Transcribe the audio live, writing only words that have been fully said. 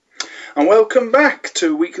And welcome back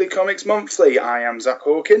to Weekly Comics Monthly. I am Zach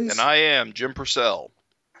Hawkins. And I am Jim Purcell.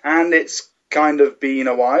 And it's kind of been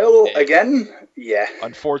a while again. Yeah.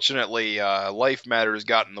 Unfortunately, life matters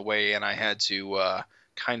got in the way, and I had to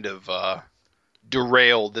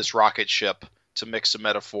derail this rocket ship, to mix a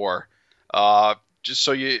metaphor. Just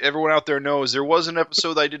so everyone out there knows, there was an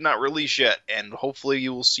episode I did not release yet, and hopefully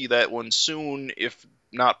you will see that one soon, if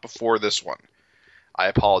not before this one. I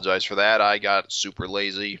apologize for that. I got super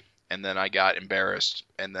lazy, and then I got embarrassed,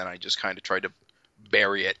 and then I just kind of tried to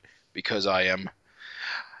bury it because I am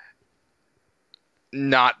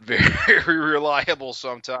not very reliable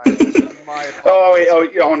sometimes.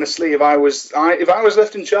 Honestly, if I was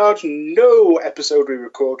left in charge, no episode we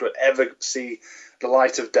record would ever see the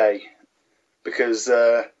light of day, because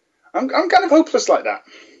I'm kind of hopeless like that.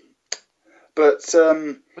 But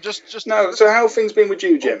just no. So how have things been with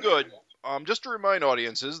you, Jim? Good. Just to remind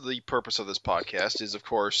audiences, the purpose of this podcast is, of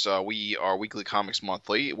course, we are Weekly Comics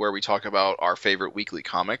Monthly, where we talk about our favorite weekly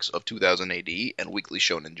comics of 2000 AD and Weekly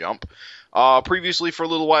Shonen Jump. Previously, for a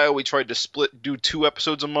little while, we tried to do 2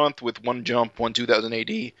 episodes a month with one Jump, one 2000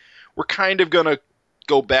 AD. We're kind of going to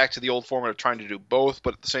go back to the old format of trying to do both,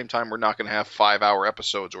 but at the same time, we're not going to have 5-hour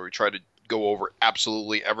episodes where we try to go over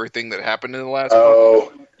absolutely everything that happened in the last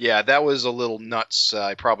month. Yeah, that was a little nuts.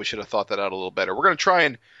 I probably should have thought that out a little better. We're going to try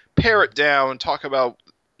and pare it down, talk about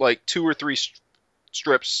like 2 or 3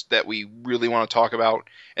 strips that we really want to talk about,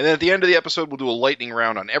 and then at the end of the episode we'll do a lightning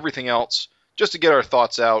round on everything else, just to get our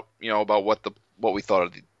thoughts out, about what we thought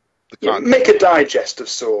of the content. Make a digest of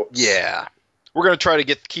sorts. Yeah, we're gonna try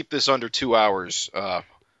to keep this under 2 hours,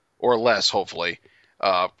 or less, hopefully,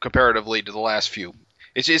 comparatively to the last few.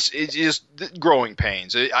 It's just growing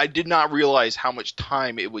pains. I did not realize how much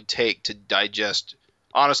time it would take to digest.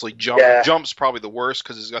 Honestly, Jump's probably the worst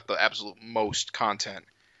because it's got the absolute most content.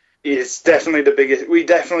 It's definitely the biggest. We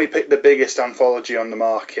definitely picked the biggest anthology on the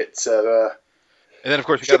market. And then, of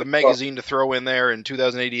course, we got the magazine to throw in there, and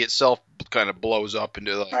 2080 itself kind of blows up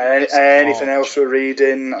into anything else we're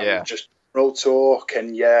reading. Yeah. Just roll talk,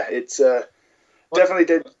 and it's definitely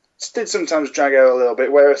did sometimes drag out a little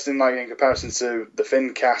bit. Whereas in comparison to the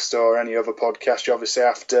Fincast or any other podcast, you obviously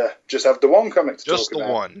have to just have the one comic to talk about. Just the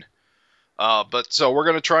one. So we're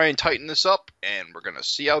going to try and tighten this up, and we're going to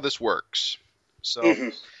see how this works.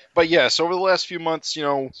 So, But yes, over the last few months,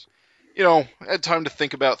 I had time to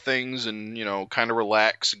think about things and, kind of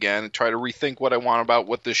relax again and try to rethink what I want about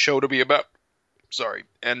what this show to be about. Sorry.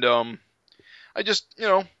 And, I just,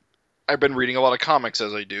 I've been reading a lot of comics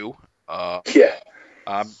as I do. Had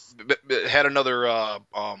another,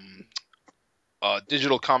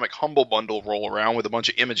 digital comic Humble Bundle roll around with a bunch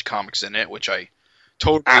of Image comics in it, which I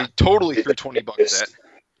totally threw $20 at.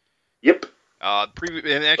 Yep.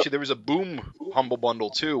 And actually, there was a Boom Humble Bundle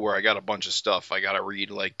too, where I got a bunch of stuff I got to read,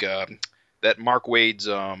 like that Mark Waid's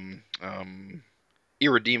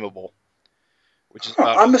Irredeemable, which is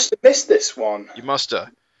about. I must have missed this one. You must have.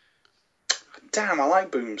 Damn, I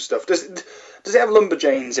like Boom stuff. Does it have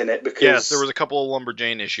Lumberjanes in it? Because yes, there was a couple of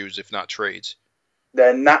Lumberjane issues, if not trades.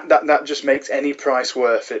 Then that just makes any price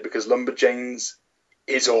worth it, because Lumberjanes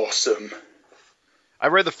is awesome. I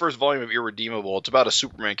read the first volume of Irredeemable. It's about a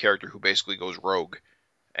Superman character who basically goes rogue.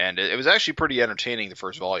 And it was actually pretty entertaining, the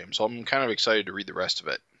first volume. So I'm kind of excited to read the rest of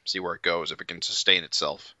it, see where it goes, if it can sustain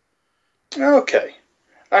itself. Okay.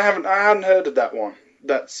 I hadn't heard of that one.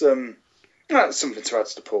 That's something to add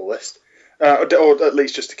to the pull list. Or at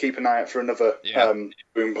least just to keep an eye out for another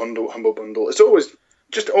Boom Bundle, Humble Bundle. It's always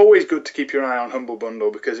good to keep your eye on Humble Bundle,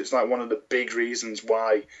 because it's like one of the big reasons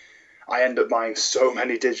why I end up buying so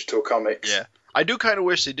many digital comics. Yeah. I do kind of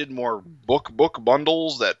wish they did more book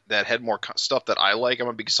bundles that had more stuff that I like. I'm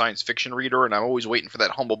a big science fiction reader, and I'm always waiting for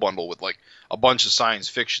that Humble Bundle with like a bunch of science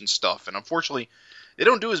fiction stuff. And unfortunately, they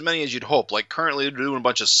don't do as many as you'd hope. Like currently, they're doing a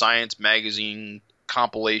bunch of science magazine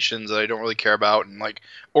compilations that I don't really care about, and like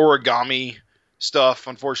origami stuff.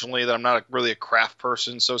 Unfortunately, that I'm not really a craft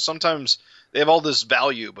person, so sometimes they have all this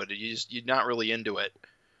value, but you're not really into it.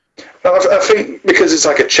 I think because it's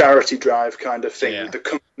like a charity drive kind of thing, the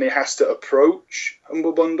company has to approach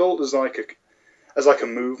Humble Bundle as like a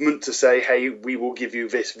movement to say, hey, we will give you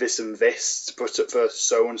this, and this to put up for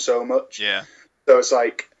so and so much. Yeah. So it's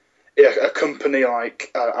like a company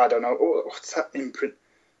like I don't know, what's that imprint?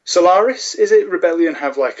 Solaris, is it? Rebellion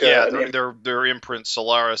have like their imprint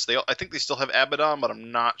Solaris. I think they still have Abaddon, but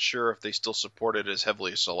I'm not sure if they still support it as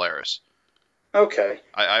heavily as Solaris. Okay.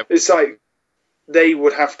 It's like they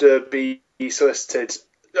would have to be solicited.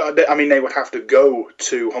 I mean, they would have to go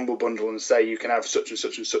to Humble Bundle and say you can have such and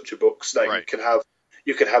such and such a books. That right.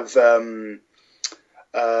 You could have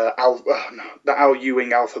the Al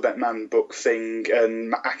Ewing Alphabet Man book thing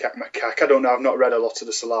and Akak Makak. I don't know. I've not read a lot of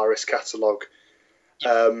the Solaris catalogue.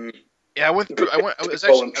 Yeah, I went through.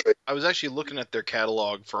 I was actually looking at their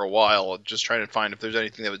catalog for a while, just trying to find if there's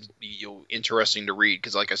anything that would be interesting to read.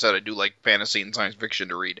 Because, like I said, I do like fantasy and science fiction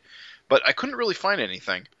to read, but I couldn't really find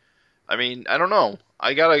anything. I mean, I don't know.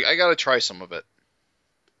 I gotta try some of it.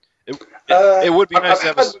 It would be nice to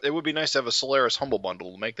have it would be nice to have a Solaris Humble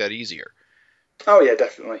Bundle to make that easier. Oh yeah,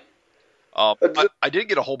 definitely. I did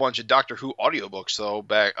get a whole bunch of Doctor Who audiobooks though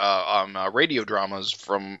back on radio dramas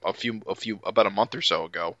from about a month or so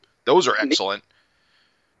ago. Those are excellent.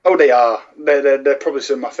 Oh, they are. They're probably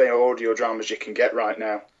some of my favourite audio dramas you can get right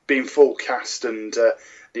now. Being full cast and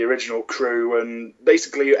the original crew, and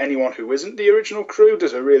basically anyone who isn't the original crew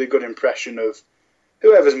does a really good impression of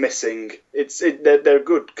whoever's missing. They're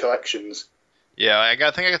good collections. Yeah, I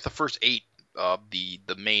think I got the first 8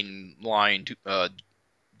 the main line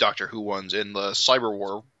Doctor Who ones in the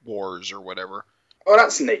Cyber Wars or whatever. Oh,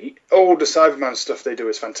 that's neat. All the Cyberman stuff they do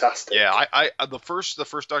is fantastic. Yeah, I the first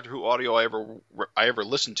Doctor Who audio I ever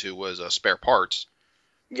listened to was Spare Parts.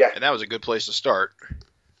 Yeah, and that was a good place to start,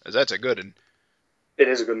 as that's a good one. It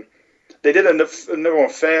is a good one. They did another one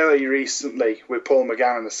fairly recently with Paul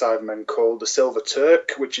McGann and the Cybermen called The Silver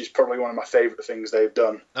Turk, which is probably one of my favourite things they've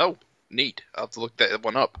done. Oh, neat. I'll have to look that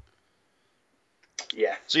one up.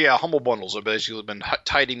 Yeah. So yeah, Humble Bundles have basically been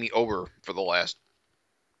tiding me over for the last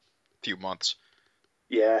few months.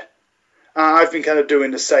 Yeah. I've been kind of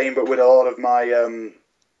doing the same, but with a lot of my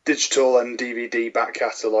digital and DVD back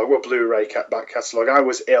catalogue, well, Blu-ray back catalogue. I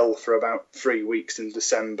was ill for about 3 weeks in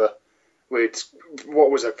December with what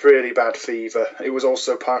was a pretty bad fever. It was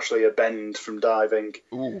also partially a bend from diving.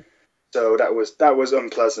 Ooh. So that was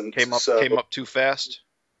unpleasant. Came up too fast?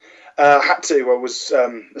 Had to. I was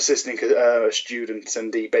assisting a student,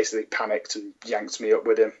 and he basically panicked and yanked me up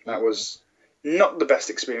with him. That was not the best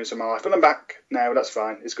experience of my life, but I'm back now. That's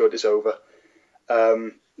fine. It's good. It's over.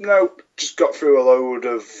 No, just got through a load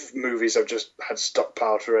of movies I've just had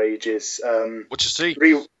stockpiled for ages. What'd you see?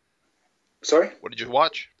 Sorry? What did you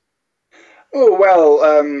watch? Oh, well,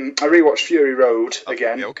 I rewatched Fury Road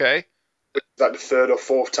again. Okay. It's like the 3rd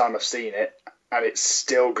or 4th time I've seen it, and it's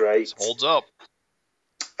still great. It holds up.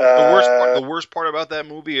 The worst part about that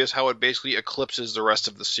movie is how it basically eclipses the rest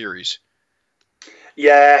of the series.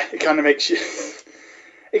 Yeah, it kind of makes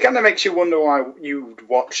you wonder why you'd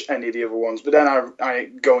watch any of the other ones. But then I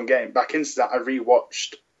go and get back into that. I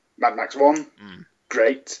rewatched Mad Max 1.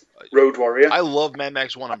 Great. Road Warrior. I love Mad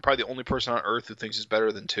Max 1. I'm probably the only person on Earth who thinks it's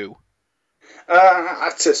better than 2.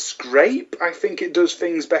 At a scrape, I think it does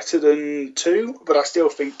things better than 2, but I still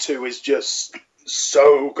think 2 is just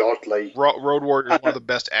so godly. Road Warrior is one of the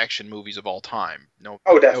best action movies of all time.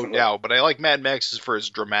 Definitely. No doubt. But I like Mad Max for its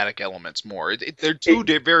dramatic elements more. They're two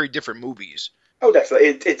very different movies. Oh, definitely.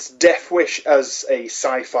 It's Death Wish as a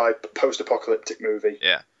sci-fi post-apocalyptic movie.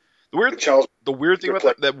 Yeah. The weird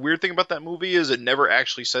thing about that movie is it never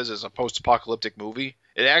actually says it's a post-apocalyptic movie.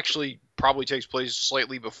 It actually probably takes place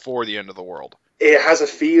slightly before the end of the world. It has a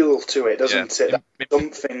feel to it, doesn't it?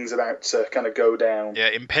 Something's about to kind of go down. Yeah,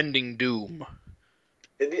 impending doom.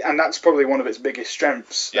 And that's probably one of its biggest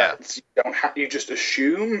strengths. Yeah. You just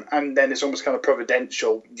assume, and then it's almost kind of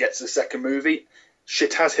providential. Gets the second movie,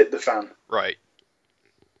 shit has hit the fan. Right.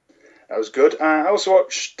 That was good. I also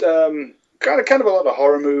watched kind of a lot of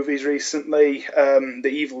horror movies recently.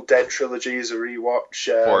 The Evil Dead trilogy is a rewatch.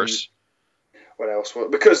 Of course. What else?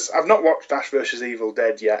 Because I've not watched Ash vs. Evil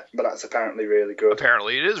Dead yet, but that's apparently really good.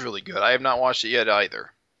 Apparently it is really good. I have not watched it yet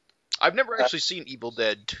either. I've never actually seen Evil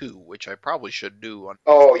Dead 2, which I probably should do.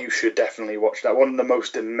 Oh, you should definitely watch that. One of the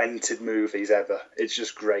most demented movies ever. It's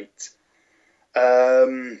just great.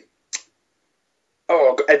 Edge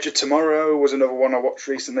of Tomorrow was another one I watched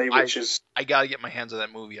recently, I gotta get my hands on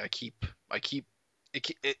that movie. It's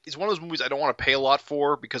one of those movies I don't want to pay a lot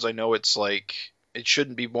for because I know it's like it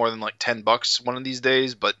shouldn't be more than like $10 one of these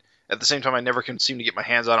days, but at the same time I never can seem to get my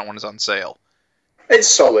hands on it when it's on sale. It's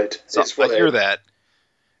solid. I hear that.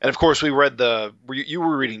 And of course, we read you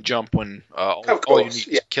were reading Jump when All You Need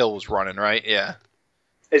to Kill was running, right? Yeah.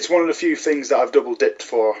 It's one of the few things that I've double dipped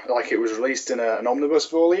for. Like it was released in an omnibus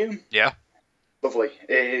volume. Yeah. Lovely.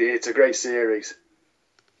 It's a great series.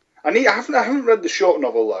 I haven't read the short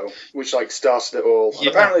novel though, which like started it all. And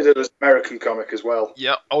apparently there was an American comic as well.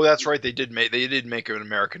 Yeah. Oh, that's right. They did make an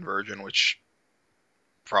American version, which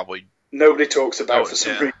probably nobody talks about for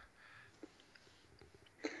some reason.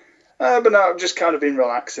 But no, I've just kind of been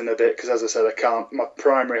relaxing a bit because, as I said, I can't. My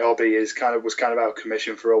primary hobby was kind of out of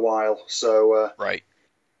commission for a while, so right.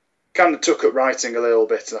 kind of took up writing a little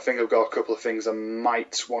bit, and I think I've got a couple of things I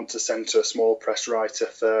might want to send to a small press writer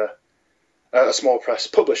for a small press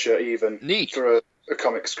publisher, even Neat. for a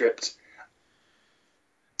comic script.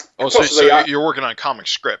 Oh, so you're working on comic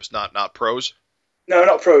scripts, not prose? No,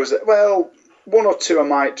 not prose. Well, one or two I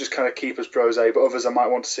might just kind of keep as prose, but others I might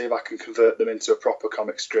want to see if I can convert them into a proper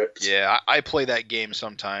comic script. Yeah, I play that game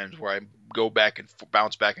sometimes where I go back and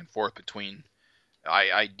bounce back and forth between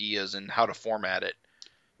ideas and how to format it.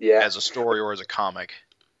 Yeah. As a story or as a comic.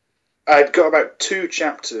 I'd got about 2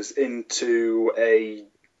 chapters into a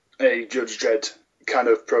Judge Dredd kind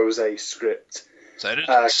of prose script. Send it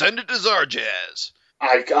to Zarjazz.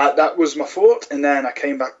 That was my thought, and then I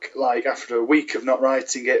came back like after a week of not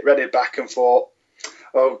writing it, read it back and thought,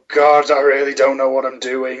 oh God, I really don't know what I'm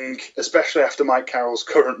doing, especially after Mike Carroll's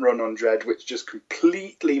current run on Dredd, which just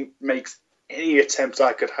completely makes any attempt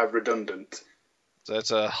I could have redundant. So that's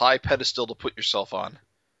a high pedestal to put yourself on.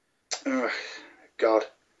 God.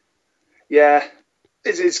 Yeah,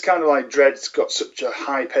 it's kind of like Dredd's got such a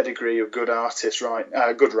high pedigree of good artists, right?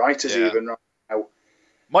 Good writers even right now.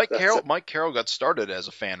 Mike Carroll got started as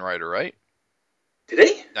a fan writer, right? Did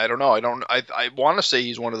he? I don't know. I want to say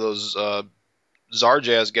he's one of those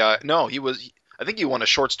Zarjazz guys. No, he was. I think he won a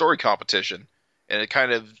short story competition, and it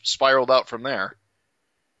kind of spiraled out from there.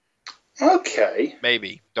 Okay.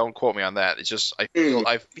 Maybe. Don't quote me on that. It's just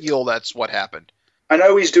I feel that's what happened. I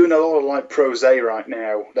know he's doing a lot of like prose right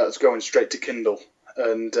now. That's going straight to Kindle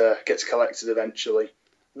and gets collected eventually.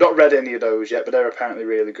 Not read any of those yet, but they're apparently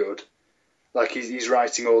really good. Like he's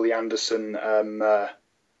writing all the Anderson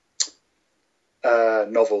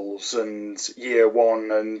novels and Year One,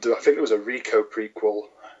 and I think there was a Rico prequel.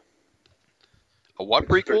 A what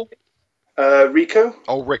prequel? Rico.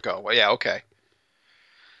 Oh, Rico. Well, yeah, okay.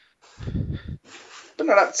 But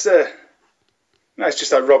no, that's it's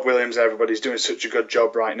just that Rob Williams and everybody's doing such a good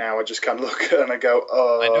job right now. I just kind of look at it and I go,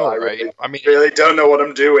 oh, I know, right? Really don't know what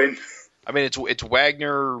I'm doing. I mean, it's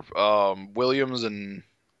Wagner, Williams, and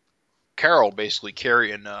Carroll basically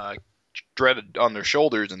carrying Dredd on their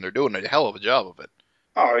shoulders, and they're doing a hell of a job of it.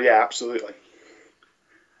 Oh yeah, absolutely.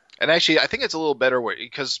 And actually, I think it's a little better way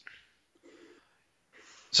because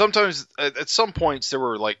sometimes at some points there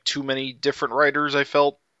were like too many different writers. I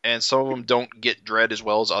felt, and some of them don't get Dredd as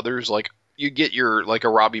well as others. Like you get your like a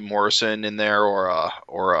Robbie Morrison in there, well,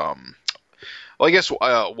 I guess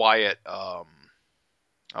Wyatt.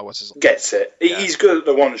 What's his? Gets it. Yeah. He's good at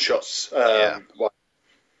the one shots. Yeah.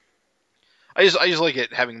 I just like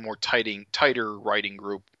it having more tighter writing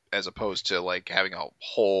group as opposed to like having a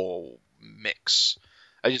whole mix.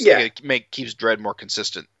 I just think it keeps Dredd more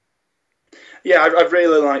consistent. Yeah, I've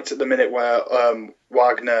really liked at the minute where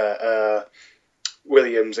Wagner,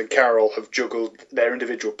 Williams, and Carroll have juggled their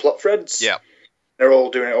individual plot threads. Yeah, they're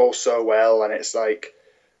all doing it all so well, and it's like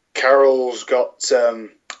Carroll's got the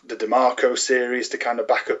DeMarco series to kind of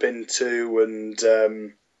back up into,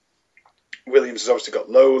 and Williams has obviously got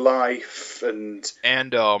Low Life and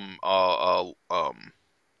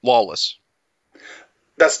Lawless.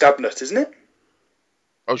 That's Dabnett, isn't it?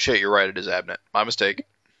 Oh shit, you're right. It is Abnett. My mistake.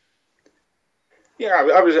 Yeah,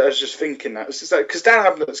 I was just thinking that. It's just like, because Dan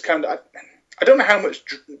Abnett's kind of. I don't know how much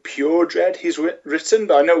pure Dredd he's written,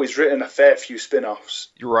 but I know he's written a fair few spin-offs.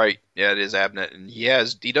 You're right. Yeah, it is Abnett, and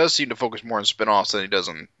he does seem to focus more on spin-offs than he does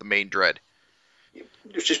on the main Dredd.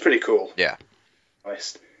 Which is pretty cool. Yeah.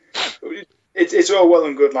 Nice. It's all well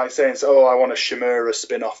and good, like saying, "Oh, I want a Shimura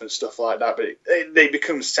spin-off and stuff like that," but they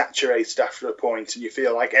become saturated after a point, and you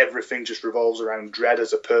feel like everything just revolves around Dredd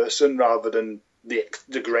as a person rather than the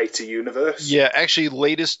greater universe. Yeah, actually, the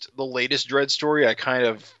latest Dredd story, I kind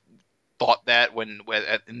of thought that when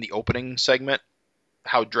in the opening segment,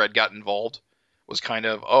 how Dredd got involved was kind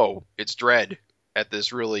of, oh, it's Dredd at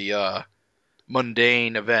this really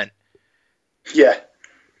mundane event. Yeah.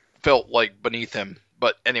 Felt like beneath him.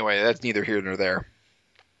 But anyway, that's neither here nor there.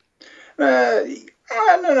 No,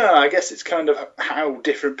 I guess it's kind of how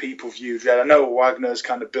different people view Dredd. I know Wagner's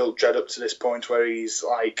kind of built Dredd up to this point where he's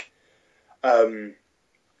like,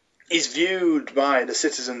 he's viewed by the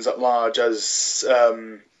citizens at large as,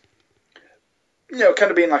 kind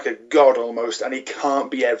of being like a god almost, and he can't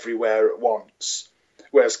be everywhere at once.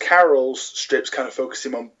 Whereas Carroll's strips kind of focus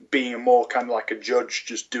him on being more kind of like a judge,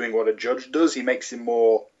 just doing what a judge does. He makes him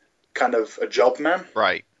more kind of a job man.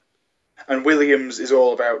 Right. And Williams is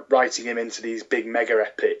all about writing him into these big mega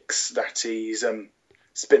epics that he's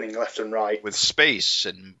spinning left and right. With space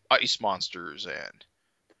and ice monsters and...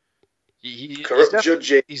 He's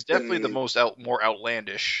definitely the more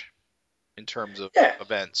outlandish in terms of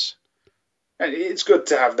events. And it's good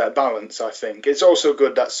to have that balance, I think. It's also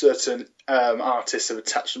good that certain artists have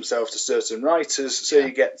attached themselves to certain writers, so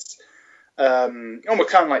you get almost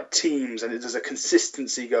kind of like teams, and there's a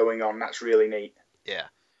consistency going on. That's really neat. Yeah.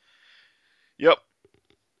 Yep.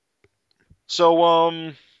 So,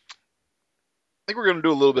 I think we're going to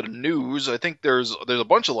do a little bit of news. I think there's a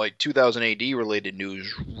bunch of like 2000 AD related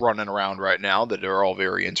news running around right now that are all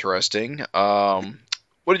very interesting. What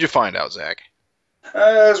did you find out, Zach?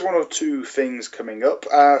 There's one or two things coming up.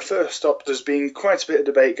 First up, there's been quite a bit of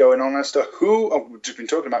debate going on as to we've just been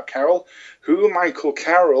talking about Carol, who Michael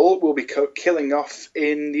Carroll will be killing off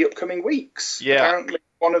in the upcoming weeks. Yeah. Apparently,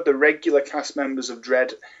 one of the regular cast members of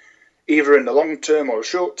Dredd, either in the long term or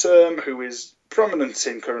short term, who is prominent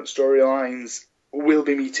in current storylines, will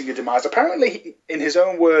be meeting a demise. Apparently, in his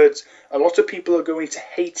own words, a lot of people are going to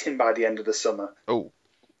hate him by the end of the summer. Oh.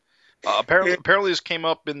 Apparently this came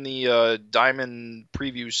up in the Diamond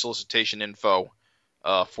preview solicitation info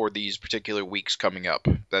for these particular weeks coming up.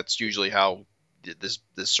 That's usually how this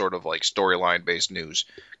sort of like storyline based news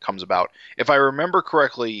comes about. If I remember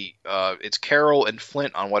correctly, it's Carol and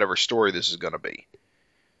Flint on whatever story this is going to be.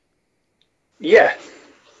 Yeah.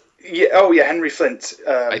 Yeah. Oh yeah, Henry Flint.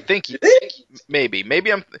 I think maybe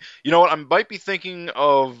I'm. You know what? I might be thinking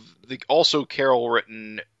of the also Carol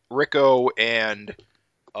written Rico and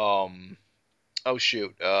Coburn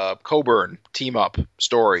team up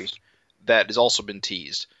story that has also been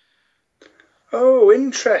teased. Oh,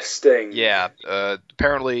 interesting. Yeah,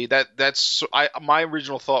 apparently that's my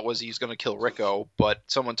original thought was he's going to kill Rico, but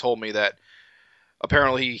someone told me that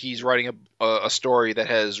apparently he's writing a story that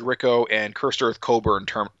has Rico and Cursed Earth Coburn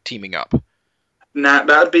teaming up. Now,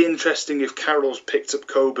 that'd be interesting if Carol's picked up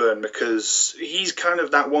Coburn, because he's kind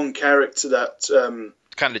of that one character that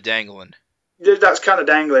kind of dangling. That's kind of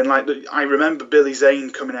dangling. Like, I remember Billy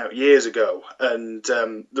Zane coming out years ago, and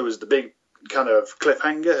there was the big kind of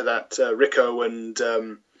cliffhanger that Rico and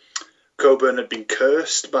Coburn had been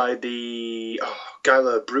cursed by the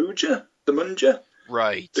Gala Bruja, the Munger.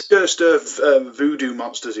 Right. The cursed Earth voodoo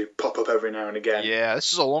monsters who pop up every now and again. Yeah,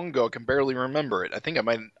 this is a long ago. I can barely remember it. I think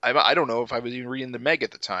I don't know if I was even reading the Meg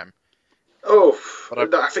at the time. Oh,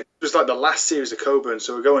 but I think it was like the last series of Coburn,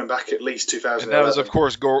 so we're going back at least 2011. And that was, of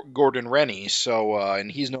course, Gordon Rennie, so, and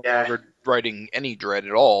he's no longer writing any Dredd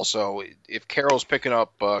at all, so if Carol's picking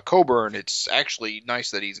up Coburn, it's actually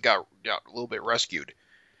nice that he's got a little bit rescued.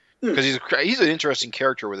 Because he's an interesting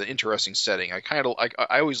character with an interesting setting. I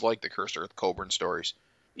always liked the Cursed Earth Coburn stories.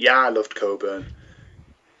 Yeah, I loved Coburn.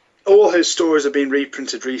 All his stories have been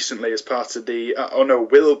reprinted recently as part of the...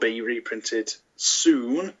 will be reprinted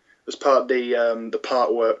soon as part of the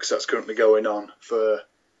part works that's currently going on for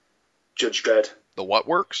Judge Dredd. The what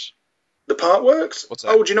works? The part works? What's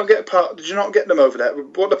that? Oh, did you not get them over there?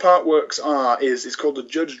 What the part works are is it's called the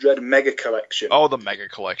Judge Dredd Mega Collection. Oh, the Mega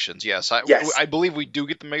Collections. Yes. I believe we do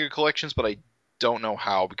get the Mega Collections, but I don't know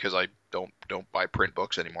how because I don't buy print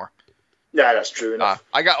books anymore. Yeah, that's true enough.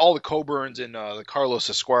 I got all the Coburns in the Carlos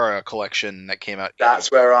Esquire collection that came out.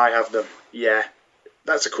 That's where I have them. Yeah,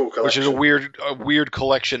 that's a cool collection. Which is a weird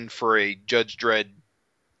collection for a Judge Dredd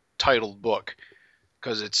titled book.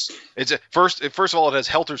 Because first of all, it has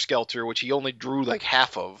Helter Skelter, which he only drew like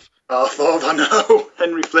half of. I know.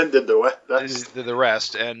 Henry Flint did the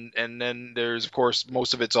rest, and then there's of course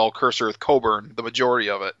most of it's all Cursed Earth Coburn, the majority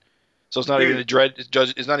of it. So it's not even a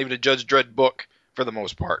Judge Dredd book for the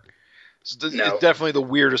most part. So it's definitely the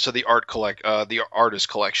weirdest of the artist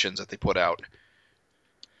collections that they put out.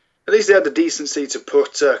 At least they had the decency to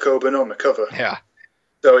put Coburn on the cover. Yeah.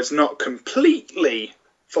 So it's not completely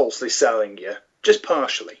falsely selling you. Just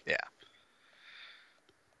partially. Yeah.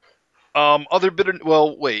 What was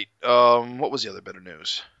the other bit of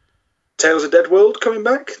news? Tales of Dead World coming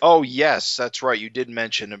back? Oh, yes, that's right. You did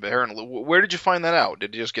mention, apparently. Where did you find that out?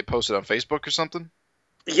 Did it just get posted on Facebook or something?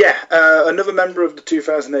 Yeah, another member of the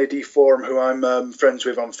 2000 AD forum who I'm friends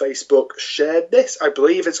with on Facebook shared this. I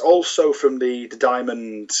believe it's also from the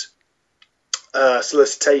Diamond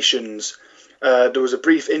solicitations. There was a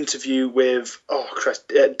brief interview with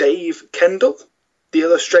Dave Kendall, the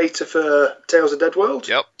illustrator for Tales of Dead World.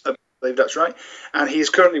 Yep. I believe that's right. And he's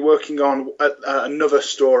currently working on another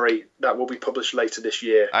story that will be published later this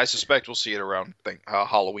year. I suspect we'll see it around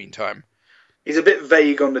Halloween time. He's a bit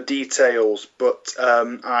vague on the details, but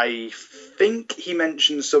I think he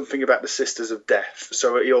mentioned something about the Sisters of Death.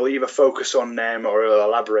 So he'll either focus on them or he'll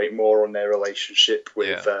elaborate more on their relationship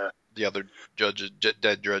with... the other judges,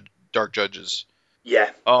 Dark Judges.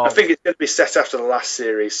 Yeah, I think it's going to be set after the last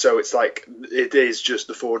series, so it's like it is just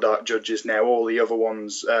the 4 Dark Judges now. All the other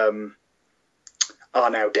ones are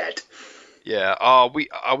now dead. Yeah,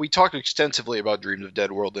 we talked extensively about Dreams of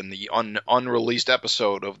Dead World in the unreleased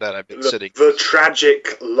episode of that I've been sitting, the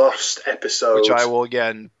tragic lost episode, which I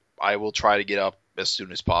will try to get up as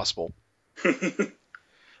soon as possible.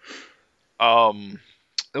 Wasn't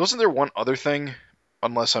there one other thing?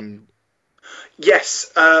 Unless I'm...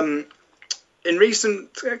 Yes, in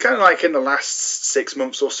recent, kind of like in the last 6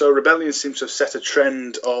 months or so, Rebellion seems to have set a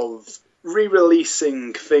trend of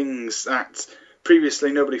re-releasing things that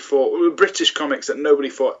previously nobody thought, British comics that nobody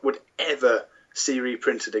thought would ever see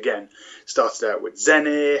reprinted again. Started out with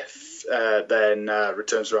Zenith, then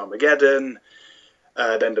Returns to Armageddon,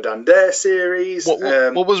 then the Dan Dare series.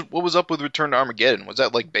 What was up with Return to Armageddon? Was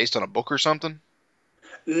that like based on a book or something?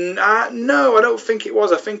 No, I don't think it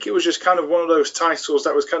was. I think it was just kind of one of those titles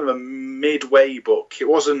that was kind of a midway book. It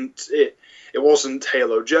wasn't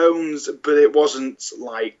Halo Jones, but it wasn't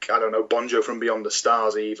like, I don't know, Bonjo from Beyond the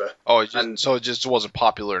Stars either. Oh, so it just wasn't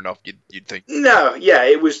popular enough, you'd think? No, yeah,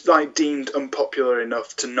 it was like deemed unpopular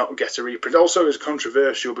enough to not get a reprint. Also, it was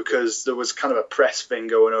controversial because there was kind of a press thing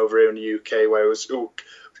going over here in the UK where it was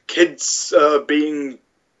kids being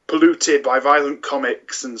polluted by violent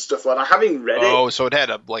comics and stuff like that. Having read it... Oh, so it had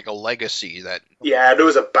a legacy that... Yeah, there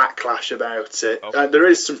was a backlash about it. Okay. There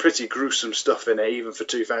is some pretty gruesome stuff in it, even for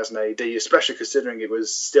 2000 AD, especially considering it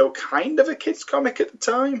was still kind of a kids' comic at the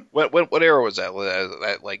time. What era was that? Was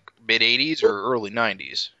that like mid-80s or early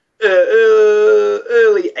 90s?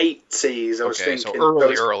 Early 80s, I was thinking. So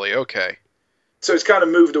early, okay. So it's kind of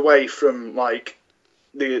moved away from, like,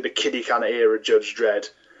 the kiddie kind of era Judge Dredd,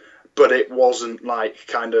 but it wasn't, like,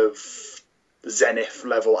 kind of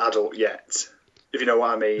Zenith-level adult yet, if you know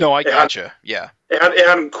what I mean. No, I gotcha, yeah. It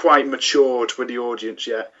hadn't quite matured with the audience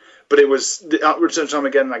yet, but it was... Return to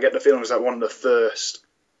Armageddon, I get the feeling, was like one of the first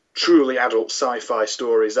truly adult sci-fi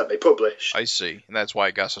stories that they published. I see, and that's why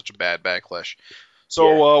it got such a bad backlash.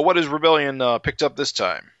 So, what has Rebellion picked up this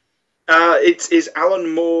time? It is Alan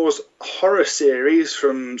Moore's horror series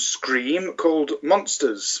from Scream called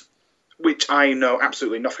Monsters, which I know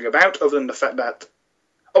absolutely nothing about, other than the fact that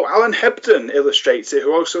Alan Hebden illustrates it,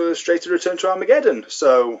 who also illustrated Return to Armageddon.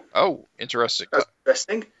 So, interesting. That's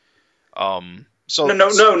interesting. So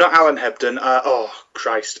no, not Alan Hebden.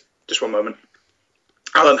 Christ! Just one moment.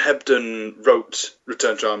 Alan Hebden wrote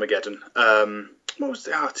Return to Armageddon. What was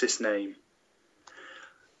the artist's name?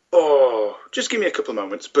 Just give me a couple of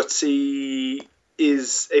moments. But he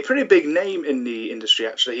is a pretty big name in the industry,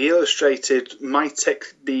 actually. He illustrated Mytek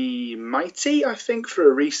the Mighty, I think, for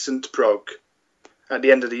a recent prog at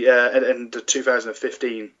the end of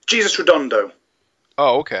 2015. Jesus Redondo.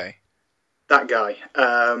 Oh, okay. That guy.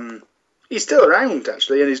 He's still around,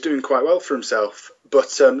 actually, and he's doing quite well for himself. But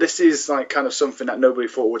this is like kind of something that nobody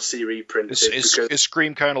thought would see reprinted. Is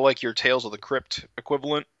Scream kind of like your Tales of the Crypt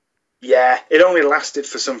equivalent? Yeah, it only lasted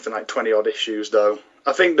for something like 20-odd issues, though.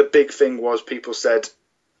 I think the big thing was people said...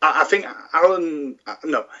 I think Alan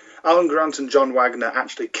Grant and John Wagner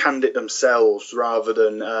actually canned it themselves rather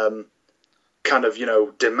than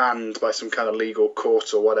demand by some kind of legal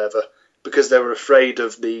court or whatever, because they were afraid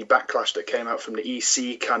of the backlash that came out from the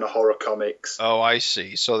EC kind of horror comics. Oh, I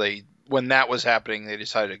see. So when that was happening, they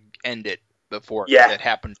decided to end it before that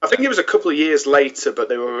happened. I think it was a couple of years later, but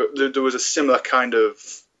there was a similar kind of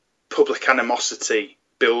public animosity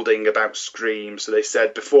building about Scream, so they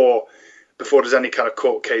said before there's any kind of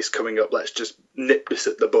court case coming up, let's just nip this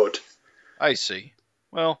at the bud. I see.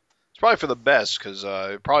 Well, it's probably for the best, because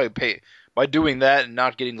by doing that and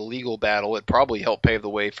not getting the legal battle, it probably helped pave the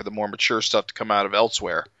way for the more mature stuff to come out of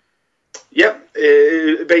elsewhere. Yep,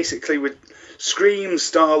 basically with Scream,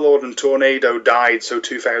 Star-Lord and Tornado died, so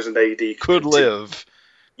 2000 AD could live.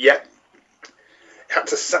 Yep. Had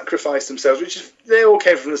to sacrifice themselves, they all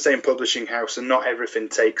came from the same publishing house, and not everything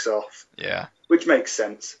takes off. Yeah. Which makes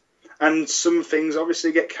sense. And some things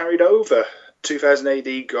obviously get carried over. 2000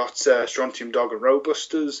 AD got Strontium Dog and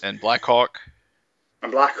Roadbusters. And Blackhawk.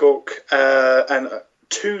 And Blackhawk. And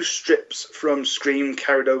 2 strips from Scream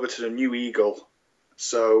carried over to the New Eagle.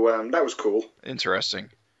 So that was cool. Interesting.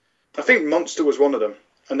 I think Monster was one of them.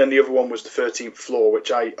 And then the other one was the 13th Floor,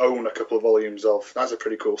 which I own a couple of volumes of. That's a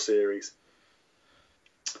pretty cool series.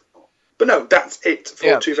 But no, that's it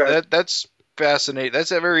for 2000. That's fascinating.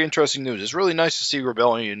 That's a very interesting news. It's really nice to see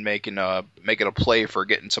Rebellion making a play for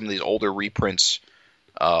getting some of these older reprints.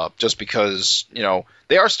 Just because,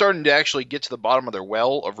 they are starting to actually get to the bottom of their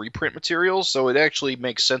well of reprint materials, so it actually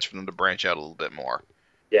makes sense for them to branch out a little bit more.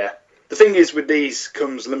 Yeah. The thing is, with these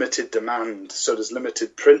comes limited demand, so there's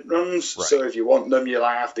limited print runs. Right. So if you want them, you'll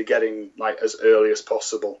have to get in as early as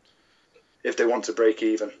possible if they want to break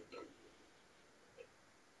even.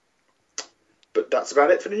 But that's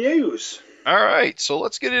about it for the news. All right, so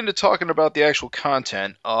let's get into talking about the actual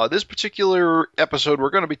content. This particular episode, we're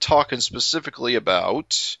going to be talking specifically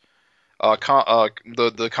about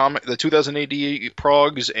the 2000 AD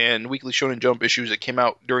progs and Weekly Shonen Jump issues that came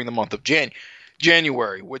out during the month of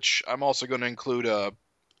January, which I'm also going to include the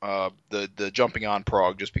Jumping On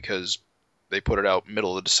prog, just because they put it out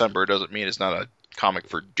middle of December doesn't mean it's not a comic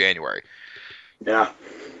for January. Yeah.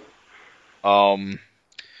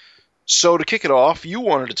 So to kick it off, you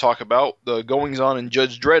wanted to talk about the goings on in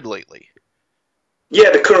Judge Dredd lately. Yeah,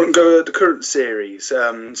 the current series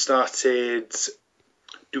started.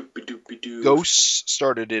 Ghosts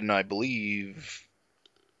started in, I believe,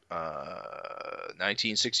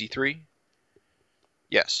 1963.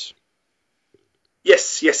 Yes.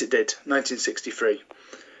 Yes, it did. 1963.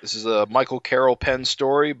 This is a Michael Carroll pen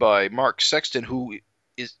story by Mark Sexton, who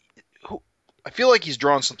I feel like he's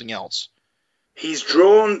drawn something else. He's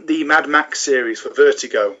drawn the Mad Max series for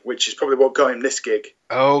Vertigo, which is probably what got him this gig.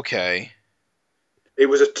 Okay. I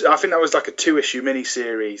think that was like a 2-issue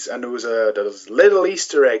miniseries, and there was a little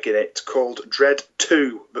Easter egg in it called Dredd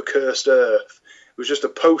 2: The Cursed Earth. It was just a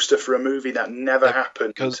poster for a movie that never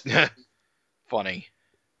happened. Funny.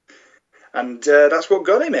 And that's what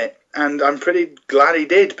got him it. And I'm pretty glad he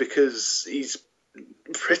did, because he's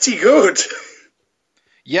pretty good.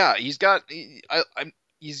 Yeah, he's got this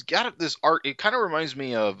art. It kind of reminds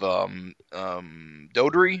me of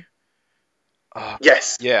Dodri.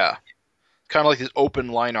 Yes. Yeah. Kind of like this open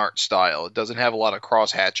line art style. It doesn't have a lot of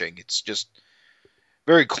cross hatching. It's just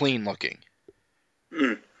very clean looking.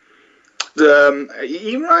 Mm.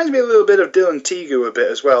 He reminds me a little bit of Dylan Teague a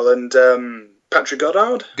bit as well, and Patrick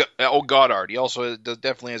Goddard. Goddard. He also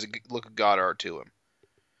definitely has a look of Goddard to him,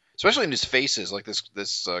 especially in his faces, like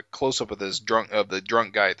this close up of the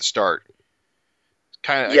drunk guy at the start.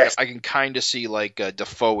 Yes. I can kind of see like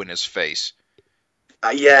Defoe in his face.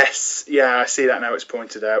 Yes, yeah, I see that now. It's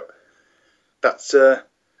pointed out. That's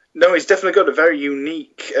no, he's definitely got a very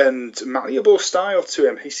unique and malleable style to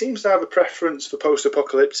him. He seems to have a preference for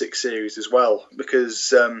post-apocalyptic series as well,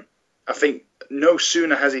 because I think no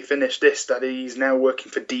sooner has he finished this that he's now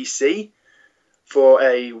working for DC for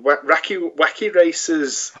a Wacky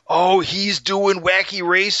Racers. Oh, he's doing Wacky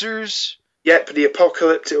Racers? Yep, the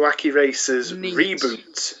Apocalyptic Wacky Racers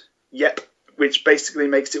reboot. Yep, which basically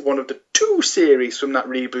makes it one of the 2 series from that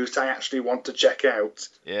reboot I actually want to check out.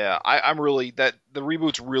 Yeah, I'm really the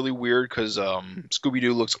reboot's really weird because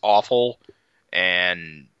Scooby-Doo looks awful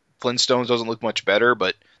and Flintstones doesn't look much better,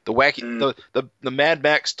 but the wacky the Mad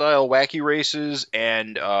Max style Wacky Races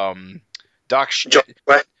and Doc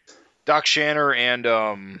Shanner and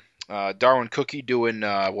Darwin Cookie doing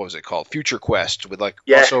what was it called, Future Quest, with like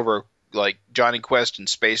crossover like Johnny Quest and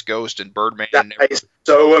Space Ghost and Birdman. That is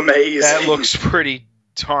so amazing. That looks pretty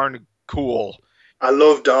darn cool. I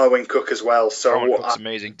love Darwin Cook as well. So Darwin Cook's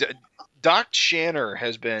amazing. Doc Shanner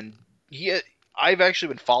has been I've actually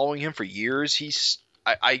been following him for years.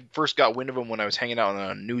 I first got wind of him when I was hanging out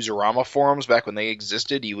on the Newsarama forums back when they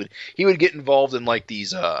existed. He would get involved in like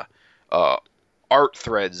these art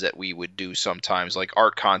threads that we would do sometimes, like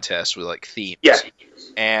art contests with like themes. Yeah.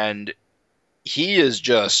 And he has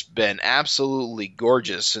just been absolutely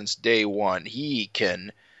gorgeous since day one. He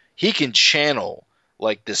can channel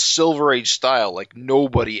like this Silver Age style like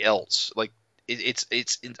nobody else. Like it's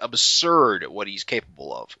absurd what he's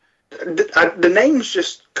capable of. The names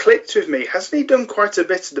just clicked with me. Hasn't he done quite a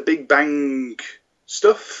bit of the Big Bang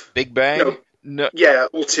stuff? Big Bang? No. Yeah,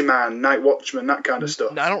 Ultiman, Night Watchman, that kind of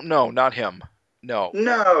stuff. I don't know. Not him. No.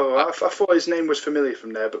 No, I thought his name was familiar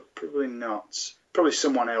from there, but probably not. Probably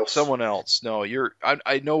someone else. Someone else. No,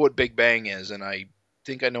 I know what Big Bang is, and I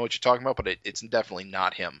think I know what you're talking about, but it's definitely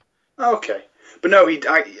not him. Okay, but no,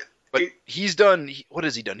 he's done. What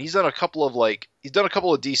has he done? He's done a couple of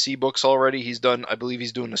DC books already. I believe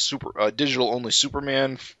he's doing a digital only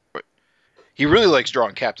Superman. He really likes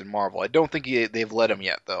drawing Captain Marvel. I don't think they've let him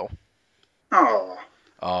yet though. Oh,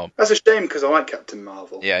 that's a shame because I like Captain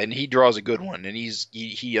Marvel. Yeah, and he draws a good one, and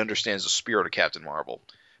he understands the spirit of Captain Marvel.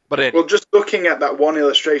 But anyway. Well, just looking at that one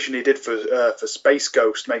illustration he did for Space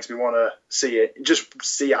Ghost makes me want to see it.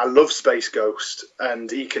 I love Space Ghost,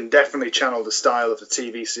 and he can definitely channel the style of the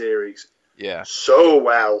TV series. Yeah. So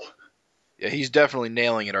well. Yeah, he's definitely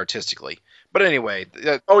nailing it artistically. But anyway.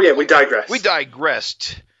 We digress. We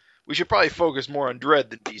digressed. We should probably focus more on Dredd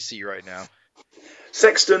than DC right now.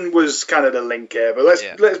 Sexton was kind of the link here, but let's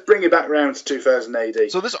bring it back around to 2000 AD.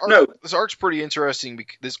 So this arc's pretty interesting.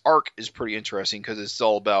 This arc is pretty interesting because it's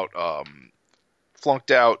all about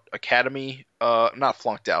flunked out academy, not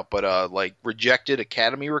flunked out, but like rejected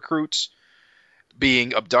academy recruits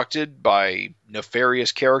being abducted by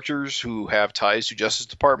nefarious characters who have ties to Justice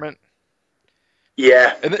Department.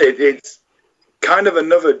 Yeah, it's kind of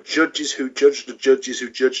another judges who judge the judges who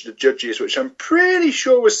judge the judges, which I'm pretty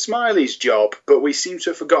sure was Smiley's job, but we seem to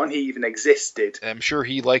have forgotten he even existed. I'm sure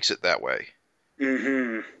he likes it that way.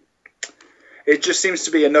 Mm-hmm. It just seems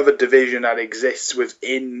to be another division that exists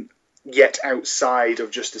within, yet outside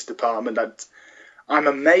of Justice Department, that I'm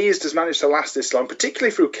amazed has managed to last this long,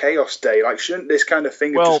 particularly through Chaos Day. Like, shouldn't this kind of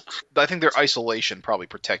thing... Well, I think their isolation probably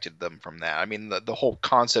protected them from that. I mean, the whole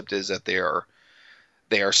concept is that they are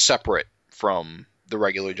separate from the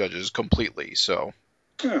regular judges completely, so...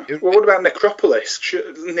 Well, what about Necropolis?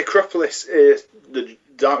 Necropolis, the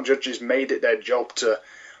Dark Judges made it their job to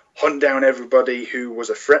hunt down everybody who was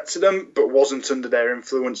a threat to them, but wasn't under their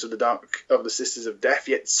influence of the Sisters of Death,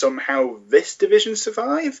 yet somehow this division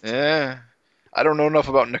survived? Yeah. I don't know enough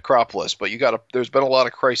about Necropolis, but there's been a lot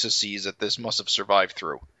of crises that this must have survived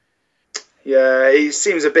through. Yeah, it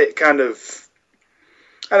seems a bit kind of,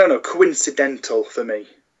 I don't know, coincidental for me.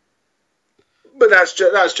 But that's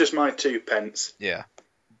just my 2 pence. Yeah.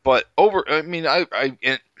 But what was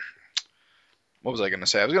I going to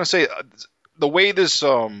say? I was going to say the way this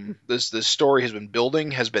story has been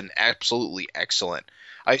building has been absolutely excellent.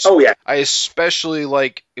 I especially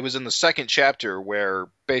like it was in the second chapter where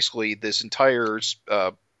basically this entire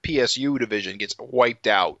PSU division gets wiped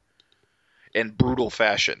out in brutal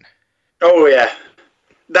fashion. Oh yeah,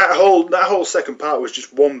 that whole second part was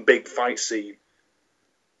just one big fight scene,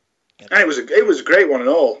 and it was a great one and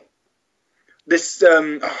all. This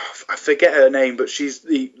I forget her name, but she's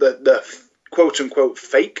the quote unquote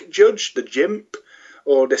fake judge, the Jimp,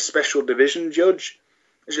 or the special division judge.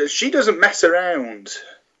 She doesn't mess around.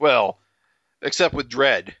 Well, except with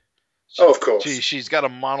Dredd. Of course. She's got a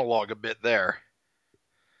monologue a bit there.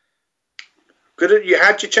 You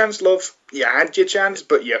had your chance, love. You had your chance,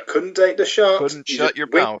 but you couldn't take the shot. Couldn't shut your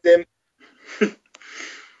mouth.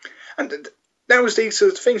 And that was the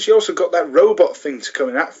sort of thing. She also got that robot thing to come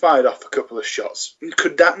in. That fired off a couple of shots.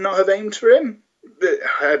 Could that not have aimed for him?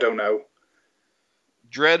 I don't know.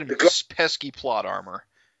 Dredd and pesky plot armor.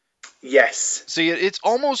 Yes. See, it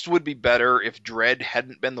almost would be better if Dredd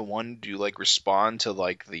hadn't been the one to like respond to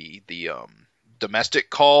like the domestic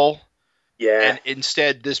call. Yeah. And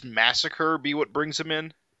instead, this massacre be what brings him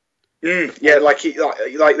in. Yeah, like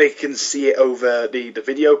they can see it over the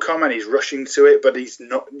video comm, and he's rushing to it, but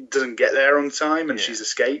doesn't get there on time, and she's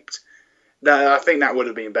escaped. I think that would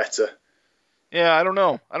have been better. Yeah, I don't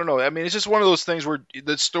know. I mean, it's just one of those things where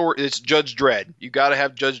the story, it's Judge Dredd. You got to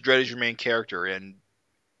have Judge Dredd as your main character, and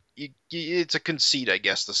it's a conceit, I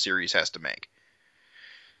guess, the series has to make.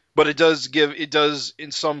 But it does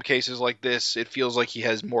in some cases like this, it feels like he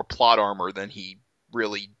has more plot armor than he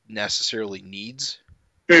really necessarily needs.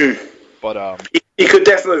 But he could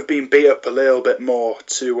definitely have been beat up a little bit more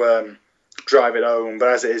to drive it home. But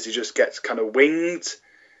as it is, he just gets kind of winged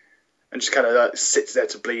and just kind of sits there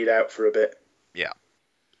to bleed out for a bit. Yeah.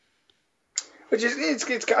 Which is,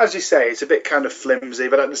 it's as you say, it's a bit kind of flimsy,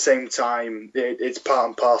 but at the same time, it's part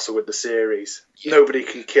and parcel with the series. Yeah. Nobody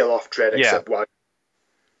can kill off Dredd except White.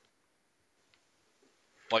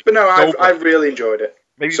 But no, I've really enjoyed it.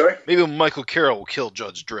 Maybe Michael Carroll will kill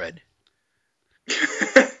Judge Dredd.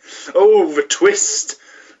 Oh, the twist.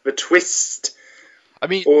 I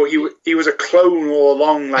mean, or he was a clone all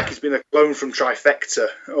along, like he's been a clone from Trifecta,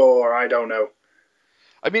 or I don't know.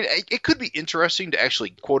 I mean, it could be interesting to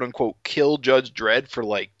actually quote unquote kill Judge Dredd for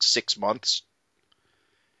like 6 months.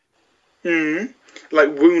 Like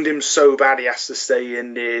wound him so bad he has to stay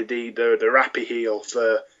in the Rappy Heel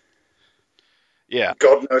for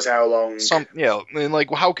God knows how long. And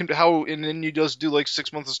like and then you just do like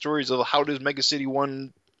 6 months of stories of how does Mega City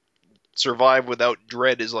 1 survive without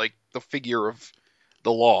Dredd as like the figure of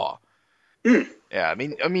the law. Yeah, I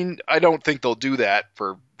mean, I don't think they'll do that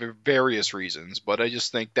for various reasons, but I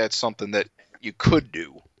just think that's something that you could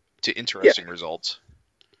do to interesting results.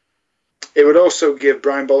 It would also give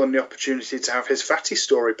Brian Bolland the opportunity to have his Fatty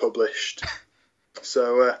story published.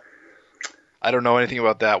 So, I don't know anything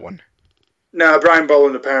about that one. No, Brian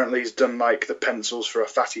Bolland apparently has done like the pencils for a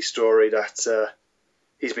Fatty story that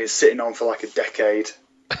he's been sitting on for like a decade,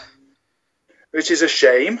 which is a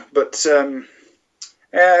shame. But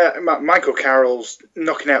Michael Carroll's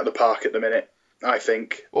knocking out the park at the minute, I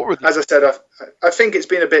think. As I said, I think it's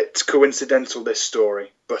been a bit coincidental, this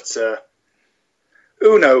story, but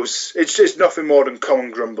who knows? It's just nothing more than common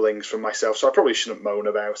grumblings from myself, so I probably shouldn't moan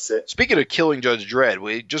about it. Speaking of killing Judge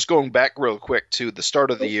Dredd, just going back real quick to the start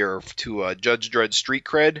of the year to Judge Dredd Street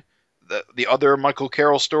Cred, the other Michael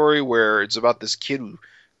Carroll story where it's about this kid who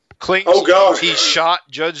claims he shot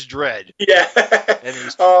Judge Dredd. Yeah.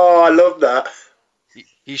 I love that.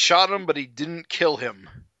 He shot him, but he didn't kill him.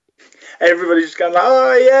 Everybody's just going like,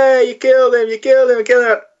 oh yeah, you killed him, you killed him, you killed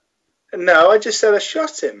him. No, I just said I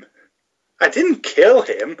shot him. I didn't kill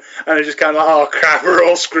him. And I just kind of like, oh crap, we're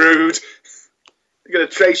all screwed. They're going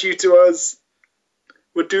to trace you to us.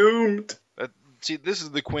 We're doomed. See, this is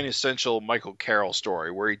the quintessential Michael Carroll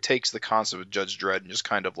story, where he takes the concept of Judge Dredd and just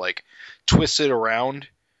kind of like twists it around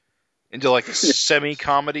into like a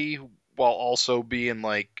semi-comedy while also being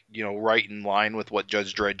like, right in line with what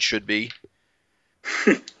Judge Dredd should be.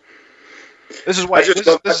 This is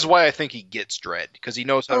why I think he gets Dredd, because he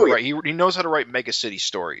knows how to write. He knows how to write mega city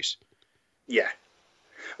stories. Yeah.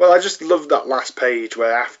 Well, I just love that last page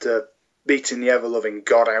where after beating the ever-loving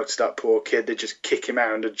God out of that poor kid, they just kick him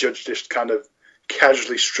out and the judge just kind of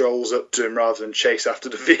casually strolls up to him rather than chase after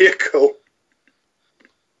the vehicle.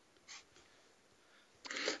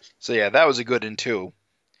 So yeah, that was a good one too.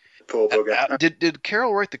 Poor bugger. Did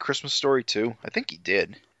Carroll write the Christmas story too? I think he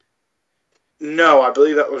did. No, I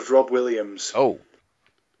believe that was Rob Williams. Oh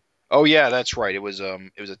yeah, that's right. It was a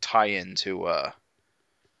tie-in to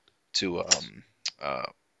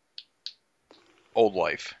Old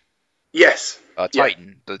Life. Yes.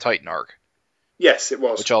 Titan, the Titan arc. Yes, it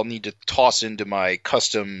was. Which I'll need to toss into my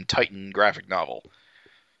custom Titan graphic novel,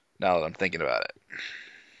 now that I'm thinking about it.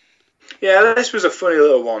 Yeah, this was a funny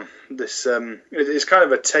little one. This it's kind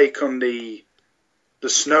of a take on the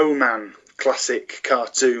Snowman classic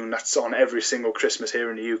cartoon that's on every single Christmas here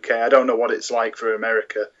in the UK. I don't know what it's like for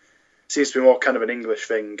America. Seems to be more kind of an English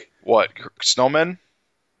thing. What, snowmen?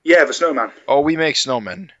 Yeah, the Snowman. Oh, we make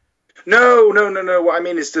snowmen. No. What I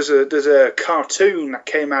mean is there's a cartoon that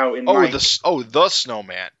came out in the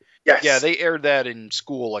Snowman. Yes. Yeah, they aired that in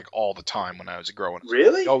school like all the time when I was growing up.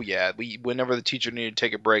 Really? Oh yeah, whenever the teacher needed to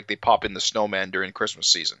take a break, they pop in the Snowman during Christmas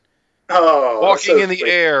season. Oh, Walking in the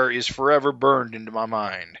air is forever burned into my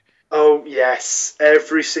mind. Oh yes,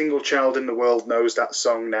 every single child in the world knows that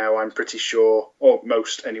song now, I'm pretty sure, or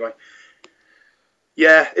most anyway.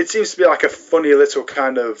 Yeah, it seems to be like a funny little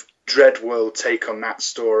kind of Dread World take on that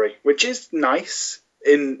story, which is nice,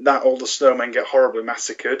 in that all the snowmen get horribly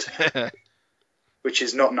massacred, which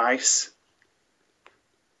is not nice.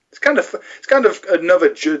 It's kind of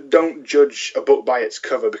another don't judge a book by its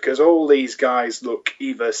cover, because all these guys look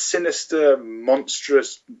either sinister,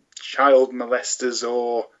 monstrous child molesters,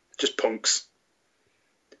 or just punks.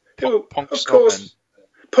 Punk of snowmen. Course,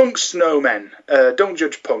 punk snowmen. Don't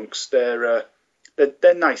judge punks. They're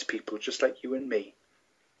nice people, just like you and me.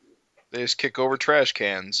 They just kick over trash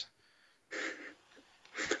cans.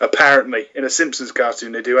 Apparently, in a Simpsons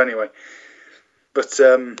cartoon they do anyway. But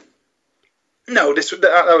no,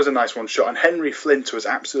 that was a nice one shot, and Henry Flint was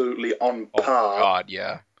absolutely on par. Oh God,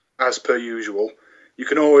 yeah. As per usual, you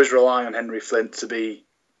can always rely on Henry Flint to be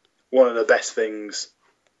one of the best things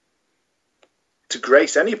to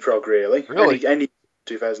grace any prog, really. Any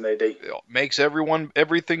 2000 AD. It makes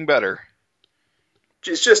everything better.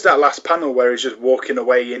 It's just that last panel where he's just walking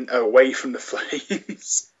away from the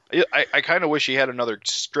flames. I kind of wish he had another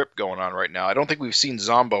strip going on right now. I don't think we've seen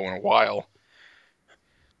Zombo in a while.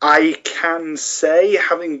 I can say,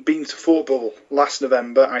 having been to Fort Bull last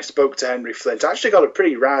November, I spoke to Henry Flint. I actually got a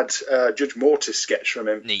pretty rad Judge Mortis sketch from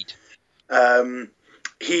him. Neat.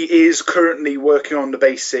 He is currently working on the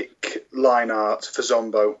basic line art for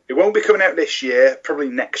Zombo. It won't be coming out this year, probably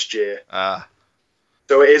next year.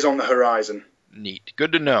 So it is on the horizon. Neat.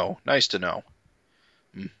 Good to know. Nice to know.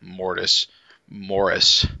 Morris,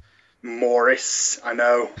 I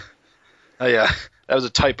know. Oh yeah, that was a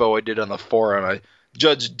typo I did on the forum.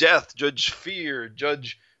 Judge Death, Judge Fear,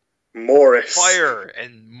 Judge Morris. Fire,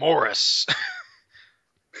 and Morris.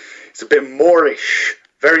 It's a bit Moorish.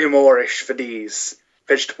 Very Moorish for these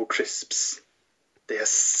vegetable crisps. They are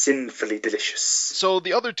sinfully delicious. So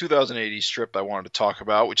the other 2080 strip I wanted to talk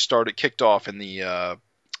about, which kicked off in the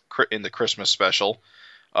Christmas special,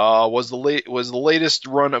 was the latest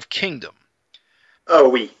run of Kingdom.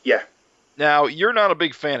 Oh, yeah. Now, you're not a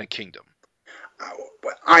big fan of Kingdom.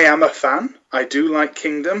 I am a fan. I do like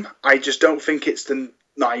Kingdom. I just don't think it's the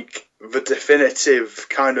definitive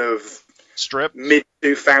kind of strip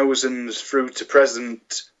mid-2000s through to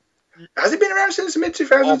present. Has it been around since the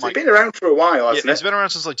mid-2000s? It's been around for a while, hasn't it? It's been around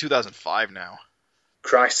since 2005 now.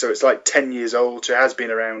 Christ, so it's 10 years old, so it has been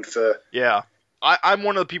around for... Yeah. I'm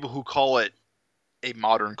one of the people who call it a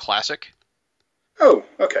modern classic. Oh,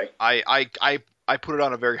 okay. I put it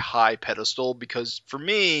on a very high pedestal because for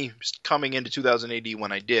me, coming into 2080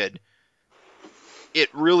 when I did, it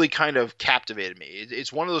really kind of captivated me.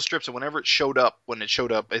 It's one of those strips that whenever it showed up, I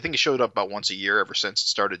think it showed up about once a year ever since it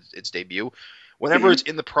started its debut. Whenever it's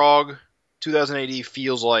in the prog, 2080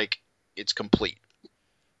 feels like it's complete.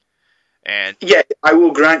 And yeah, I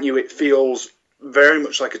will grant you it feels very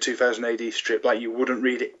much like a 2000 AD strip. Like, you wouldn't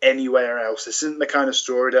read it anywhere else. This isn't the kind of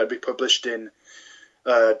story that would be published in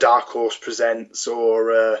Dark Horse Presents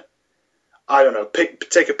or I don't know.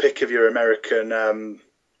 Take a pick of your American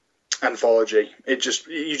anthology. You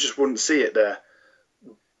just wouldn't see it there.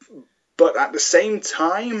 But at the same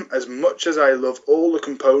time, as much as I love all the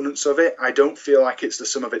components of it, I don't feel like it's the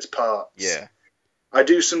sum of its parts. Yeah. I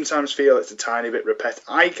do sometimes feel it's a tiny bit repetitive.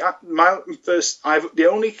 The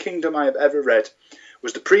only Kingdom I have ever read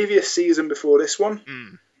was the previous season before this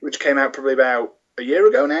one, which came out probably about a year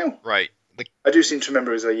ago now. Right. I do seem to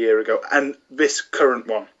remember it was a year ago, and this current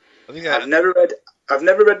one. I think that... I've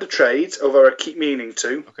never read the trades, although I keep meaning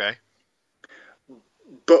to. Okay.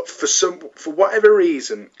 But for whatever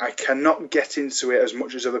reason, I cannot get into it as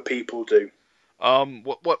much as other people do.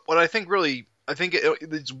 What I think really,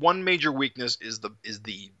 it's one major weakness is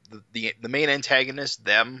the main antagonist.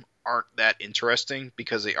 Them aren't that interesting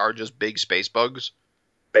because they are just big space bugs.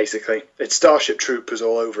 Basically, it's Starship Troopers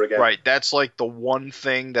all over again. Right. That's like the one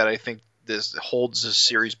thing that I think this holds this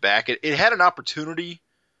series back. It had an opportunity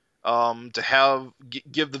to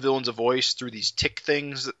give the villains a voice through these tick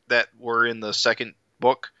things that were in the second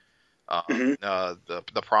book,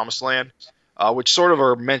 the Promised Land, which sort of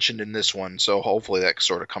are mentioned in this one. So hopefully that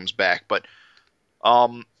sort of comes back. But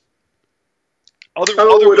were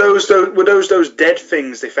those dead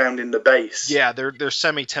things they found in the base? Yeah, they're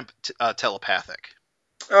semi-telepathic.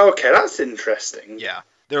 Okay, that's interesting. Yeah,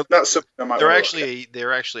 that's something I might.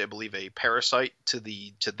 They're actually, I believe, a parasite to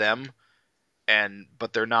them,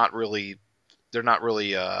 but they're not really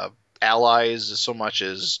allies so much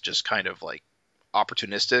as just kind of like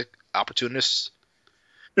opportunists.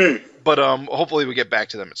 But hopefully we get back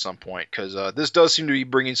to them at some point, because this does seem to be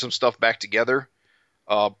bringing some stuff back together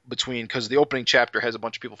because the opening chapter has a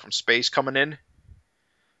bunch of people from space coming in,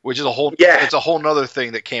 which is it's a whole nother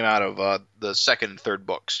thing that came out of the second and third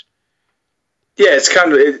books. Yeah, it's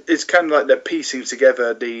kind of like they're piecing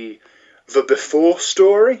together the before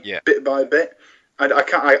story, bit by bit.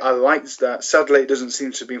 I liked that. Sadly, it doesn't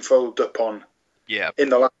seem to have been followed up on. Yeah. In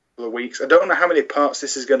the last couple of weeks, I don't know how many parts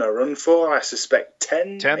this is going to run for. I suspect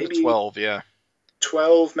 10 maybe to 12. Yeah.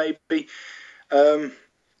 12 maybe.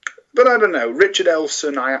 But I don't know. Richard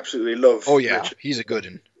Elson, I absolutely love. Oh yeah, Richard. He's a good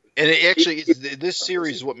one. And this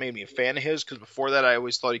series is what made me a fan of his, because before that I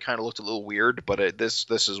always thought he kind of looked a little weird, but this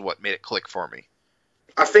is what made it click for me.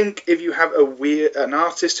 I think if you have an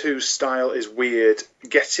artist whose style is weird,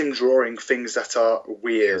 get him drawing things that are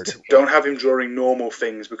weird. Don't have him drawing normal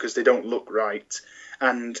things because they don't look right.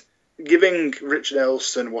 And giving Richard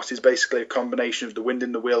Elson what is basically a combination of The Wind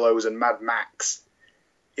in the Willows and Mad Max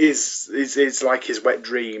is like his wet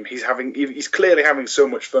dream. He's clearly having so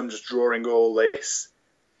much fun just drawing all this.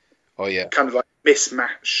 Oh yeah, kind of like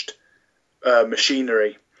mismatched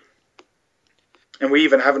machinery. And we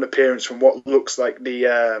even have an appearance from what looks like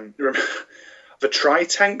the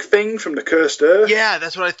Tri-Tank thing from the Cursed Earth. Yeah,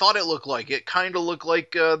 that's what I thought it looked like. It kind of looked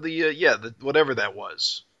like the whatever that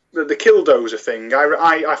was. The Killdozer thing.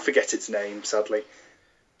 I forget its name, sadly.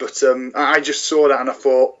 But I just saw that and I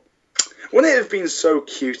thought, wouldn't it have been so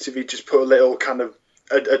cute if he just put a little kind of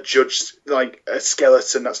a judge, like a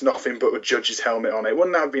skeleton that's nothing but a judge's helmet on it?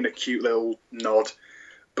 Wouldn't that have been a cute little nod?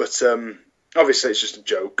 But obviously it's just a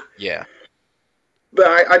joke. Yeah. But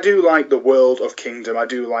I do like the world of Kingdom. I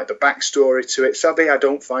do like the backstory to it. Sadly, I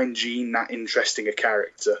don't find Gene that interesting a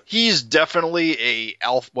character. He's definitely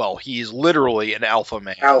he's literally an alpha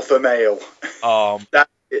male. Alpha male.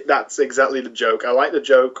 That's exactly the joke. I like the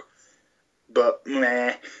joke, but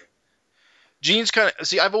meh. Gene's kind of...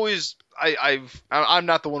 See, I'm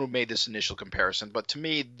not the one who made this initial comparison, but to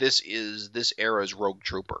me, this era's Rogue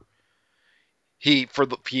Trooper. He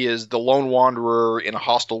is the lone wanderer in a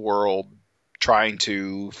hostile world, trying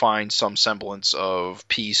to find some semblance of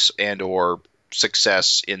peace and or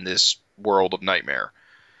success in this world of nightmare.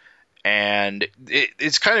 And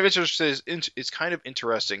it's kind of interesting. It's kind of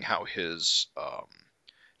interesting how his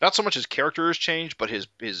not so much his character has changed, but his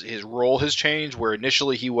role has changed. Where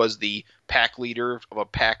initially he was the pack leader of a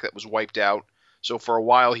pack that was wiped out. So for a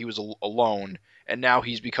while he was alone, and now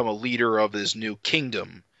he's become a leader of this new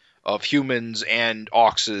kingdom of humans and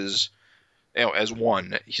Auxes, as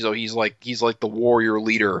one. So he's like the warrior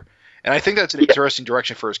leader, and I think that's an interesting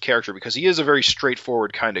direction for his character, because he is a very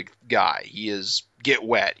straightforward kind of guy. He is get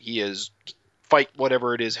wet. He is fight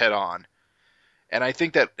whatever it is head on. And I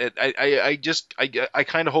think that I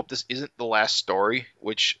kind of hope this isn't the last story,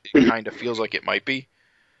 which it kind of feels like it might be.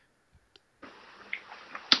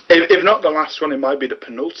 If not the last one, it might be the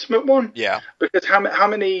penultimate one. Yeah. Because how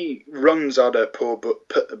many runs are there per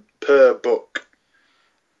book?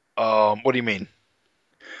 What do you mean?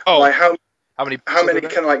 Oh, like How many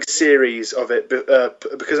kind of like series of it?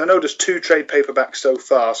 Because I know there's 2 trade paperbacks so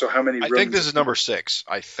far. So how many? I think this is number 6.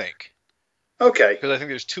 I think. Okay. Because I think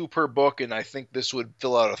there's 2 per book, and I think this would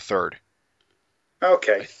fill out a third.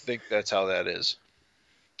 Okay. I think that's how that is.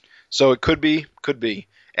 So it could be.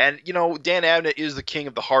 And, Dan Abnett is the king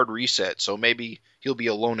of the hard reset, so maybe he'll be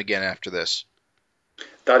alone again after this.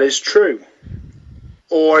 That is true.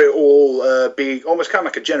 Or it will be almost kind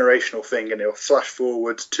of like a generational thing, and it'll flash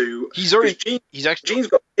forward to... Gene's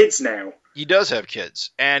got kids now. He does have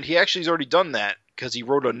kids, and he actually has already done that, because he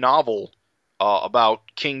wrote a novel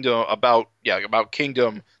about Kingdom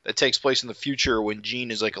that takes place in the future when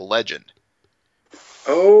Gene is like a legend.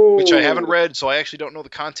 Oh. Which I haven't read, so I actually don't know the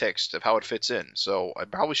context of how it fits in. So I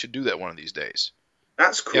probably should do that one of these days.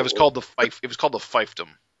 That's cool. Yeah, it was called the Fiefdom.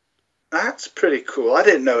 That's pretty cool. I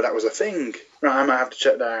didn't know that was a thing. Right, I might have to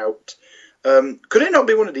check that out. Could it not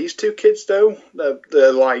be one of these 2 kids though?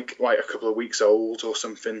 They're like a couple of weeks old or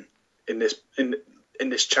something in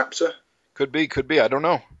this chapter. Could be. I don't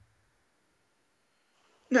know.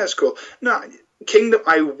 No, that's cool. No, Kingdom.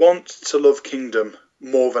 I want to love Kingdom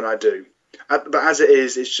more than I do. But as it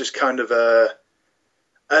is, it's just kind of a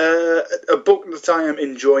book that I am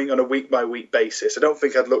enjoying on a week-by-week basis. I don't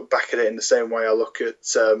think I'd look back at it in the same way I look at,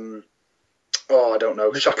 I don't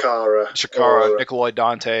know, Shakara, Nikolai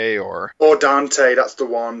Dante, or Dante. That's the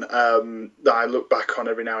one that I look back on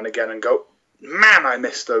every now and again and go, man, I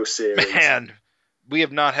miss those series. Man, we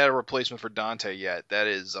have not had a replacement for Dante yet. That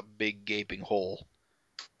is a big gaping hole.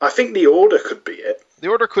 I think The Order could be it. The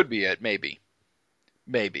Order could be it, maybe.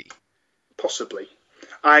 Possibly.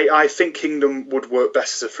 I think Kingdom would work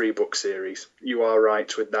best as a 3-book series. You are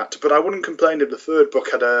right with that. But I wouldn't complain if the 3rd book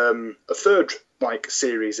had a third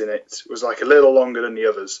series in it. It was like a little longer than the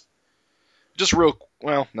others. We'll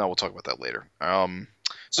talk about that later.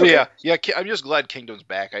 Okay. I'm just glad Kingdom's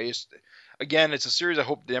back. Again, it's a series I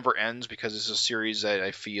hope never ends, because it's a series that I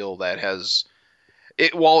feel that has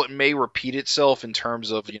it. While it may repeat itself in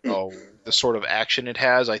terms of the sort of action it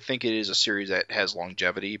has, I think it is a series that has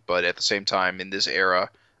longevity. But at the same time, in this era,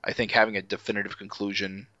 I think having a definitive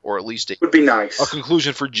conclusion, or at least would be nice. A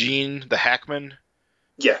conclusion for Gene the Hackman,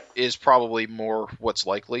 is probably more what's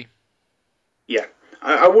likely. Yeah,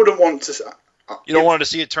 I wouldn't want to. You don't want to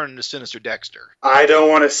see it turn into Sinister Dexter. I don't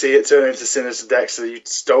want to see it turn into Sinister Dexter. You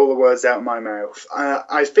stole the words out of my mouth.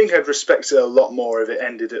 I think I'd respect it a lot more if it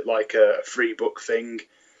ended at like a 3-book thing.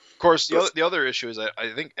 Of course, the other issue is that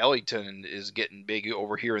I think Ellington is getting big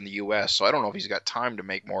over here in the U.S., so I don't know if he's got time to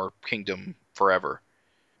make more Kingdom Forever.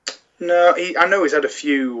 No, I know he's had a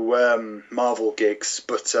few Marvel gigs,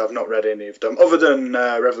 but I've not read any of them, other than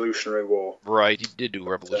Revolutionary War. Right, he did do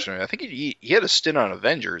Revolutionary. I think he had a stint on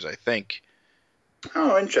Avengers, I think.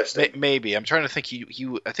 Oh, interesting. Maybe. I'm trying to think.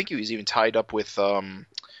 I think he was even tied up with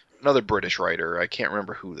another British writer. I can't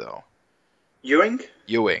remember who, though. Ewing?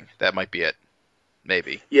 That might be it.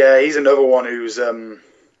 Maybe. Yeah, he's another one who's...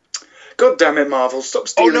 God damn it, Marvel! Stop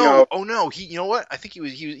stealing our... Oh no! You know what? I think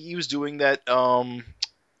he was doing that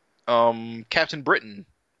Captain Britain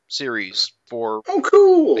series for... Oh,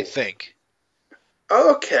 cool! I think.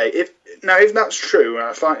 Okay, if that's true, and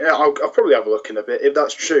I'll probably have a look in a bit. If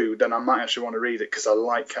that's true, then I might actually want to read it, because I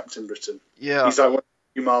like Captain Britain. Yeah. He's like one of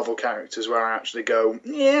the few Marvel characters where I actually go,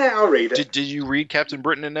 yeah, I'll read it. Did you read Captain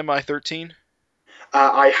Britain in MI13?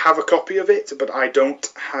 I have a copy of it, but I've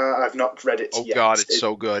not read it yet. Oh god, it's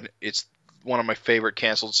so good. It's one of my favorite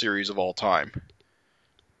cancelled series of all time.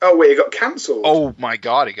 Oh wait, it got cancelled? Oh my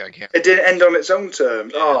god, it got cancelled. It didn't end on its own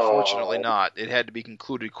terms? Oh. Unfortunately not. It had to be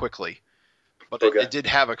concluded quickly. But it did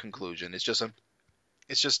have a conclusion. It's just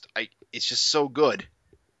so good.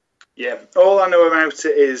 Yeah, all I know about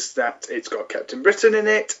it is that it's got Captain Britain in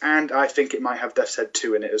it, and I think it might have Death's Head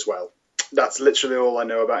 2 in it as well. That's literally all I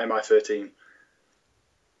know about MI13.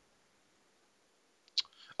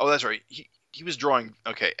 Oh, that's right. He was drawing.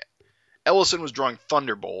 Okay, Ellison was drawing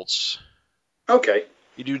Thunderbolts. Okay.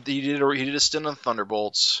 He did a stint on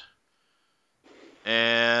Thunderbolts,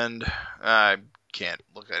 and I can't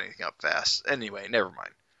look anything up fast. Anyway, never mind.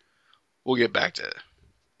 We'll get back to it.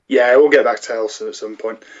 Yeah, we'll get back to Ellison at some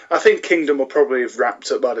point. I think Kingdom will probably have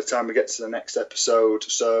wrapped up by the time we get to the next episode.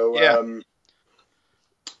 So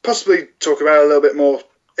possibly talk about it a little bit more.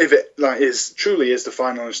 If it truly is the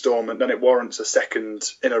final installment, then it warrants a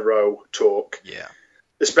second in a row talk. Yeah.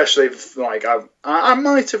 Especially if I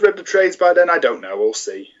might have read the trades by then. I don't know. We'll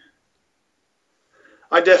see.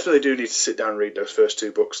 I definitely do need to sit down and read those first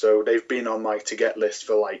 2 books, though. They've been on my to-get list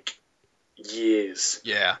for, years.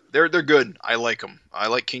 Yeah, they're good. I like them. I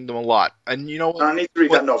like Kingdom a lot. And you know what? I need to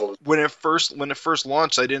read that novel. When it first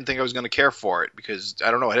launched, I didn't think I was going to care for it because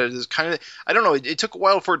I don't know. It is kind of, I don't know. It took a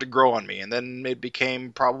while for it to grow on me, and then it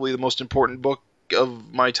became probably the most important book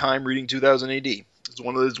of my time reading 2000 AD. It's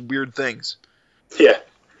one of those weird things. Yeah.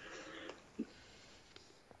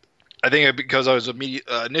 I think because I was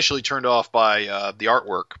initially turned off by the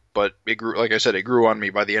artwork, but it grew. Like I said, it grew on me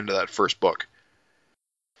by the end of that first book.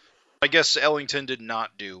 I guess Ellington did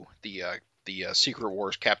not do the Secret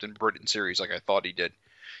Wars Captain Britain series like I thought he did.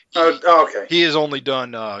 Okay. He has only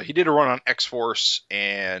done. He did a run on X-Force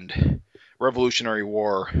and Revolutionary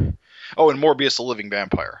War. Oh, and Morbius the Living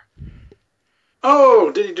Vampire.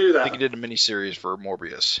 Oh, did he do that? I think he did a miniseries for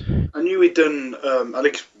Morbius. I knew he'd done at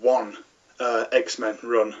least one X-Men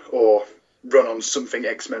run, or run on something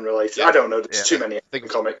X-Men related. Yeah. I don't know. There's too many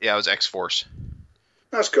comics. Yeah, it was X-Force.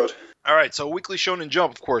 That's good. All right, so Weekly Shonen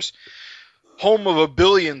Jump, of course, home of a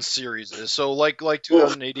billion series. So like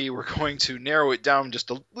 2000 AD, we're going to narrow it down just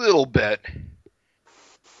a little bit.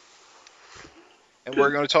 And we're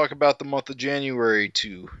going to talk about the month of January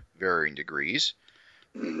to varying degrees.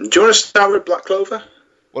 Do you want to start with Black Clover?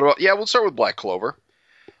 We'll start with Black Clover.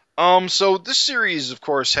 So this series, of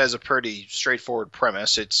course, has a pretty straightforward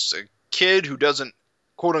premise. It's a kid who doesn't,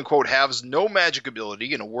 quote-unquote, has no magic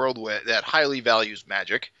ability in a world that highly values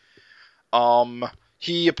magic.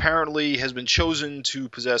 He apparently has been chosen to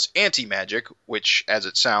possess anti-magic, which, as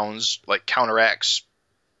it sounds, like counteracts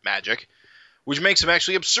magic, which makes him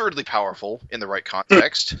actually absurdly powerful in the right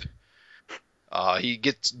context. He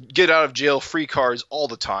gets get out of jail free cards all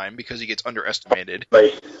the time because he gets underestimated.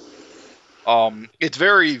 It's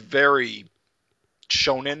very, very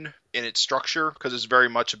shonen in its structure because it's very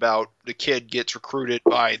much about the kid gets recruited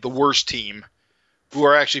by the worst team, who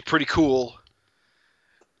are actually pretty cool.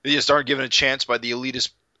 They just aren't given a chance by the elitist,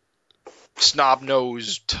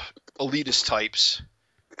 snob-nosed elitist types.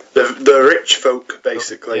 The rich folk,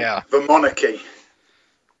 basically. Yeah. The monarchy.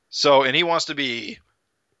 So, and he wants to be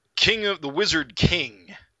the Wizard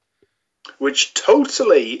King. Which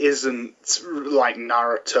isn't like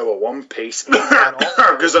Naruto or One Piece.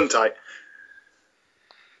 Gesundheit.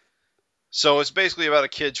 So it's basically about a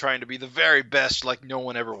kid trying to be the very best like no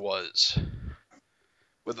one ever was.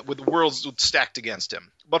 With the worlds stacked against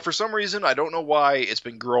him. But for some reason, I don't know why, it's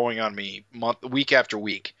been growing on me week after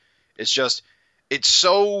week. It's just,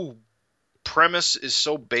 premise is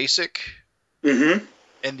so basic. Mm-hmm.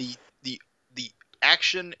 And the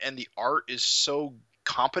action and the art is so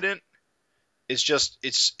competent. It's just,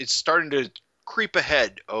 it's starting to creep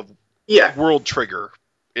ahead of World Trigger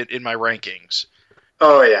in my rankings.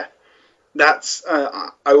 Oh, yeah. That's,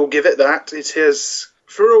 I will give it that. It has,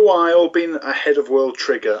 for a while, been ahead of World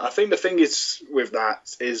Trigger. I think the thing is with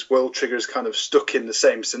that is World Trigger is kind of stuck in the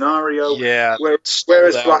same scenario. Yeah.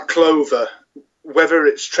 Whereas Black Clover, whether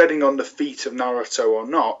it's treading on the feet of Naruto or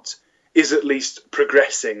not, is at least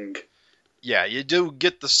progressing. Yeah, you do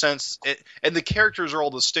get the sense, and the characters are all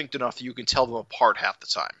distinct enough that you can tell them apart half the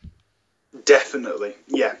time. Definitely,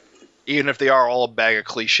 yeah. Even if they are all a bag of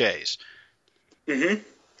cliches. Mm-hmm.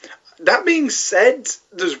 That being said,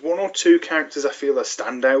 there's one or two characters I feel are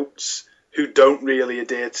standouts who don't really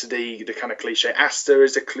adhere to the kind of cliche. Asta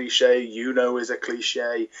is a cliche, Yuno is a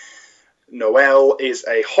cliche, Noelle is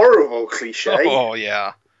a horrible cliche. Oh,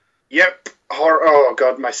 yeah. Yep. Oh,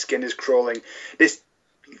 God, my skin is crawling. This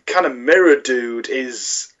kind of mirror dude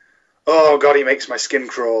is... Oh, God, he makes my skin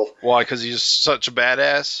crawl. Why, because he's such a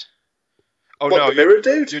badass? Oh, what, no, the mirror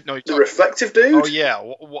dude? The reflective dude? Oh, yeah.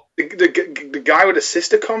 The guy with a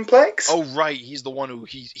sister complex? Oh, right. He's the one who...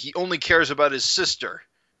 He only cares about his sister.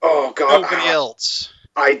 Oh, God. Nobody else.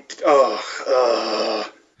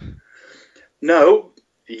 No,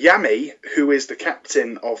 Yami, who is the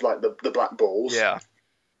captain of, like, the Black Bulls. Yeah.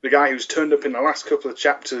 The guy who's turned up in the last couple of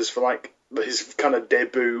chapters for, like, his kind of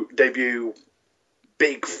debut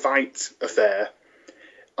big fight affair.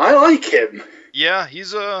 I like him. Yeah,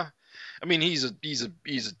 he's a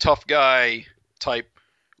tough guy type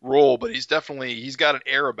role, but he's got an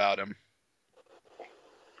air about him.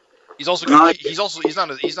 He's not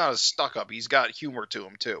a stuck up. He's got humor to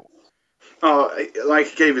him too. Oh, like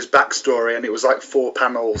he gave his backstory, and it was like 4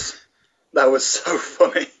 panels. That was so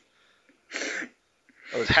funny.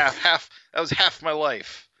 That was half my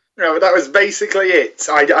life. No, that was basically it.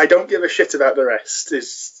 I don't give a shit about the rest.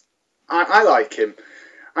 I like him.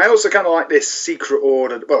 I also kind of like this secret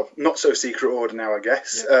order, well, not so secret order now, I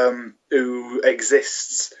guess, who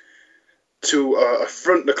exists to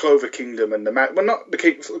affront the Clover Kingdom and not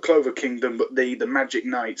the Clover Kingdom, but the Magic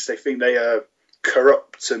Knights. They think they are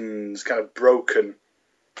corrupt and kind of broken,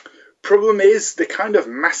 problem is they're kind of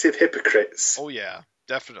massive hypocrites. Oh yeah,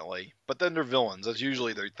 definitely. But then they're villains. That's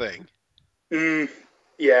usually their thing.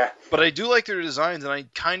 Yeah. But I do like their designs, and I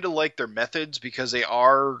kind of like their methods because they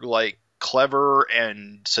are like clever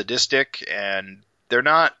and sadistic, and they're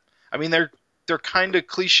not. I mean, they're kind of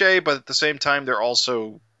cliche, but at the same time, they're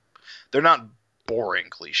not boring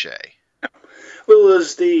cliche. Well,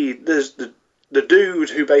 there's the dude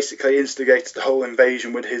who basically instigated the whole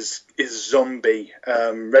invasion with his zombie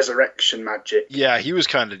resurrection magic. Yeah, he was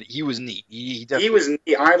neat. He was neat.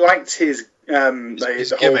 I liked his his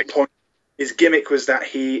the gimmick. whole point. His gimmick was that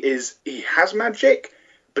he has magic,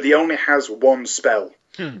 but he only has one spell,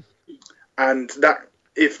 and that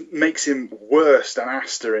makes him worse than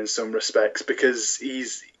Asta in some respects because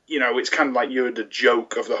it's kind of like you're the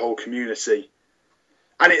joke of the whole community.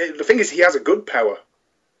 And the thing is, he has a good power.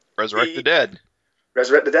 Resurrect the dead.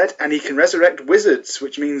 Resurrect the dead, and he can resurrect wizards,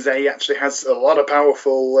 which means that he actually has a lot of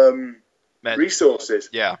powerful resources.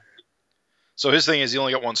 Yeah. So his thing is he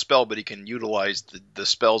only got one spell, but he can utilize the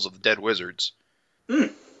spells of the dead wizards.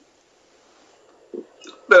 But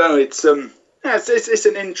no, it's an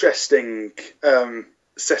interesting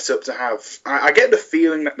setup to have. I get the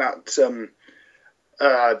feeling that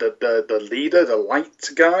the leader, the light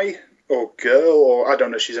guy or girl, or I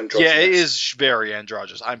don't know, she's androgynous. Yeah, it is very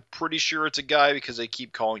androgynous. I'm pretty sure it's a guy because they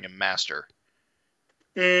keep calling him Master.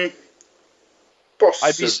 I'd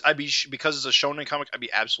be because it's a shonen comic. I'd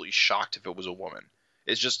be absolutely shocked if it was a woman.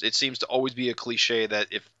 It seems to always be a cliche that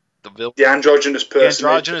if the androgynous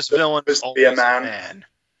villain is always a man.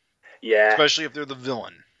 Yeah, especially if they're the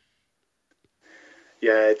villain.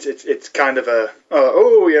 Yeah, it's kind of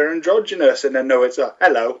you're androgynous, and then no, it's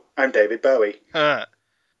hello, I'm David Bowie.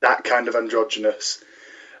 That kind of androgynous.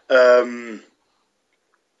 David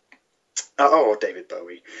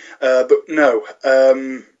Bowie. But no,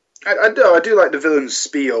 I do like the villain's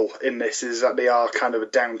spiel in this, is that they are kind of a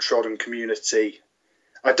downtrodden community.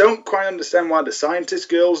 I don't quite understand why the scientist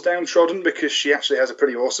girl's downtrodden, because she actually has a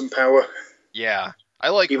pretty awesome power. Yeah, I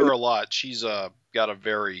like her a lot. She's got a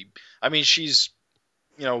very... I mean, she's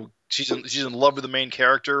in love with the main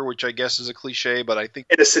character, which I guess is a cliche, but I think...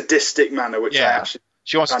 In a sadistic manner, which I actually...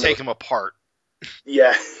 She wants to take him apart.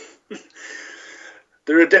 Yeah.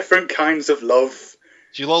 There are different kinds of love.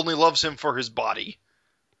 She only loves him for his body.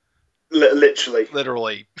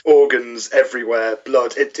 Literally. Organs everywhere,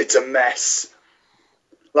 blood. It's a mess.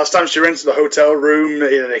 Last time she rented the hotel room,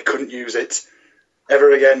 they couldn't use it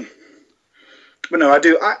ever again. But no, I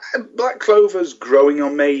do. Black Clover's growing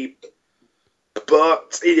on me,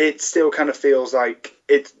 but it still kind of feels like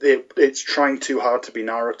it's trying too hard to be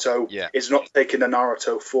Naruto. Yeah. It's not taking the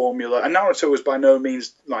Naruto formula. And Naruto was by no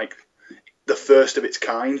means like the first of its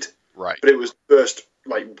kind. Right. But it was first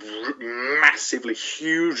like massively,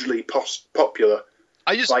 hugely popular.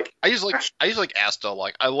 I just like Asta.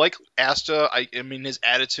 Like, I like Asta. I mean, his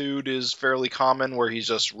attitude is fairly common, where he's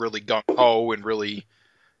just really gung ho and really,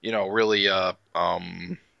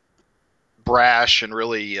 brash and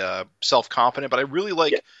really self confident. But I really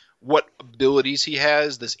like what abilities he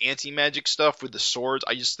has. This anti magic stuff with the swords.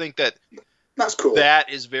 I just think that's cool. That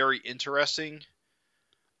is very interesting.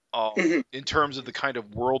 In terms of the kind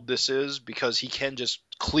of world this is, because he can just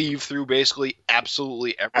cleave through basically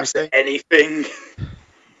absolutely everything. Anything.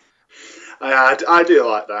 I do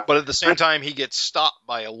like that. But at the same time, he gets stopped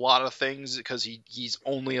by a lot of things because he's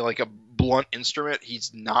only like a blunt instrument.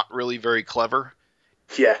 He's not really very clever.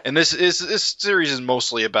 Yeah. And this series is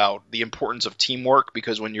mostly about the importance of teamwork,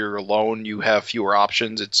 because when you're alone, you have fewer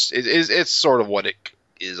options. It's sort of what it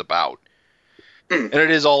is about. And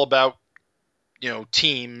it is all about,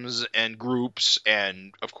 teams and groups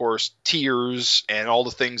and, of course, tiers and all the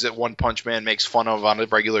things that One Punch Man makes fun of on a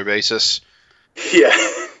regular basis. Yeah.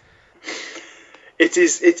 It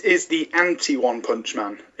is the anti One Punch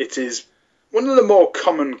Man. It is one of the more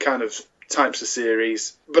common kind of types of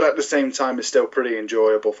series, but at the same time is still pretty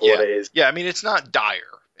enjoyable for what it is. Yeah, I mean, it's not dire.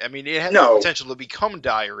 I mean, it has the potential to become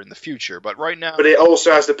dire in the future, but right now... But it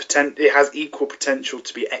also has it has equal potential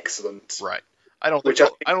to be excellent. Right. I don't think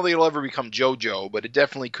it'll ever become JoJo, but it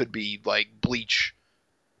definitely could be like Bleach,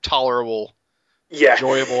 tolerable,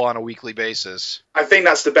 enjoyable on a weekly basis. I think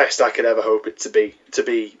that's the best I could ever hope it to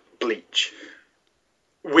be Bleach,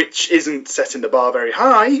 which isn't setting the bar very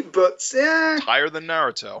high, but higher than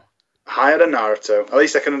Naruto. Higher than Naruto. At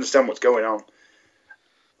least I can understand what's going on.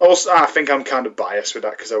 Also, I think I'm kind of biased with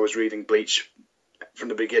that because I was reading Bleach from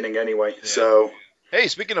the beginning anyway. Yeah. So, hey,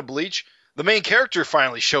 speaking of Bleach, the main character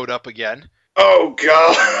finally showed up again. Oh,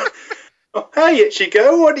 God. Oh, hey,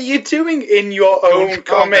 Ichigo, what are you doing in your own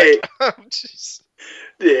comic?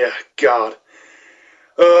 Dear God.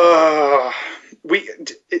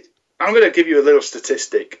 I'm going to give you a little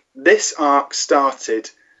statistic. This arc started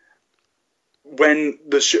when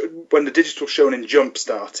the Digital Shonen Jump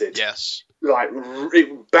started. Yes. Like,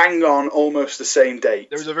 bang on almost the same date.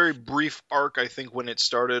 There was a very brief arc, I think, when it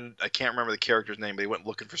started. I can't remember the character's name, but they went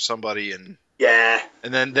looking for somebody, and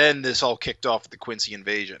then this all kicked off with the Quincy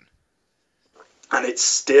invasion. And it's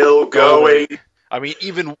still going. I mean,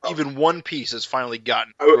 even One Piece has finally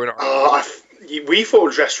gotten. We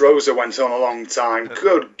thought Dressrosa went on a long time.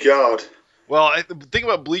 Good God. Well, the thing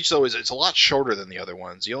about Bleach though is it's a lot shorter than the other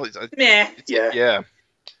ones. Yeah.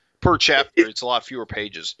 Per chapter, it's a lot fewer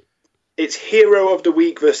pages. It's Hero of the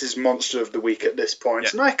Week versus Monster of the Week at this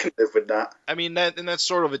point, and I can live with that. I mean, that's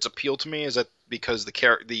sort of its appeal to me, is that because the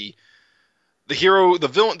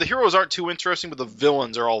heroes aren't too interesting, but the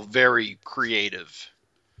villains are all very creative.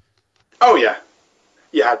 Oh yeah,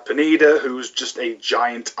 you had Panida, who's just a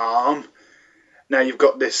giant arm. Now you've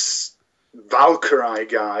got this Valkyrie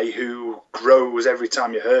guy who grows every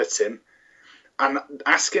time you hurt him. And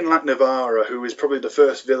Askin Lat Navarra, who is probably the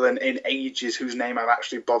first villain in ages whose name I've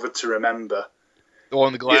actually bothered to remember. The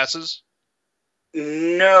one with the glasses?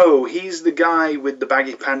 No, he's the guy with the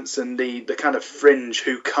baggy pants and the kind of fringe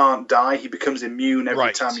who can't die. He becomes immune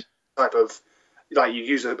every time you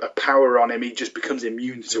use a power on him, he just becomes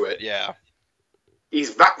immune to it. Yeah. He's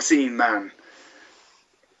Vaccine Man.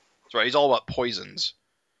 That's right, he's all about poisons.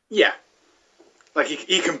 Yeah. Like,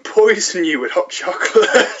 he can poison you with hot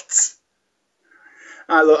chocolate.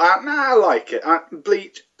 I like it.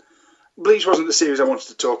 Bleach wasn't the series I wanted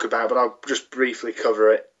to talk about, but I'll just briefly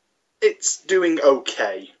cover it. It's doing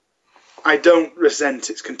okay. I don't resent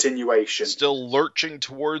its continuation. Still lurching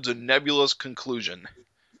towards a nebulous conclusion.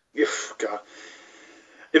 God.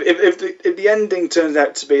 If the ending turns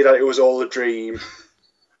out to be that it was all a dream,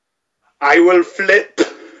 I will flip.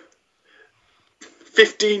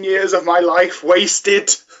 15 years of my life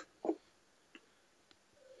wasted.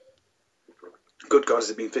 Good God, has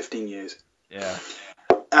it been 15 years? Yeah.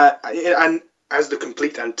 And as the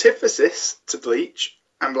complete antithesis to Bleach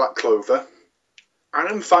and Black Clover,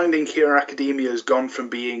 I'm finding Hero Academia has gone from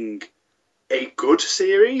being a good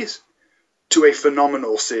series to a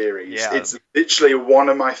phenomenal series. Yeah. It's literally one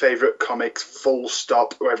of my favourite comics, full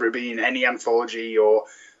stop, whether it be in any anthology or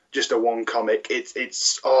just a one comic.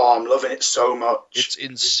 I'm loving it so much. It's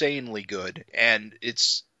insanely good, and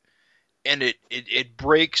it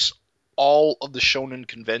breaks all of the shonen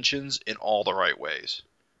conventions in all the right ways.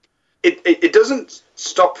 It doesn't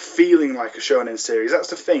stop feeling like a shonen series. That's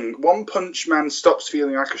the thing. One Punch Man stops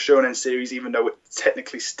feeling like a shonen series, even though it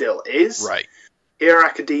technically still is. Right. Hero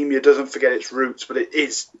Academia doesn't forget its roots, but it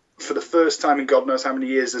is, for the first time in God knows how many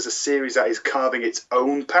years, there's a series that is carving its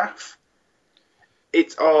own path.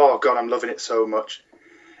 Oh God, I'm loving it so much.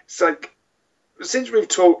 It's like, since we've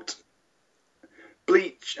talked,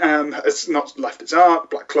 Bleach has not left its arc.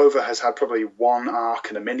 Black Clover has had probably one arc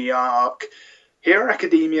and a mini arc. Hero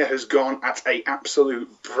Academia has gone at an absolute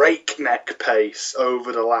breakneck pace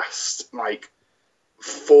over the last 4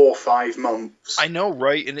 or 5 months. I know,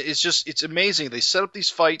 right? And it's amazing. They set up these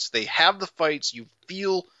fights. They have the fights. You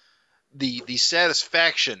feel the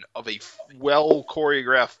satisfaction of a well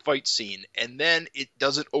choreographed fight scene, and then it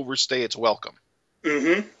doesn't overstay its welcome.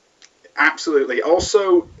 Mm-hmm. Absolutely.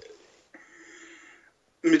 Also,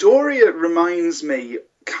 Midoriya reminds me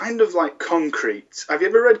kind of like Concrete. Have you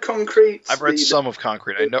ever read Concrete? I've read some of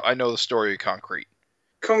Concrete. I know the story of Concrete.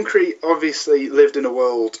 Concrete obviously lived in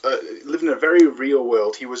a very real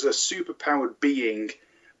world. He was a superpowered being,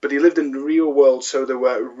 but he lived in the real world, so there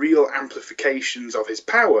were real amplifications of his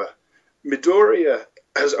power. Midoriya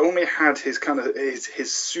has only had his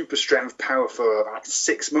super strength power for about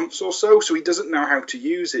 6 months or so he doesn't know how to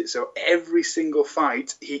use it. So every single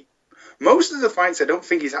fight, most of the fights I don't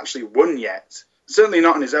think he's actually won yet. Certainly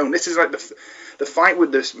not on his own. This is like the fight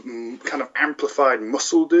with this kind of amplified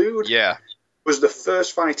muscle dude. Yeah. Was the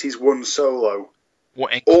first fight he's won solo.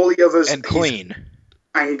 All the others and clean.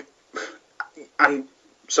 And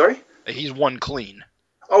sorry? He's won clean.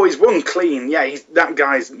 Oh, he's won clean. Yeah, that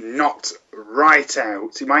guy's knocked right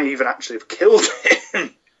out. He might even actually have killed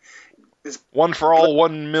him. One for all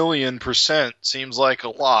 1,000,000% seems like a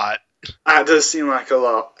lot. That does seem like a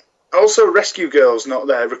lot. Also, Rescue Girl's not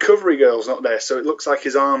there. Recovery Girl's not there, so it looks like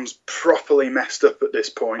his arm's properly messed up at this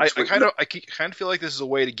point. I kind of feel like this is a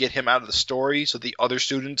way to get him out of the story so the other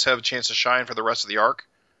students have a chance to shine for the rest of the arc.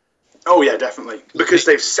 Oh, yeah, definitely. Because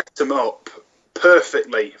they've set him up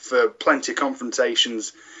perfectly for plenty of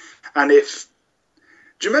confrontations. And do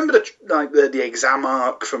you remember the exam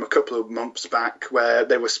arc from a couple of months back where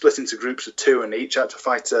they were split into groups of 2 and each had to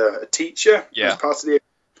fight a teacher? Yeah. As part of the...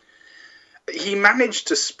 He managed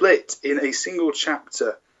to split in a single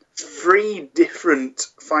chapter 3 different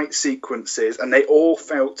fight sequences, and they all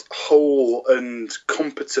felt whole and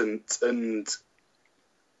competent and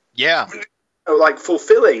like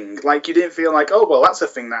fulfilling. Like you didn't feel like, oh well, that's a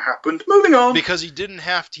thing that happened. Moving on. Because he didn't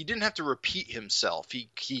have to repeat himself.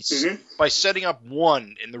 He's by setting up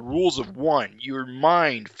 1 in the rules of 1, your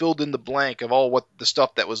mind filled in the blank of all what the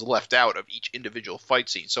stuff that was left out of each individual fight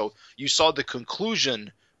scene. So you saw the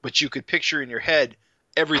conclusion, but you could picture in your head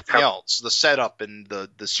everything else, the setup and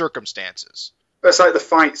the circumstances. It's like the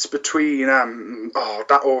fights between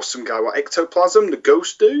that awesome guy, Ectoplasm, the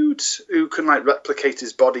ghost dude, who can like replicate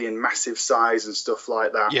his body in massive size and stuff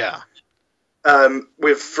like that. Yeah.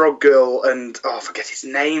 With Frog Girl and I forget his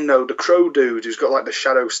name though, the Crow dude who's got like the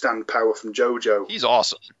Shadow Stand power from JoJo. He's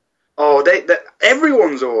awesome. Oh,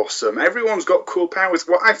 everyone's awesome. Everyone's got cool powers.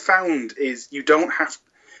 What I found is you don't have.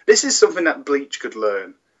 This is something that Bleach could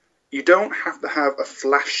learn. You don't have to have a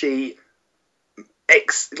flashy,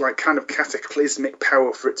 kind of cataclysmic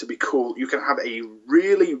power for it to be cool. You can have a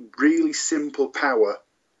really, really simple power,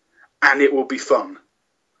 and it will be fun.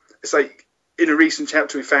 It's like in a recent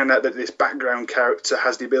chapter we found out that this background character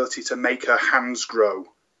has the ability to make her hands grow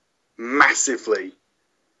massively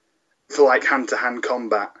for like hand-to-hand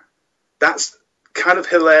combat. That's kind of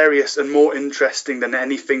hilarious and more interesting than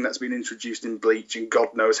anything that's been introduced in Bleach in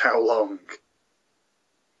God knows how long.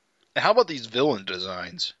 How about these villain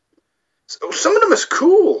designs? Some of them are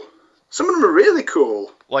cool. Some of them are really cool.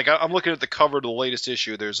 Like I'm looking at the cover of the latest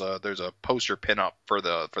issue. There's a poster pinup for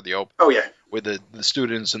the open. Oh yeah. With the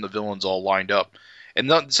students and the villains all lined up, and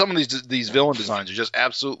some of these villain designs are just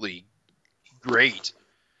absolutely great.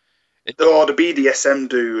 The BDSM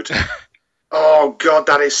dude. Oh god,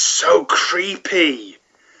 that is so creepy.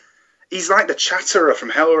 He's like the Chatterer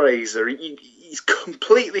from Hellraiser. He's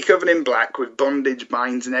completely covered in black with bondage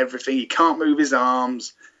binds and everything. He can't move his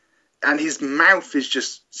arms. And his mouth is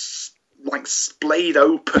just like splayed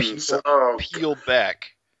open. Peeled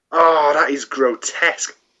back. Oh, that is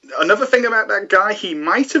grotesque. Another thing about that guy, he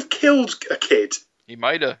might have killed a kid. He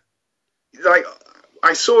might have. Like,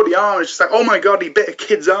 I saw the arm, it's just like, oh my god, he bit a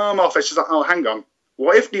kid's arm off. It's just like, oh, hang on.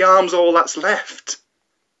 What if the arm's all that's left?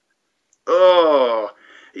 Oh...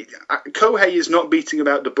 Kohei is not beating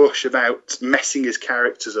about the bush about messing his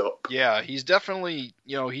characters up. Yeah, he definitely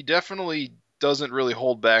doesn't really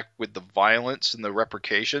hold back with the violence and the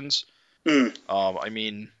repercussions. I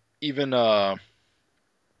mean, even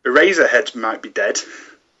Eraserhead might be dead.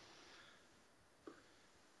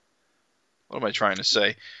 What am I trying to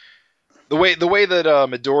say? The way that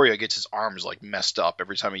Midoriya gets his arms like messed up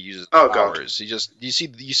every time he uses powers. God. You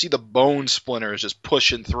see the bone splinters just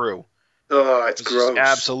pushing through. Oh, it's gross. Just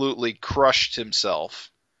absolutely crushed himself.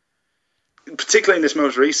 Particularly in this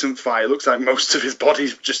most recent fight, it looks like most of his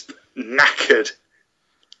body's just knackered.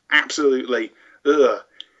 Absolutely. Ugh.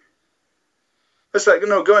 It's like,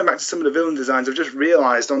 going back to some of the villain designs, I've just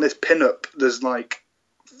realised on this pinup there's like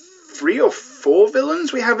 3 or 4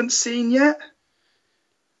 villains we haven't seen yet.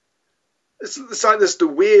 It's like there's the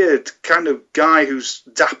weird kind of guy who's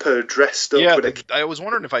dapper, dressed up. Yeah, I was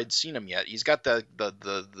wondering if I'd seen him yet. He's got the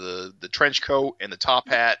trench coat and the top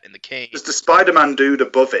hat and the cane. There's the Spider-Man dude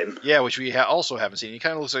above him. Yeah, which we also haven't seen. He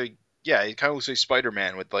kind of looks like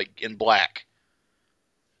Spider-Man with like in black.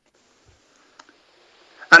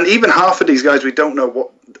 And even half of these guys, we don't know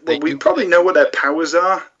what. Well, we probably know what their powers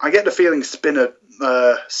are. I get the feeling Spinner,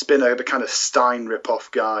 the kind of Stein ripoff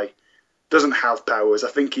guy, doesn't have powers. I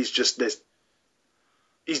think he's just this.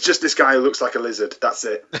 He's just this guy who looks like a lizard. That's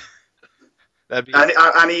it.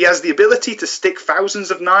 And he has the ability to stick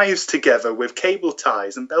thousands of knives together with cable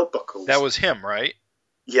ties and belt buckles. That was him, right?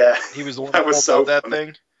 Yeah. He was the one that was so that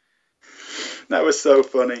thing. That was so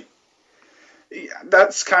funny. Yeah,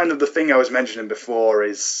 that's kind of the thing I was mentioning before.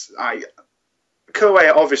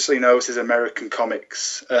 Koei obviously knows his American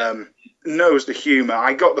comics, knows the humor.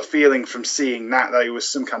 I got the feeling from seeing that it was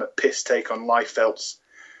some kind of piss take on Liefeld's.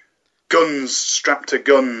 Guns strapped to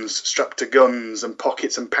guns, and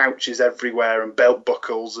pockets and pouches everywhere, and belt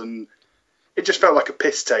buckles, and it just felt like a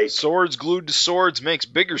piss take. Swords glued to swords makes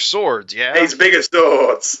bigger swords, yeah? It's bigger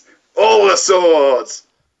swords! All the swords!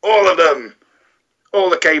 All of them! All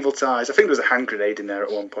the cable ties. I think there was a hand grenade in there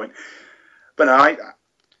at one point. But no,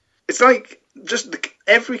 it's like,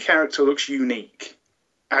 every character looks unique.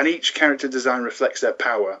 And each character design reflects their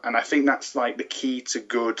power, and I think that's like the key to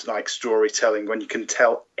good like storytelling, when you can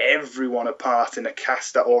tell everyone apart in a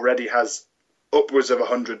cast that already has upwards of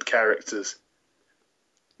 100 characters.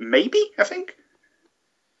 Maybe, I think.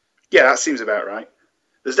 Yeah, that seems about right.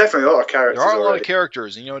 There's definitely a lot of characters. There are a lot of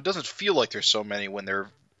characters, and it doesn't feel like there's so many when they're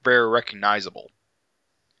very recognizable.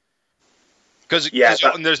 Because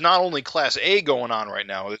there's not only Class A going on right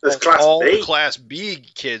now. There's Class all B. The Class B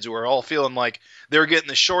kids who are all feeling like they're getting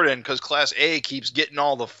the short end because Class A keeps getting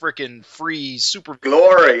all the freaking free super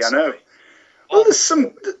glory. I know. Well, there's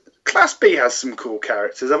some Class B has some cool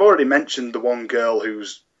characters. I've already mentioned the one girl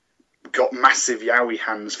who's got massive yaoi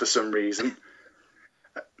hands for some reason.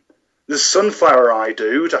 There's Sunflower Eye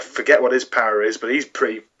dude. I forget what his power is, but he's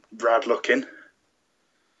pretty rad looking.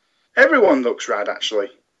 Everyone looks rad,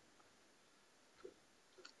 actually.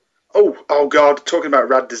 Oh God! Talking about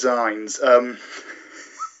rad designs. The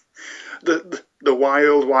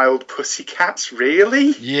wild pussycats,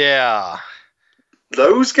 really? Yeah.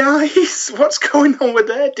 Those guys? What's going on with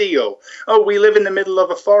their deal? Oh, we live in the middle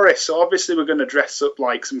of a forest, so obviously we're going to dress up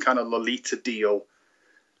like some kind of Lolita deal.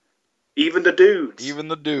 Even the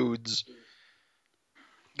dudes.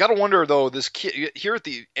 Gotta wonder, though, this kid, here at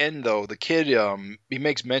the end, though, the kid, he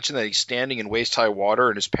makes mention that he's standing in waist-high water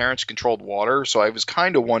and his parents controlled water, so I was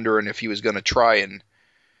kind of wondering if he was going to try and...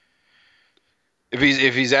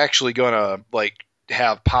 If he's actually going to, like,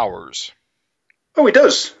 have powers. Oh, he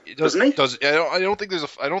does, doesn't he? I don't think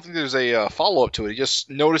there's a follow-up to it. He just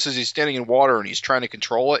notices he's standing in water and he's trying to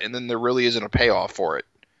control it, and then there really isn't a payoff for it.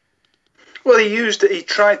 Well, he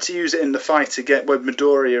tried to use it in the fight with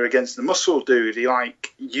Midoriya against the muscle dude. He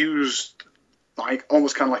used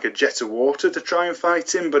almost kind of like a jet of water to try and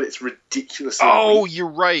fight him, but it's ridiculously weak. You're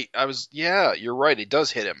right. You're right. It does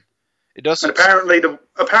hit him. It does. And apparently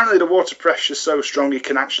the water pressure is so strong it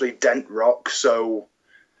can actually dent rock, so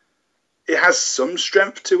it has some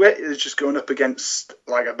strength to it. It's just going up against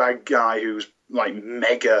like a bad guy who's like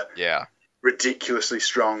mega ridiculously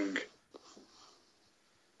strong.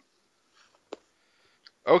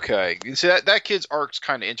 Okay, you see that kid's arc's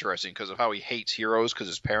kind of interesting because of how he hates heroes because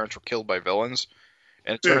his parents were killed by villains,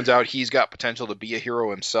 and it turns out he's got potential to be a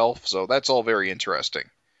hero himself. So that's all very interesting.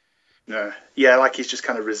 Yeah, like he's just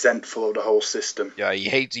kind of resentful of the whole system. Yeah, he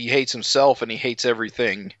hates himself and he hates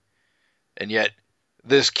everything, and yet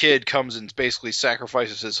this kid comes and basically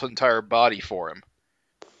sacrifices his entire body for him.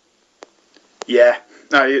 Yeah,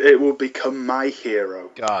 no, it will become my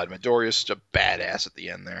hero. God, Midoriya's such a badass at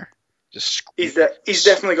the end there. He's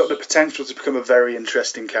definitely got the potential to become a very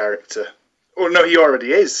interesting character. Or no, he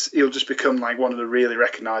already is. He'll just become like one of the really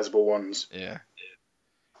recognizable ones. Yeah.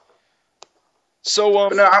 So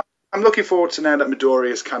But no, I'm looking forward to now that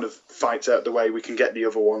Midoriya's kind of fights out the way. We can get the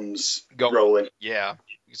other ones rolling. Yeah.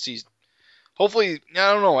 Hopefully,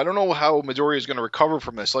 I don't know. I don't know how Midoriya is going to recover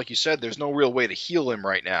from this. Like you said, there's no real way to heal him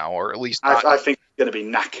right now, or at least I think he's going to be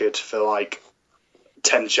knackered for like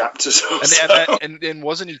 10 chapters or so. And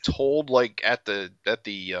wasn't he told like at the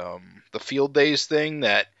field days thing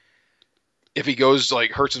that if he goes like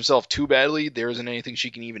hurts himself too badly, there isn't anything she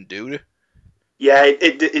can even do to? Yeah,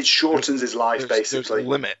 it shortens his life basically. There's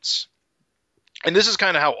limits. And this is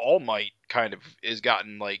kind of how All Might kind of is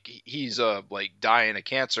gotten, like he's like dying of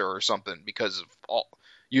cancer or something because of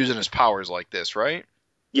using his powers like this, right?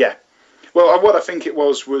 Yeah. Well, what I think it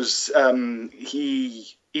was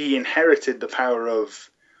he inherited the power of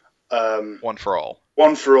One for All.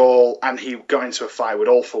 One for All, and he got into a fight with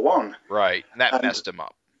All for One. Right, and that messed him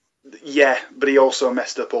up. Yeah, but he also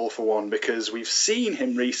messed up All for One because we've seen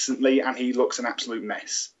him recently, and he looks an absolute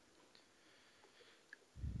mess.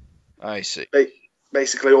 I see.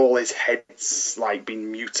 Basically, all his head's like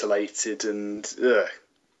been mutilated, and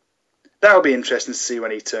that'll be interesting to see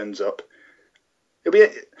when he turns up.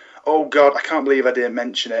 Oh God, I can't believe I didn't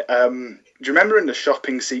mention it. Do you remember in the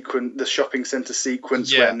shopping center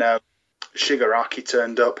sequence when Shigaraki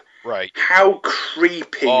turned up? Right. How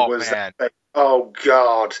creepy was that? Oh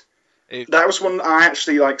God. That was when I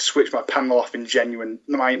actually switched my panel off in genuine,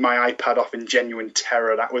 my iPad off in genuine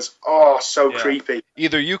terror. That was so creepy.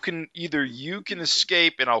 Either you can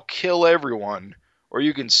escape and I'll kill everyone, or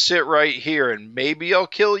you can sit right here and maybe I'll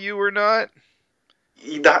kill you or not.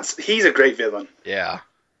 He's a great villain. Yeah.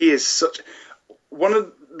 He is such. One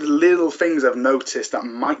of the little things I've noticed that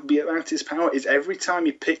might be about his power is every time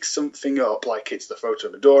he picks something up, like it's the photo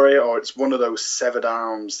of Midoriya or it's one of those severed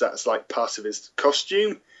arms that's like part of his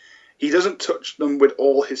costume, he doesn't touch them with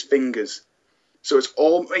all his fingers. So it's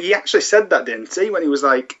all. He actually said that, didn't he? When he was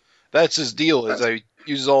like, "That's his deal. Is he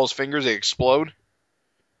uses all his fingers, they explode."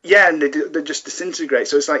 Yeah, and they just disintegrate.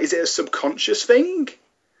 So it's like, is it a subconscious thing?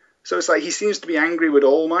 So it's like he seems to be angry with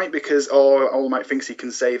All Might because All Might thinks he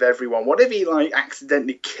can save everyone. What if he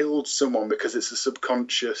accidentally killed someone because it's a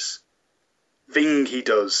subconscious thing he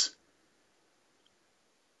does?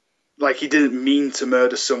 Like he didn't mean to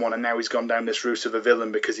murder someone, and now he's gone down this route of a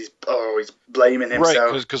villain because he's blaming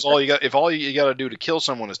himself. Right, because if all you got to do to kill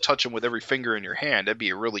someone is touch them with every finger in your hand, that'd be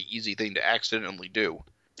a really easy thing to accidentally do.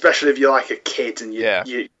 Especially if you're like a kid and yeah,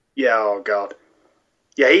 oh god.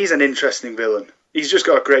 Yeah, he's an interesting villain. He's just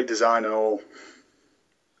got a great design and all.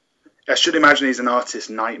 I should imagine he's an artist's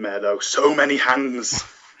nightmare, though. So many hands.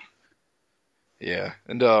 Yeah,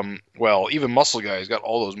 and well, even Muscle Guy's got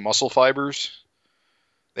all those muscle fibers.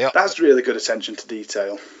 That's really good attention to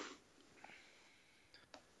detail.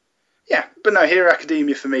 Yeah, but no, Hero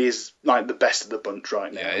Academia for me is like the best of the bunch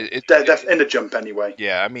right now. Yeah, they're in the Jump anyway.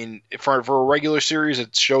 Yeah, I mean, for a regular series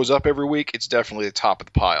that shows up every week, it's definitely the top of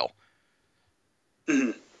the pile.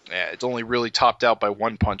 Mm-hmm. Yeah, it's only really topped out by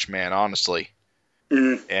One Punch Man, honestly.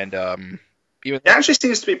 Mm-hmm. And even it actually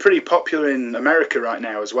seems to be pretty popular in America right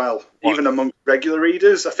now as well, even among regular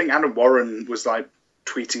readers. I think Adam Warren was like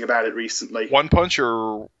tweeting about it recently. One Punch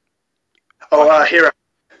or Hero.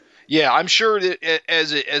 Yeah, I'm sure that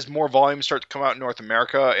as more volumes start to come out in North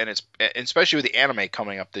America, and especially with the anime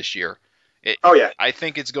coming up this year, I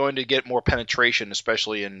think it's going to get more penetration,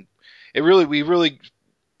 especially in we really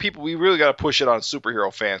got to push it on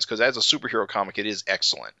superhero fans, because as a superhero comic, it is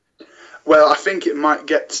excellent. Well, I think it might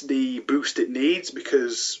get the boost it needs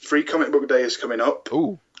because Free Comic Book Day is coming up.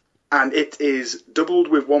 Ooh. And it is doubled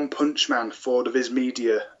with One Punch Man for the Viz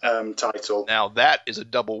Media title. Now that is a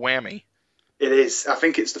double whammy. It is. I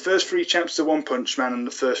think it's the first 3 chapters of One Punch Man and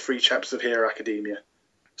the first 3 chapters of Hero Academia.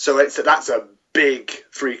 So that's a big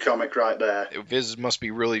free comic right there. Viz must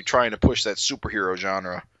be really trying to push that superhero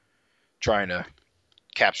genre, trying to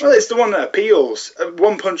capture. Well, it's the one that appeals.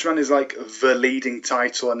 One Punch Man is like the leading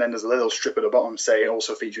title, and then there's a little strip at the bottom saying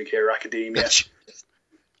also featuring Hero Academia.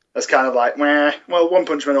 That's kind of like, well, One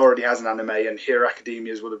Punch Man already has an anime, and Hero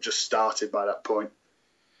Academia's would have just started by that point.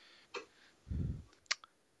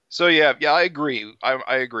 So yeah, I agree.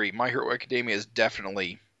 I agree. My Hero Academia is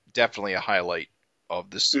definitely a highlight of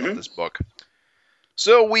this book.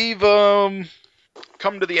 So we've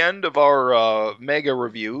come to the end of our mega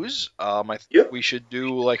reviews. I think we should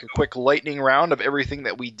do like a quick lightning round of everything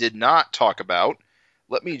that we did not talk about.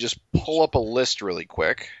 Let me just pull up a list really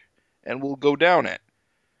quick, and we'll go down it.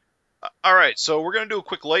 All right, so we're going to do a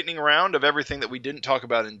quick lightning round of everything that we didn't talk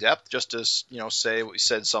about in depth, just to say we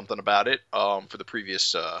said something about it for the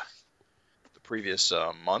previous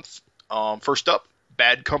month. First up,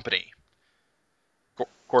 Bad Company. Of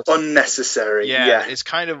course, unnecessary. Yeah, it's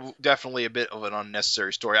kind of definitely a bit of an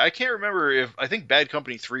unnecessary story. I can't remember I think Bad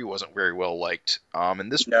Company 3 wasn't very well liked.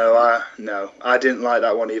 And this no, I didn't like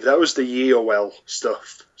that one either. That was the Yearwell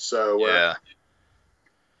stuff. So yeah.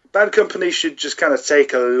 Bad Company should just kind of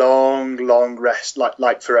take a long rest,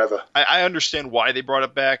 like forever. I understand why they brought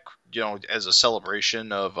it back, as a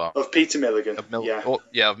celebration of Peter Milligan. Of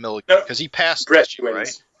Milligan, because he passed. Brett Ewins.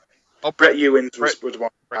 Right? Oh, Brett Ewins was the one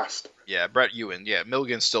who passed. Yeah, Brett Ewins. Yeah,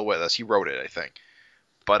 Milligan's still with us. He wrote it, I think.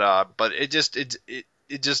 But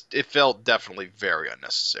it felt definitely very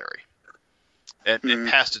unnecessary. It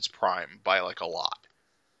passed its prime by like a lot.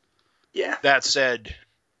 Yeah. That said,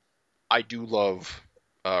 I do love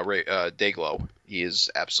Dayglow. He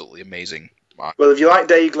is absolutely amazing. Well, if you like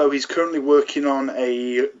Dayglow, he's currently working on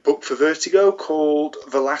a book for Vertigo called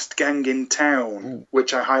The Last Gang in Town,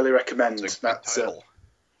 which I highly recommend. That's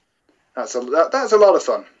a lot of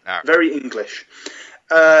fun. Right. Very English.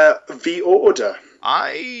 The Order.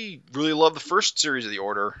 I really love the first series of The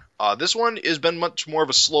Order. This one has been much more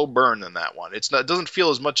of a slow burn than that one. It doesn't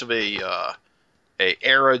feel as much of a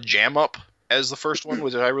era jam up as the first one,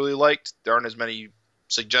 which I really liked. There aren't as many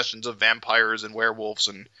suggestions of vampires and werewolves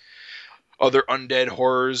and other undead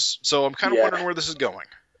horrors, so I'm kind of wondering where this is going.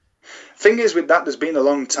 Thing is, with that, there's been a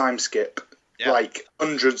long time skip, like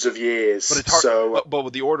hundreds of years. But it's hard, but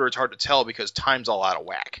with The Order, it's hard to tell because time's all out of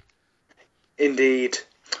whack. Indeed.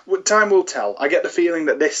 Time will tell. I get the feeling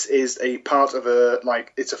that this is a part of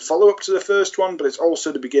it's a follow-up to the first one, but it's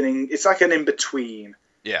also the beginning. It's like an in-between.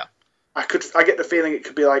 Yeah. I get the feeling it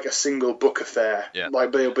could be like a single book affair. Yeah.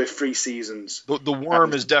 Like there'll be 3 seasons. The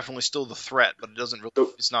Worm is definitely still the threat, but it doesn't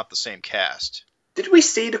really. It's not the same cast. Did we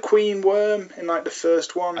see the Queen Worm in like the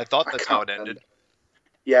first one? I thought that's how it ended.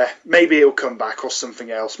 Yeah, maybe it'll come back or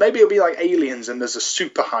something else. Maybe it'll be like Aliens and there's a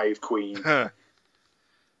super hive queen.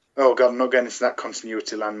 Oh god, I'm not getting into that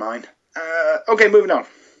continuity landmine. Okay, moving on.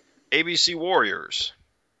 ABC Warriors.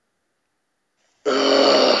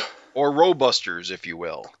 Ugh. Or Robusters, if you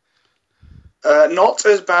will. Not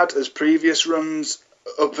as bad as previous runs,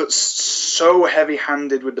 but so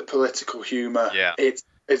heavy-handed with the political humor. Yeah.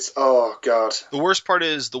 It's oh god. The worst part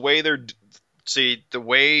is the way the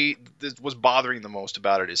way that was bothering the most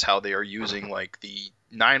about it is how they are using like the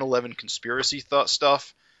 9/11 conspiracy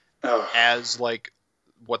stuff as like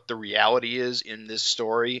what the reality is in this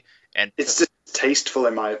story, and it's distasteful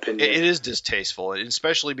in my opinion. It is distasteful,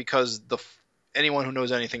 especially because anyone who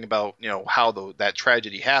knows anything about how that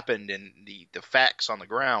tragedy happened and the facts on the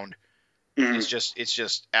ground, it's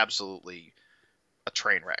just absolutely a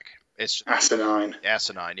train wreck. It's asinine.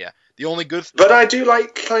 Asinine, yeah. The only good But I do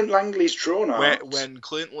like Clint Langley's drawn art. When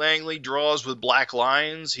Clint Langley draws with black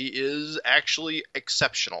lines, he is actually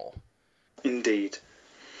exceptional. Indeed.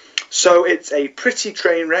 So it's a pretty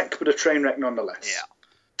train wreck, but a train wreck nonetheless. Yeah.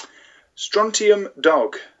 Strontium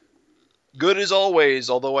Dog. Good as always,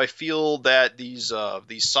 although I feel that these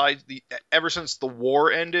sides, ever since the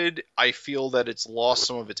war ended, I feel that it's lost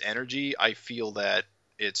some of its energy. I feel that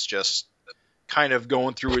it's just kind of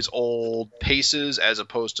going through its old paces as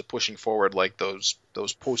opposed to pushing forward like those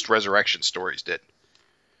post-resurrection stories did.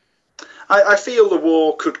 I feel the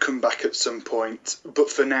war could come back at some point, but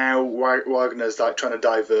for now, Wagner's like trying to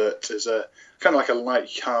divert as a kind of like a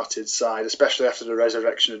light-hearted side, especially after the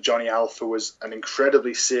resurrection of Johnny Alpha was an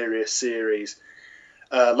incredibly serious series.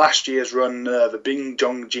 Last year's run, the Bing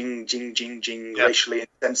Jong Jing Jing Jing Jing racially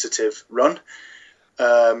insensitive run,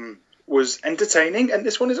 was entertaining, and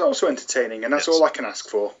this one is also entertaining, and that's all I can ask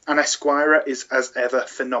for. And Esquire is, as ever,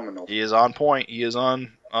 phenomenal. He is on point. He is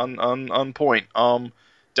on point.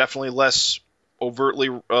 Definitely less overtly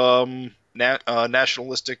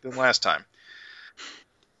nationalistic than last time.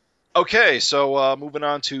 Okay, so moving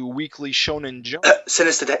on to Weekly Shonen Jump.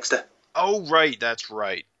 Sinister Dexter. Oh, right, that's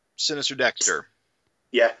right. Sinister Dexter.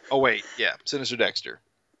 Yeah. Oh, wait, yeah, Sinister Dexter.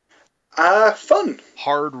 Fun.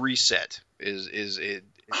 Hard reset is it.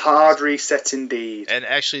 Hard reset indeed. And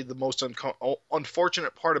actually, the most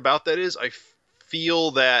unfortunate part about that is I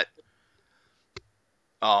feel that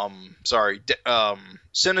it's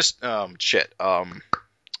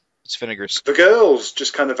Finnegar's. The girls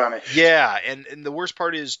just kind of vanished. Yeah, and the worst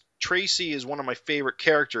part is Tracy is one of my favorite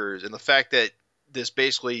characters, and the fact that this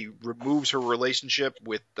basically removes her relationship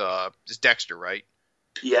with Dexter, right?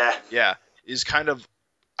 Yeah. Yeah, is kind of.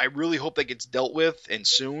 I really hope that gets dealt with and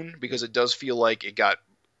soon, because it does feel like it got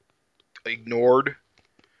ignored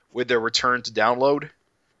with their return to download.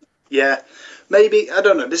 Yeah, maybe, I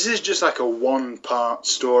don't know, this is just like a one-part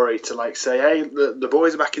story to like say, hey, the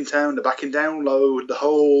boys are back in town, they're back in download, the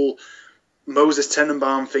whole Moses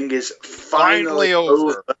Tenenbaum thing is finally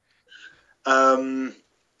over. I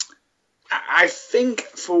think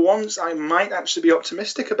for once I might actually be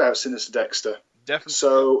optimistic about Sinister Dexter. Definitely.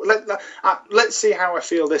 So let's see how I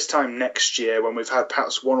feel this time next year when we've had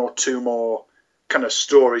perhaps one or two more kind of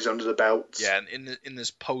stories under the belt. Yeah, and in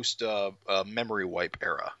this post memory wipe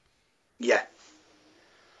era. Yeah.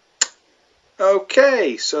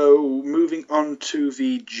 Okay, so moving on to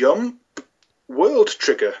the Jump, World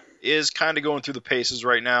Trigger is kind of going through the paces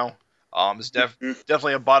right now. It's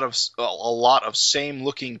definitely a lot of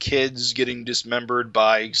same-looking kids getting dismembered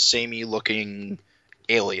by samey-looking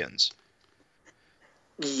aliens.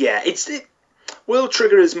 Yeah, World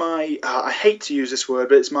Trigger is my, I hate to use this word,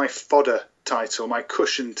 but it's my fodder title, my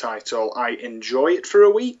cushion title. I enjoy it for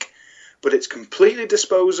a week, but it's completely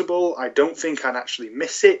disposable. I don't think I'd actually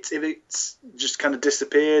miss it if it's just kind of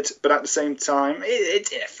disappeared, but at the same time,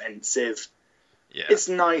 it's inoffensive. Yeah. It's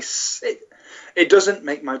nice. It doesn't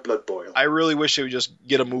make my blood boil. I really wish they would just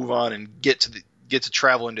get a move on and get to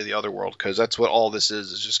travel into the other world, because that's what all this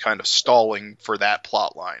is just kind of stalling for that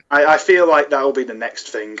plot line. I feel like that'll be the next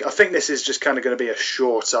thing. I think this is just kind of going to be a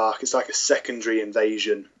short arc. It's like a secondary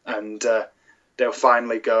invasion, and they'll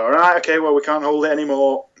finally go, all right, okay, well, we can't hold it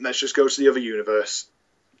anymore. Let's just go to the other universe.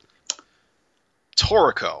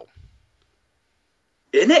 Toriko.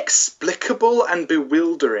 Inexplicable and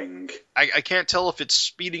bewildering. I can't tell if it's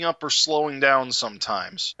speeding up or slowing down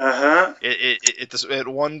sometimes. Uh-huh. At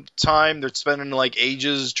one time, they're spending like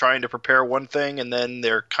ages trying to prepare one thing, and then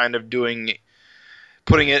they're kind of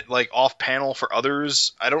putting it like off panel for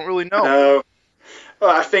others. I don't really know. No.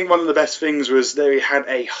 Well, I think one of the best things was they had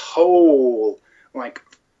a whole, like,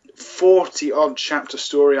 40-odd chapter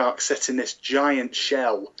story arc set in this giant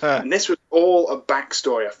shell. Huh. And this was all a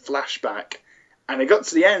backstory, a flashback. And it got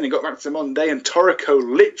to the end, it got back to the modern day, and Toriko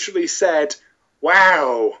literally said,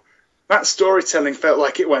 wow, that storytelling felt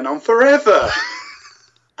like it went on forever.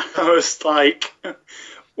 I was like,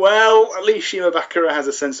 well, at least Shimabakura has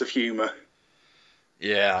a sense of humour.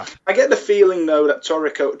 Yeah. I get the feeling, though, that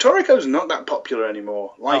Toriko's not that popular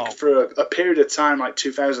anymore. Like, for a period of time, like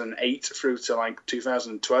 2008 through to, like,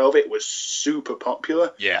 2012, it was super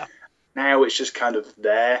popular. Yeah. Now it's just kind of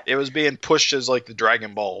there. It was being pushed as, like, the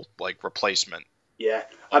Dragon Ball, like, replacement. Yeah.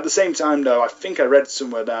 At the same time, though, I think I read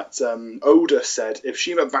somewhere that Oda said if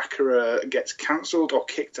Shimabakura gets cancelled or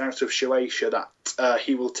kicked out of Shueisha, that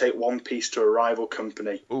he will take One Piece to a rival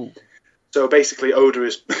company. Ooh. So basically, Oda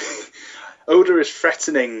is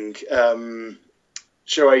threatening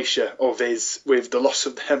Shueisha or Viz with the loss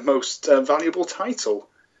of their most valuable title.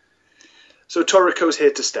 So Toriko's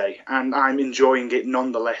here to stay, and I'm enjoying it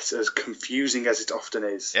nonetheless, as confusing as it often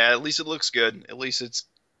is. Yeah, at least it looks good. At least it's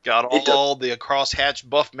got all the cross-hatched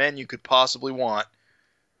buff men you could possibly want.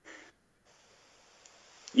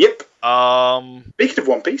 Yep. Speaking of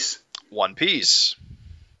One Piece. One Piece.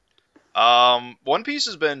 One Piece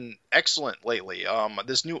has been excellent lately.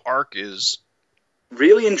 This new arc is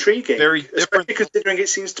really intriguing. Very different, especially considering it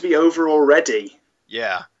seems to be over already.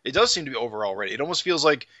 Yeah, it does seem to be over already. It almost feels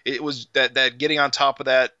like it was that getting on top of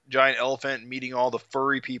that giant elephant and meeting all the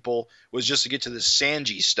furry people was just to get to the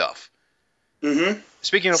Sanji stuff. Mm-hmm.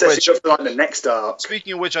 Speaking of which, up for like the next arc.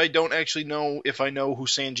 Speaking of which, I don't actually know if I know who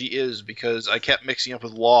Sanji is because I kept mixing up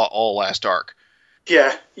with Law all last arc.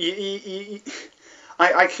 Yeah, I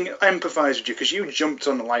can empathise with you because you jumped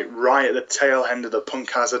on like right at the tail end of the Punk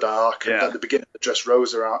Hazard arc and at the beginning of the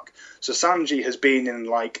Dressrosa arc. So Sanji has been in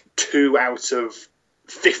like 2 out of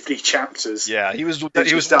 50 chapters. Yeah, he was one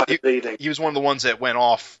of the ones that went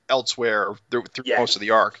off elsewhere through most of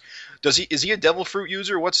the arc. Is he a Devil Fruit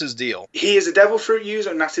user? What's his deal? He is a Devil Fruit user,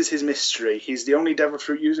 and that is his mystery. He's the only Devil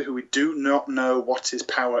Fruit user who we do not know what his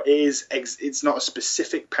power is. It's not a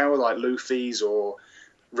specific power like Luffy's or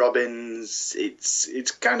Robin's.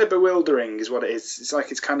 It's kind of bewildering, is what it is. It's like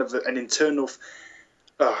it's kind of an internal.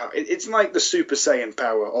 It's like the Super Saiyan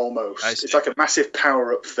power almost. It's like a massive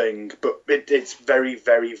power-up thing, but it's very,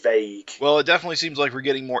 very vague. Well, it definitely seems like we're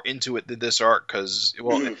getting more into it than this arc, because,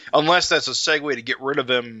 unless that's a segue to get rid of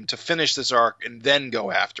him to finish this arc and then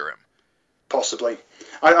go after him. Possibly.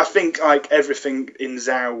 I think like everything in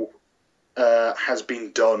Zhao has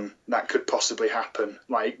been done that could possibly happen.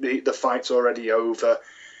 Like the fight's already over.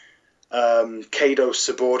 Kado's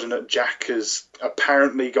subordinate Jack has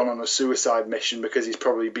apparently gone on a suicide mission because he's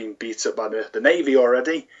probably been beat up by the Navy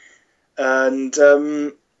already. And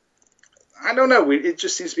I don't know, it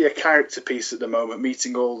just seems to be a character piece at the moment,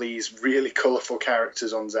 meeting all these really colourful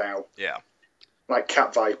characters on Zhao. Yeah. Like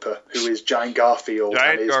Cat Viper, who is Giant Garfield.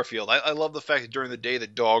 Garfield. I love the fact that during the day the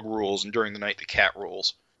dog rules and during the night the cat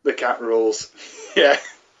rules. The cat rules. Yeah,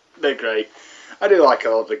 they're great. I do like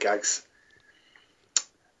all of the gags.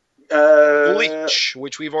 Bleach,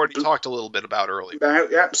 which we've already talked a little bit about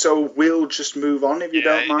earlier. So we'll just move on if you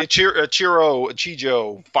don't mind.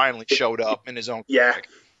 Chijo finally showed up in his own comic.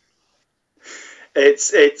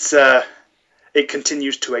 It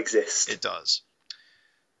continues to exist. It does.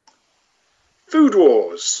 Food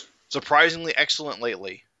Wars. Surprisingly excellent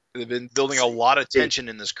lately. They've been building a lot of tension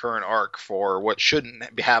in this current arc for what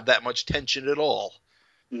shouldn't have that much tension at all.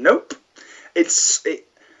 Nope.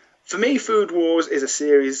 For me, Food Wars is a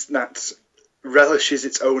series that relishes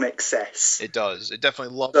its own excess. It does. It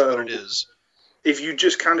definitely loves what it is. If you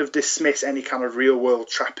just kind of dismiss any kind of real-world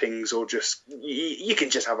trappings or just... You can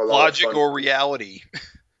just have a lot of fun. Logic or reality.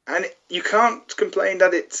 And you can't complain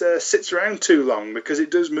that it sits around too long because it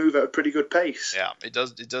does move at a pretty good pace. Yeah, it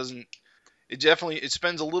does. It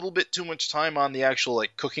spends a little bit too much time on the actual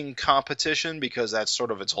like cooking competition because that's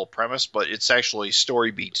sort of its whole premise, but it's actually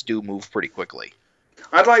story beats do move pretty quickly.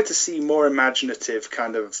 I'd like to see more imaginative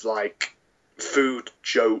kind of like food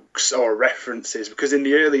jokes or references, because in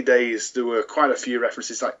the early days there were quite a few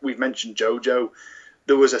references. Like we've mentioned JoJo,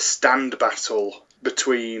 there was a stand battle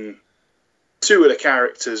between 2 of the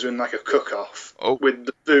characters in like a cook-off with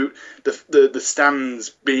the food, the stands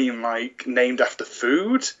being like named after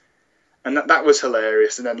food, and that was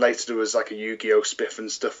hilarious. And then later there was like a Yu-Gi-Oh spiff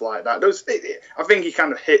and stuff like that. I think he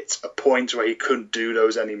kind of hit a point where he couldn't do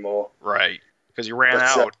those anymore. Right. Because he ran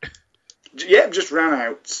out. Just ran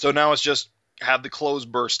out. So now it's just have the clothes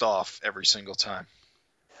burst off every single time.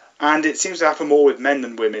 And it seems to happen more with men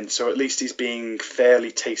than women, so at least he's being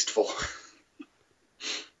fairly tasteful.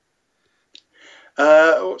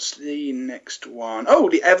 What's the next one? Oh,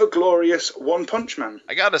 the ever-glorious One Punch Man.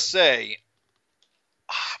 I gotta say,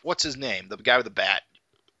 what's his name? The guy with the bat.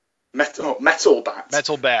 Metal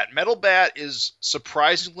Bat. Metal Bat is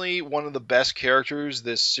surprisingly one of the best characters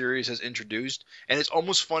this series has introduced, and it's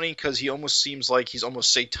almost funny because he almost seems like he's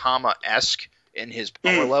almost Saitama-esque in his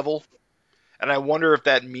power level, and I wonder if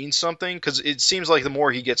that means something, because it seems like the more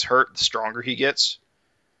he gets hurt, the stronger he gets.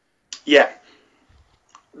 Yeah.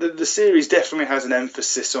 The series definitely has an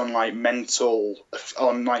emphasis on like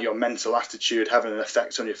your mental attitude having an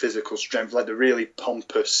effect on your physical strength, like the really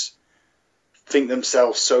pompous, think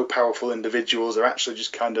themselves so powerful individuals are actually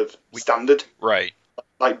just kind of standard. Right.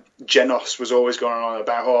 Like Genos was always going on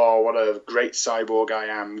about, what a great cyborg I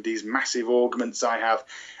am, these massive augments I have,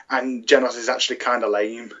 and Genos is actually kind of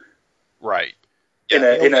lame. Right.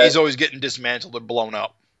 Yeah, he's always getting dismantled or blown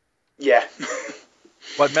up. Yeah.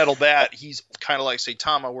 But Metal Bat, he's kind of like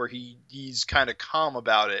Saitama, where he's kind of calm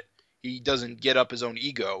about it. He doesn't get up his own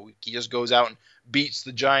ego. He just goes out and beats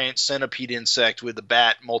the giant centipede insect with the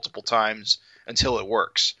bat multiple times until it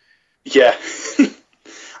works. Yeah.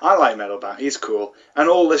 I like Metal Bat. He's cool. And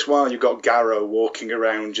all this while, you've got Garrow walking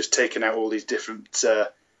around just taking out all these different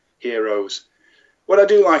heroes. What I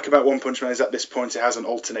do like about One Punch Man is at this point it has an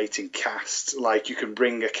alternating cast. Like, you can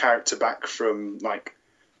bring a character back from, like,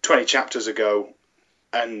 20 chapters ago,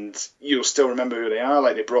 and you'll still remember who they are.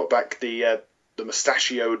 Like, they brought back the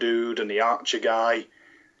Mustachio dude and the Archer guy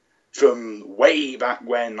from way back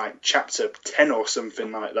when, like, chapter 10 or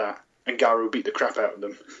something like that. And Garou beat the crap out of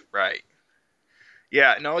them. Right.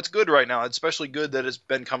 Yeah, no, it's good right now. It's especially good that it's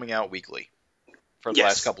been coming out weekly for the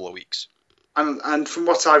last couple of weeks. And from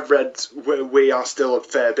what I've read, we are still a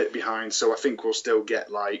fair bit behind, so I think we'll still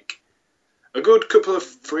get, like, a good couple of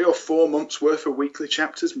 3 or 4 months worth of weekly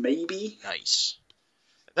chapters, maybe. Nice.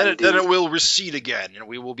 Then it will recede again, and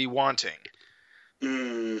we will be wanting.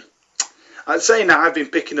 I'd say now I've been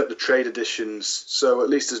picking up the trade editions, so at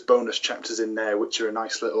least there's bonus chapters in there, which are a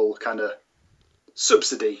nice little kind of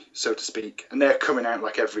subsidy, so to speak, and they're coming out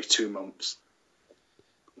like every 2 months.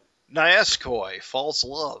 Niaskoi, False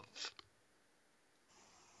Love.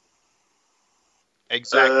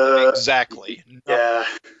 Exactly. Yeah.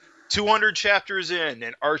 200 chapters in,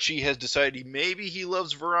 and Archie has decided maybe he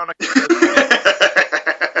loves Veronica.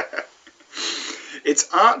 It's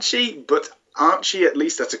Archie, but Archie, at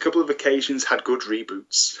least at a couple of occasions, had good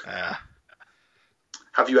reboots.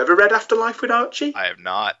 Have you ever read Afterlife with Archie? I have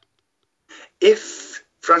not. If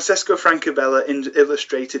Francesco Francavilla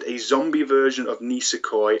illustrated a zombie version of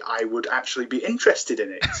Nisekoi, I would actually be interested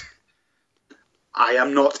in it. I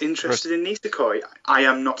am not interested in Nisekoi. I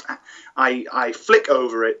am not. I flick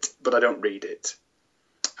over it, but I don't read it.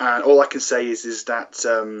 And all I can say is that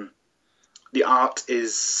the art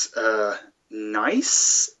is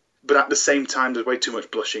nice, but at the same time, there's way too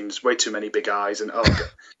much blushing. There's way too many big eyes, and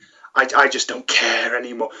I just don't care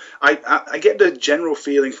anymore. I get the general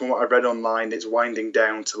feeling from what I read online, it's winding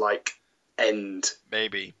down to like end.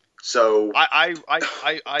 Maybe. So I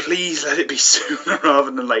please let it be sooner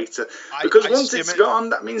rather than later. Because once it's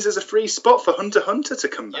gone, that means there's a free spot for Hunter x Hunter to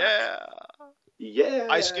come back. Yeah.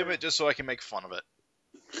 I skim it just so I can make fun of it.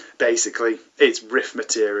 Basically, it's riff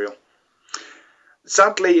material.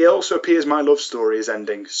 Sadly, it also appears My Love Story is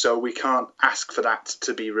ending, so we can't ask for that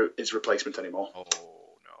to be its replacement anymore. Oh,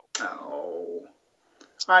 no. Oh.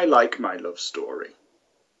 I like My Love Story.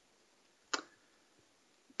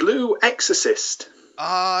 Blue Exorcist.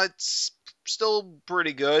 It's still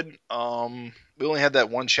pretty good. We only had that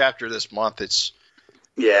one chapter this month. I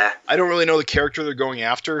don't really know the character they're going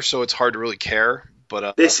after, so it's hard to really care.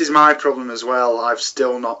 But this is my problem as well. I've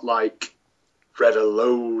still not read a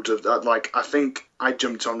load of that. I think I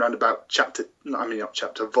jumped on around about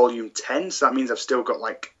volume 10. So that means I've still got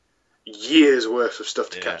years worth of stuff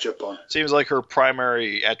to catch up on. Seems like her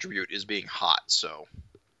primary attribute is being hot. So.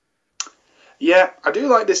 Yeah, I do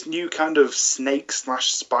like this new kind of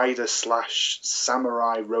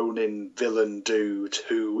snake/spider/samurai Ronin villain dude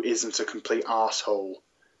who isn't a complete arsehole,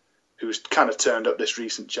 who's kind of turned up this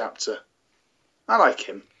recent chapter. I like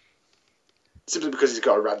him. Simply because he's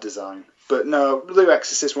got a rad design. But no, Blue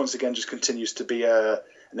Exorcist once again just continues to be an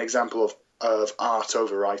example of art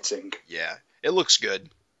over writing. Yeah, it looks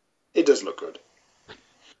good. It does look good.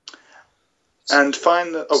 And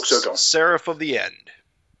finally... Oh, so go on. Seraph of the End.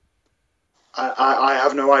 I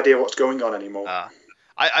have no idea what's going on anymore.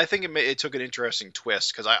 I think it took an interesting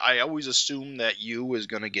twist, because I always assumed that Yu was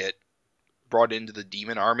going to get brought into the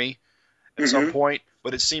demon army at some point,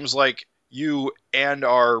 but it seems like Yu and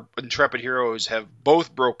our intrepid heroes have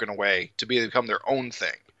both broken away to become their own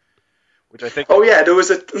thing, which I think... Oh yeah, there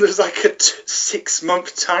was a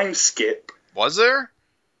 6-month time skip. Was there?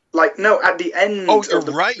 No, at the end. Oh, you're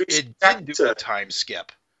right. It did do a time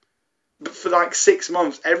skip. But for 6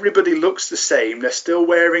 months, everybody looks the same. They're still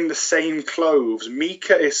wearing the same clothes.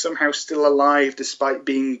 Mika is somehow still alive despite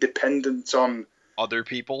being dependent on other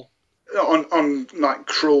people. On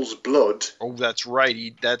Krull's blood. Oh, that's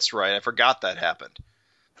right. That's right. I forgot that happened.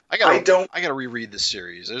 I gotta reread this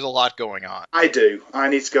series. There's a lot going on. I do. I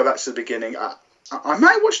need to go back to the beginning. I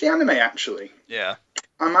might watch the anime actually. Yeah.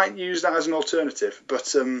 I might use that as an alternative,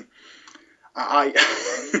 but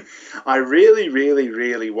I really, really,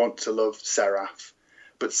 really want to love Seraph,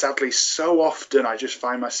 but sadly, so often I just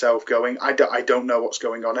find myself going, I don't know what's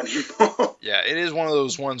going on anymore. Yeah, it is one of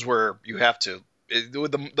those ones where you have to.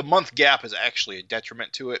 The month gap is actually a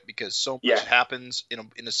detriment to it, because so much happens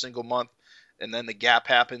in a single month, and then the gap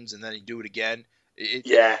happens, and then you do it again.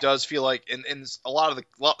 It does feel like, and a lot of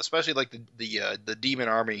especially like the Demon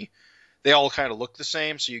Army, they all kind of look the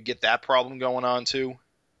same, so you get that problem going on too.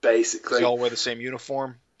 Basically, they all wear the same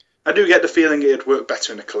uniform. I do get the feeling it'd work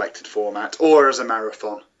better in a collected format or as a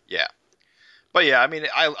marathon. Yeah. But yeah, I mean,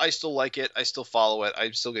 I still like it. I still follow it.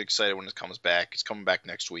 I still get excited when it comes back. It's coming back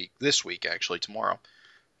next week. This week, actually, tomorrow.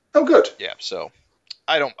 Oh, good. Yeah, so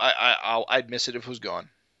I'd miss it if it was gone.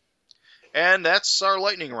 And that's our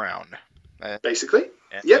lightning round. Basically.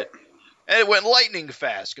 Yep. And it went lightning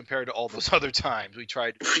fast compared to all those other times we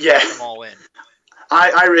tried to get them all in.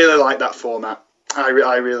 I really like that format. I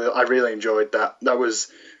really enjoyed that. That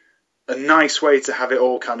was a nice way to have it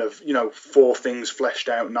all kind of, 4 things fleshed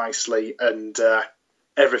out nicely and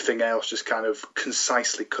everything else just kind of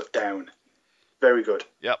concisely cut down. Very good.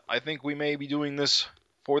 Yep, I think we may be doing this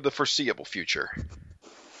for the foreseeable future.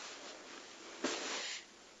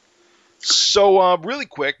 So, really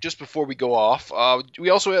quick, just before we go off, we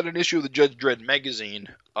also had an issue of the Judge Dredd magazine.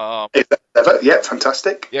 Yeah,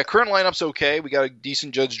 fantastic. Yeah, current lineup's okay. We got a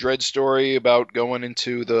decent Judge Dredd story about going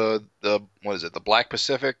into the what is it, the Black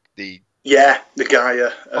Pacific? The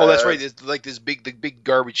Gaia. Oh, that's right. It's like the big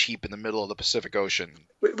garbage heap in the middle of the Pacific Ocean.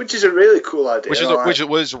 Which is a really cool idea. Which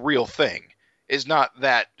was a real thing. It's not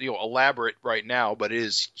that elaborate right now, but it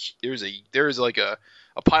is. There's like a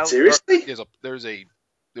pile. Seriously?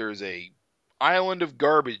 There's a island of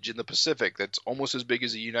garbage in the Pacific that's almost as big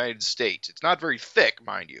as the United States. It's not very thick,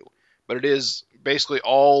 mind you, but it is basically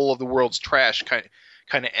all of the world's trash kind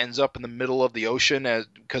of ends up in the middle of the ocean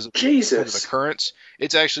because of the currents.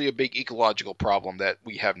 It's actually a big ecological problem that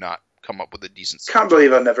we have not come up with a decent solution. Can't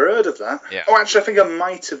believe I've never heard of that. Yeah. Oh, actually, I think I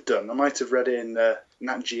might have done. I might have read it in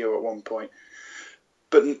Nat Geo at one point.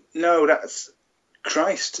 But no, that's...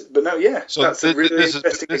 Christ. But no, yeah, so that's a really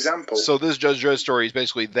interesting example. So this Judge Dredd story is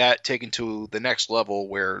basically that taken to the next level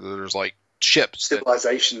where there's like ships.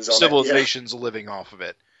 Civilizations living off of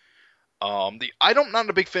it. I'm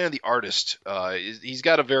not a big fan of the artist. He's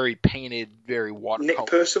got a very painted, very watercolor. Nick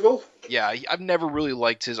Percival? Yeah, I've never really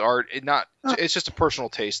liked his art. It's just a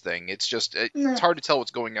personal taste thing. It's just it's hard to tell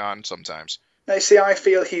what's going on sometimes. Now, see, I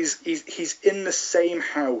feel he's in the same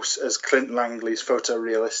house as Clint Langley's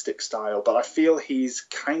photorealistic style, but I feel he's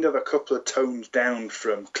kind of a couple of tones down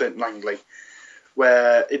from Clint Langley,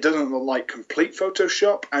 where it doesn't look like complete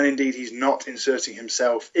Photoshop, and indeed he's not inserting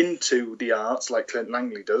himself into the arts like Clint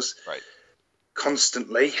Langley does. Right.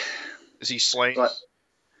 Constantly. Is he Slain?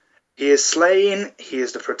 He is Slain. He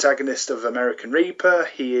is the protagonist of American Reaper.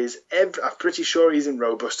 He is. I'm pretty sure he's in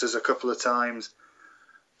Robusters a couple of times.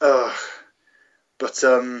 But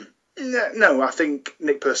no, I think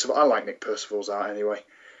Nick Percival. I like Nick Percival's art anyway.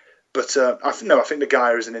 But I think the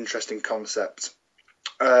Gaia is an interesting concept.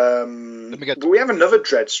 But we have another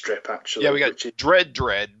Dredd strip actually. Yeah, we got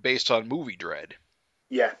Dredd based on movie Dredd.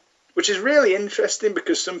 Yeah, which is really interesting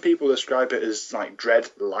because some people describe it as like Dredd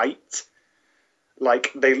light.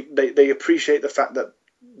 Like they appreciate the fact that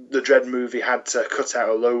the Dredd movie had to cut out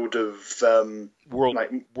a load of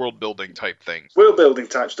world building type things. World building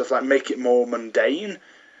type stuff, like make it more mundane.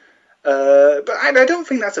 But I don't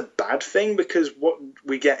think that's a bad thing because what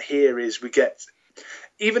we get here is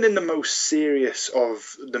even in the most serious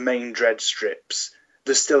of the main Dredd strips,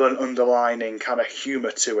 there's still an underlining kind of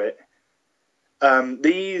humour to it.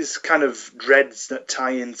 These kind of Dredds that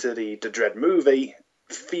tie into the Dredd movie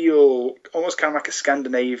feel almost kind of like a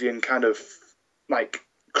Scandinavian kind of like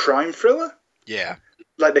crime thriller. Yeah.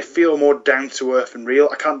 Like they feel more down to earth and real.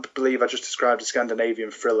 I can't believe I just described a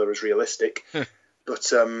Scandinavian thriller as realistic.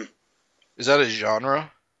 But is that a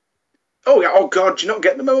genre? Oh yeah. Oh god, do you not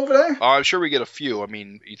get them over there? Oh, I'm sure we get a few. I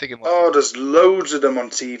mean, you thinking? There's loads of them on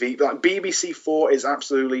TV. Like BBC 4 is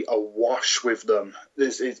absolutely awash with them.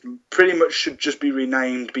 It pretty much should just be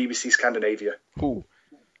renamed BBC Scandinavia. Ooh.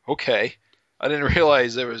 Okay. I didn't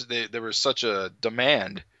realize there was such a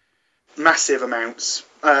demand. Massive amounts.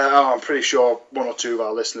 I'm pretty sure one or two of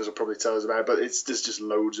our listeners will probably tell us about it, but there's just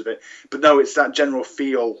loads of it. But no, it's that general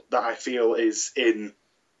feel that I feel is in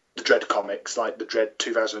the Dredd comics, like the Dredd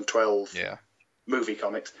 2012 movie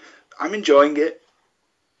comics. I'm enjoying it.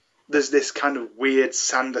 There's this kind of weird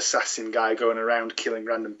sand assassin guy going around killing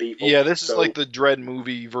random people. Yeah, this is like the Dredd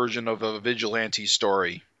movie version of a vigilante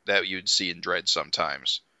story that you'd see in Dredd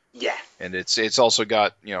sometimes. Yeah. And it's also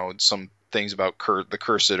got, some things about the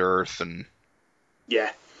Cursed Earth and...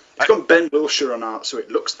 Yeah. It's got Ben Wilshire on art, so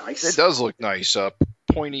it looks nice. It does look nice.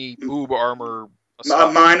 Pointy boob armor.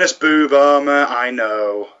 Minus boob armor, I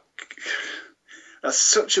know. That's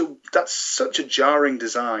such a jarring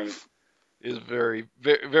design. It's very,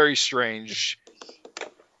 very, very strange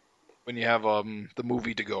when you have the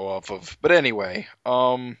movie to go off of. But anyway,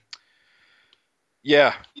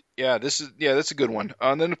 Yeah, that's a good one.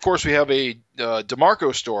 And then of course we have a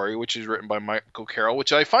DeMarco story, which is written by Michael Carroll,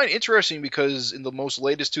 which I find interesting because in the most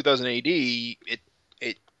latest 2000 AD,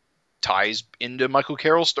 it ties into Michael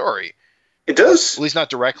Carroll's story. It does. At least not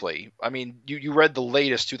directly. I mean, you read the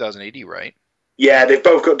latest 2000 AD, right? Yeah, they've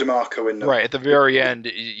both got DeMarco in them. Right at the very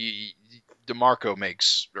end, DeMarco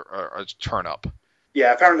makes a turn up.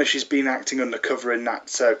 Yeah, apparently she's been acting undercover in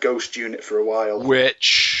that ghost unit for a while.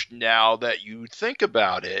 Which, now that you think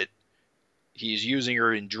about it, he's using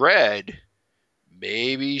her in Dread.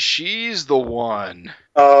 Maybe she's the one.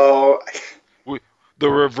 Oh, the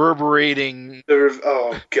reverberating.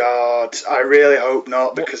 Oh God, I really hope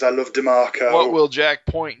not because I love DeMarco. What will Jack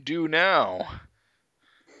Point do now?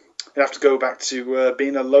 He'll have to go back to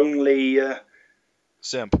being a lonely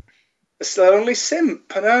simp. A lonely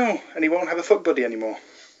simp, I know, and he won't have a fuck buddy anymore.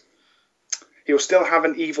 He'll still have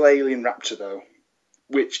an evil alien raptor though,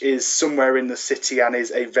 which is somewhere in the city and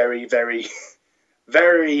is a very, very,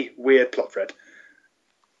 very weird plot thread.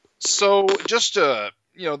 So, just the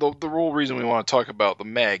real reason we want to talk about the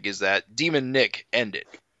Meg is that Demon Nick ended.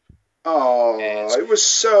 Oh, it was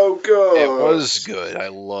so good. It was good. I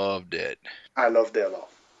loved it. I loved it a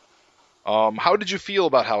lot. How did you feel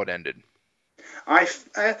about how it ended? I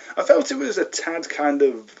felt it was a tad kind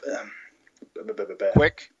of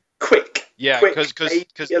quick. Yeah, because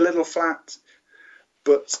a little flat,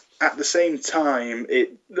 but at the same time,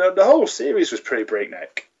 the whole series was pretty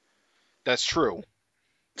breakneck. That's true.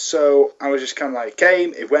 So I was just kind of like,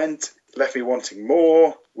 came, it went, left me wanting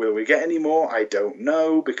more. Will we get any more? I don't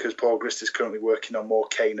know, because Paul Grist is currently working on more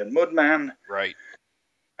Kane and Mudman. Right.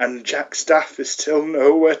 And Jack Staff is still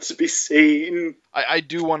nowhere to be seen. I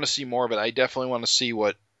do want to see more of it. I definitely want to see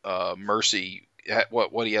what Mercy,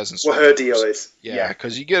 what he has in store. What her deal is. Yeah,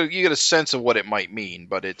 because you get a sense of what it might mean,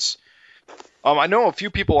 but it's. I know a few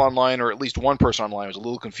people online, or at least one person online, was a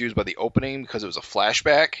little confused by the opening because it was a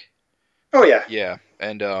flashback. Oh yeah. Yeah,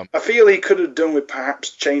 and I feel he could have done with perhaps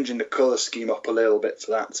changing the color scheme up a little bit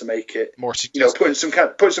for that to make it more suggestive. Putting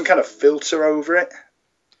some kind of filter over it,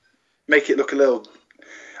 make it look a little.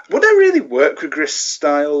 Would that really work with Grist's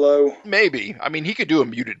style though? Maybe. I mean, he could do a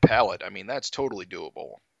muted palette. I mean, that's totally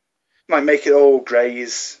doable. Like make it all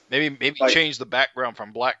greys. Maybe like, change the background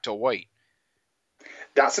from black to white.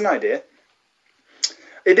 That's an idea.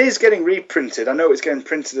 It is getting reprinted. I know it's getting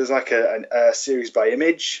printed as like a series by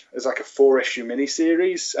Image, as like a 4-issue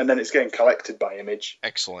miniseries, and then it's getting collected by Image.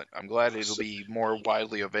 Excellent. I'm glad it'll be more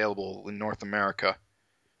widely available in North America.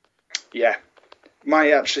 Yeah.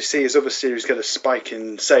 Might actually see his other series get a spike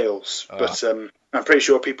in sales, but I'm pretty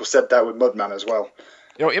sure people said that with Mudman as well.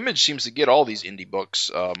 You know, Image seems to get all these indie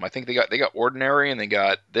books. I think they got Ordinary, and they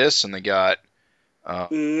got this, and they got.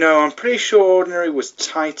 No, I'm pretty sure Ordinary was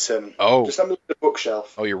Titan. Oh. Just have a look at the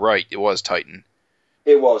bookshelf. Oh, you're right. It was Titan.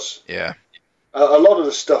 It was. Yeah. A lot of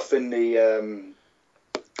the stuff in the,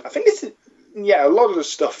 I think it's, a lot of the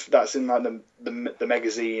stuff that's in like the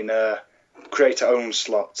magazine creator-owned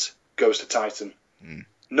slot goes to Titan. Mm.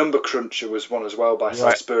 Number Cruncher was one as well by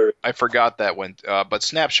Salisbury. I forgot that went, but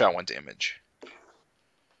Snapshot went to Image.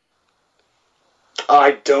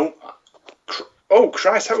 I don't. Oh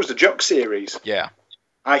Christ, that was the Jock series. Yeah.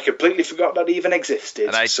 I completely forgot that even existed.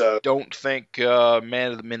 And I don't think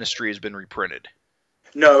Man of the Ministry has been reprinted.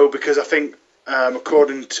 No, because I think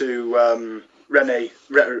according to Rennie,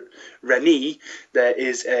 there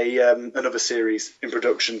is another series in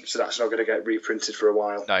production, so that's not going to get reprinted for a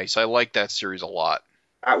while. Nice. I like that series a lot.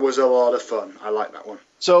 That was a lot of fun. I like that one.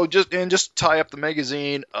 So just tie up the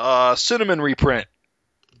magazine. Cinnamon reprint.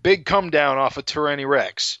 Big come down off of Tyranny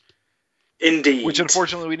Rex. Indeed. Which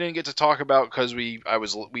unfortunately we didn't get to talk about because we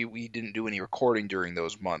didn't do any recording during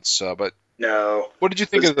those months. But no. What did you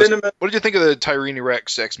think of this? What did you think of the Tyranny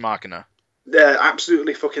Rex Ex Machina? They're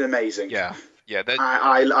absolutely fucking amazing. Yeah.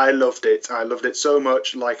 I loved it. I loved it so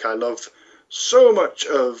much. Like I love so much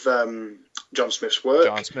of John Smith's work.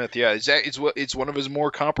 John Smith, yeah, it's one of his more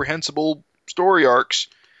comprehensible story arcs.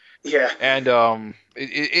 Yeah. And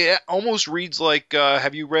it almost reads like,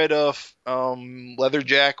 have you read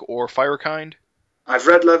Leatherjack or Firekind? I've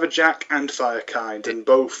read Leatherjack and Firekind, and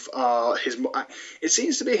both are his. It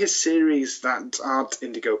seems to be his series that aren't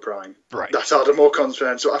Indigo Prime. Right. That are the more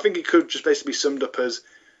concerned. So I think it could just basically be summed up as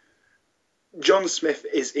John Smith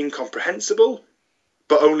is incomprehensible,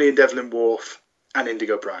 but only in Devlin Wharf and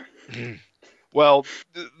Indigo Prime. Mm. Well,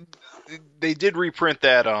 they did reprint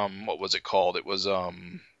that. What was it called? It was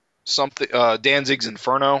something Danzig's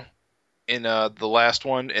Inferno in the last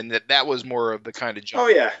one, and that was more of the kind of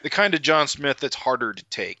the kind of John Smith that's harder to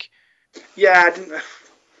take. Yeah,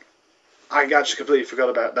 I actually completely forgot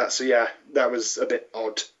about that. So yeah, that was a bit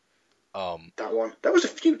odd. That one. That was a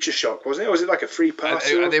Future Shock, wasn't it? Or was it like a 3-parter? I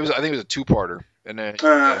think it was a 2-parter, and then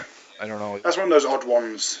I don't know. That's one of those odd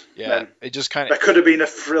ones. Yeah, then. It just kind of. That could have been a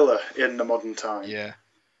thriller in the modern time. Yeah.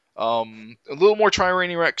 A little more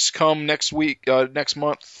Tyranny Rex come next week, next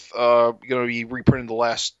month. Going to be reprinting the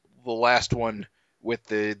last one with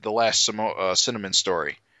the last Cinnamon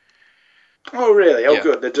story. Oh really? Oh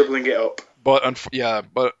good. They're doubling it up. But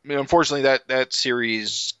unfortunately that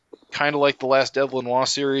series, kind of like the last Devil Noir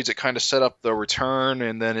series, it kind of set up the return,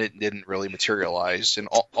 and then it didn't really materialize. And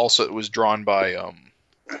also it was drawn by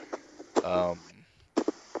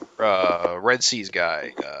Red Sea's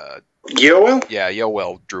guy. Yoel? Yeah,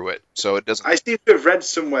 Yoel drew it, so it doesn't. I seem to have read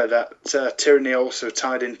somewhere that Tyranny also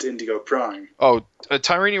tied into Indigo Prime. Oh,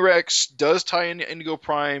 Tyranny Rex does tie into Indigo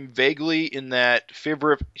Prime vaguely in that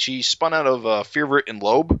she spun out of Fiervert and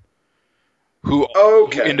Loeb, who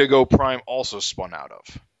Indigo Prime also spun out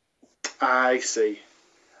of. I see.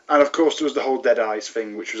 And of course there was the whole Dead Eyes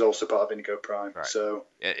thing, which was also part of Indigo Prime. Right. So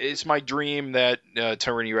it's my dream that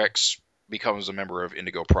Tyranny Rex becomes a member of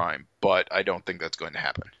Indigo Prime, but I don't think that's going to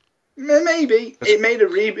happen. Maybe it made a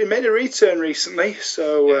return recently,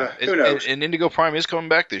 so who knows? And Indigo Prime is coming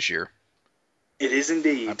back this year. It is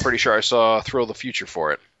indeed. I'm pretty sure I saw Thrill the Future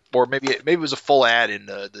for it, or maybe it was a full ad in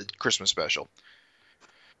the Christmas special.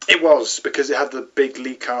 It was, because it had the big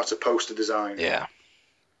Lee Carter poster design. Yeah.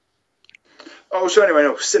 Oh, so anyway,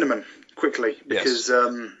 Cinnamon quickly, because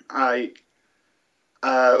I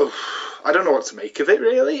don't know what to make of it,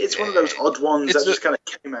 really. It's one of those odd ones that just kind of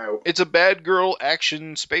came out. It's a bad girl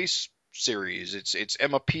action space series. It's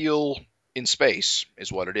Emma Peel in space,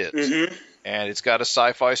 is what it is. Mm-hmm. And it's got a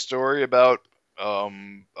sci-fi story about a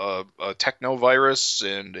technovirus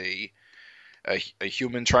and a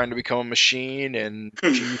human trying to become a machine, and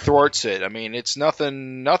she thwarts it. I mean, it's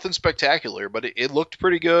nothing spectacular, but it looked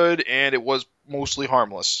pretty good, and it was mostly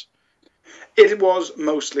harmless. It was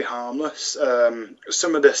mostly harmless.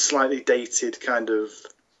 Some of the slightly dated kind of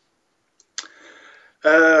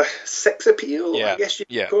sex appeal, I guess you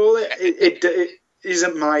could call it. It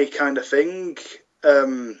isn't my kind of thing.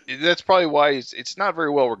 That's probably why it's not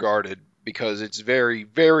very well regarded, because it's very,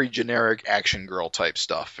 very generic action girl type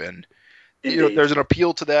stuff, and there's an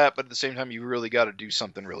appeal to that, but at the same time, you really got to do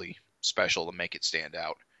something really special to make it stand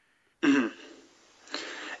out. Mm-hmm.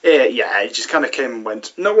 It just kind of came and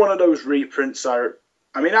went. Not one of those reprints. I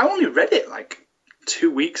only read it like 2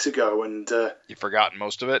 weeks ago, and you've forgotten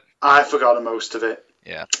most of it. I've forgotten most of it.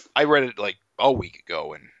 Yeah, I read it like a week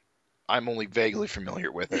ago, and I'm only vaguely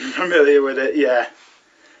familiar with it. Familiar with it, yeah.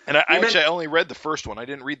 And I only read the first one. I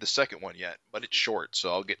didn't read the second one yet, but it's short, so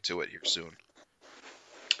I'll get to it here soon.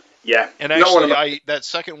 Yeah. And actually, that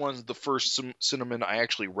second one's the first Cinnamon I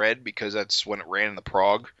actually read, because that's when it ran in the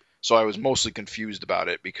Prague. So I was mostly confused about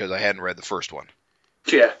it because I hadn't read the first one.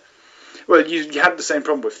 Yeah. Well, you had the same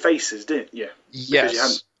problem with Faces, didn't you? Yes. Because you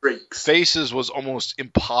hadn't Freaks. Faces was almost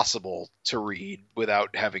impossible to read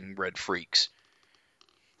without having read Freaks.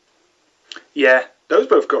 Yeah, those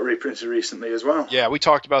both got reprinted recently as well. Yeah, we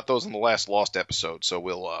talked about those in the last Lost episode, so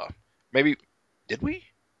we'll maybe did we?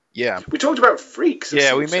 Yeah, we talked about Freaks.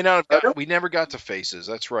 Yeah, we may not have. We never got to Faces.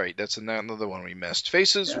 That's right. That's another one we missed.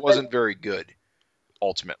 Faces wasn't very good.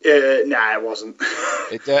 Ultimately, nah, it wasn't.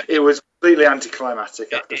 It was completely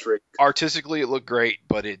anticlimactic after Freaks. Artistically, it looked great,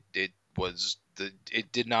 but it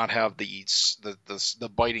did not have the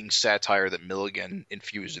biting satire that Milligan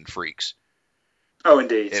infused in Freaks. Oh,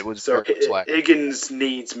 indeed. It was so Higgins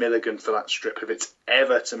needs Milligan for that strip if it's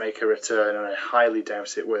ever to make a return, and I highly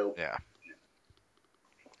doubt it will. Yeah.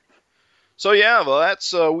 So yeah, well,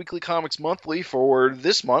 that's Weekly Comics Monthly for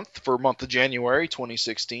this month, for month of January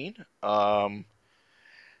 2016.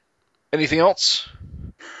 Anything else?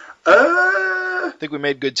 I think we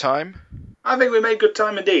made good time. I think we made good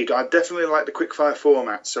time indeed. I definitely like the quickfire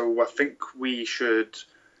format, so I think we should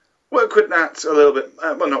work with that a little bit.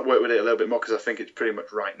 Well, not work with it a little bit more, because I think it's pretty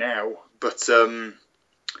much right now. But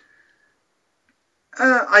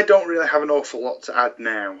I don't really have an awful lot to add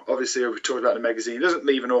now. Obviously, we talked about the magazine. It doesn't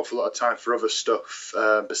leave an awful lot of time for other stuff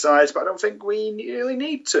besides, but I don't think we really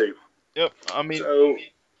need to. Yep. I mean, do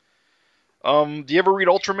you ever read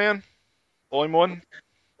Ultraman? Volume 1?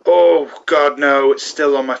 Oh, God, no. It's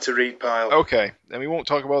still on my to-read pile. Okay, then we won't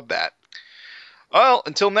talk about that. Well,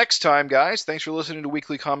 until next time, guys, thanks for listening to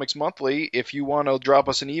Weekly Comics Monthly. If you want to drop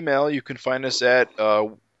us an email, you can find us at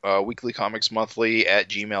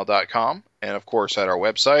weeklycomicsmonthly@gmail.com, and, of course, at our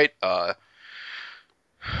website,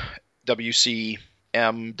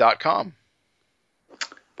 wcm.com.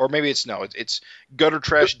 Or maybe it's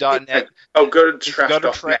guttertrash.net. Oh,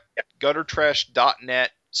 guttertrash.net.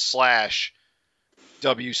 Guttertrash.net/WCM.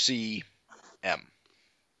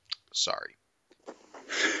 Sorry.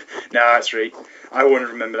 No, that's right. I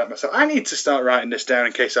wouldn't remember that myself. I need to start writing this down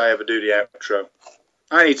in case I ever do the outro.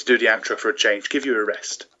 I need to do the outro for a change. Give you a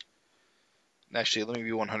rest. Actually, let me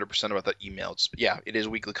be 100% about that email. Yeah, it is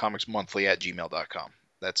weeklycomicsmonthly@gmail.com.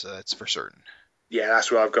 That's for certain. Yeah,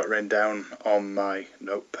 that's what I've got written down on my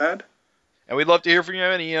notepad. And we'd love to hear from you.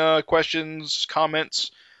 Any questions,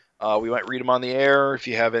 comments? We might read them on the air. If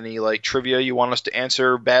you have any like trivia you want us to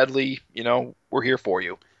answer badly, we're here for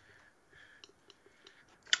you.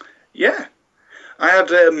 Yeah, I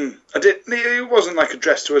did. It wasn't like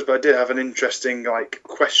addressed to us, but I did have an interesting like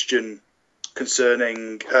question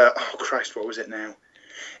concerning. Oh Christ, what was it now?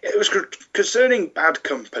 It was concerning Bad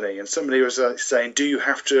Company, and somebody was saying, "Do you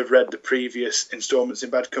have to have read the previous installments in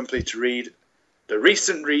Bad Company to read the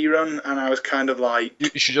recent rerun?" And I was kind of like,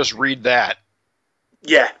 "You should just read that."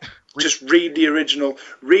 Yeah, just read the original.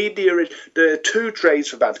 Read the original. There are two trades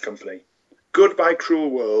for Bad Company: Goodbye Cruel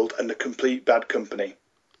World and The Complete Bad Company.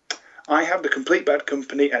 I have The Complete Bad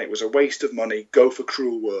Company, and it was a waste of money. Go for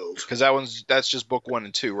Cruel World. Because that's just book 1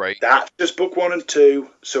 and 2, right? That's just book 1 and 2,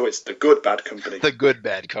 so it's The Good Bad Company. The Good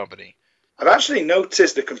Bad Company. I've actually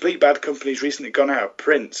noticed The Complete Bad Company's recently gone out of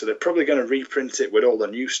print, so they're probably going to reprint it with all the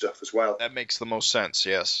new stuff as well. That makes the most sense,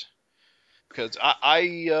 yes. Because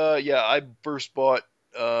I first bought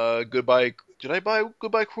Goodbye. Did I buy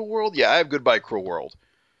Goodbye Cruel World? Yeah, I have Goodbye Cruel World,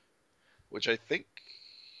 which I think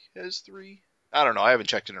has 3. I don't know. I haven't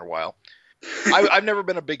checked in a while. I've never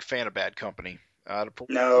been a big fan of Bad Company. For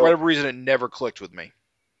whatever reason, it never clicked with me.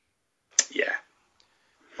 Yeah.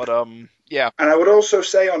 But yeah. And I would also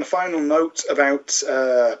say on a final note about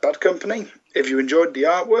Bad Company, if you enjoyed the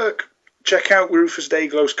artwork, check out Rufus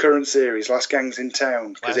Dayglow's current series, Last Gangs in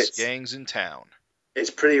Town. Last Gangs in Town.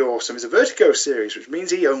 It's pretty awesome. It's a Vertigo series, which means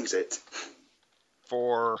he owns it.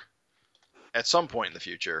 At some point in the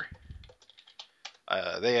future.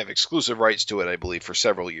 They have exclusive rights to it, I believe, for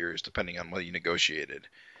several years, depending on whether you negotiated.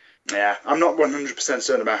 Yeah, I'm not 100%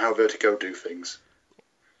 certain about how Vertigo do things.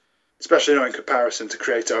 Especially not in comparison to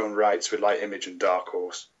creator-owned rights with like Image and Dark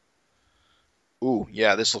Horse. Ooh,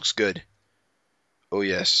 yeah, this looks good. Oh,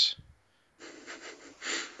 yes.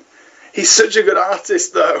 He's such a good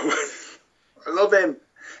artist, though. I love him.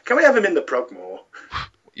 Can we have him in the prog more?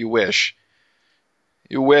 You wish.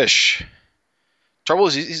 You wish. Trouble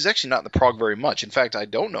is, he's actually not in the prog very much. In fact, I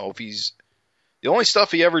don't know if he's... The only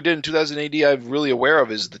stuff he ever did in 2000 AD I'm really aware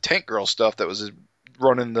of is the Tank Girl stuff that was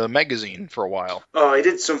running the magazine for a while. Oh, he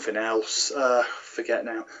did something else. Forget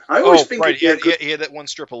now. I always think right. He had that one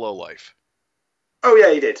strip of Low Life. Oh,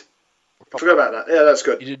 yeah, he did. I forgot about that. Yeah, that's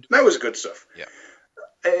good. That was good stuff. Yeah.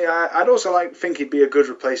 I'd also think he'd be a good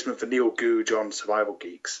replacement for Neil Googe on Survival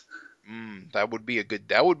Geeks. That would be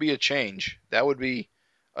a change. That would be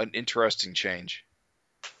an interesting change.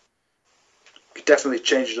 Could definitely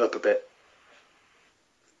change it up a bit.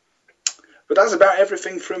 But that's about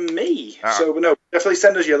everything from me. So, no, definitely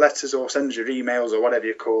send us your letters or send us your emails or whatever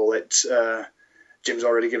you call it. Jim's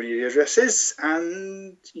already given you the addresses.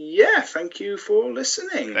 And, yeah, thank you for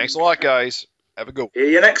listening. Thanks a lot, guys. Have a good one.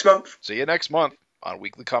 See you next month. See you next month on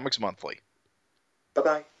Weekly Comics Monthly.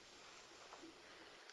 Bye-bye.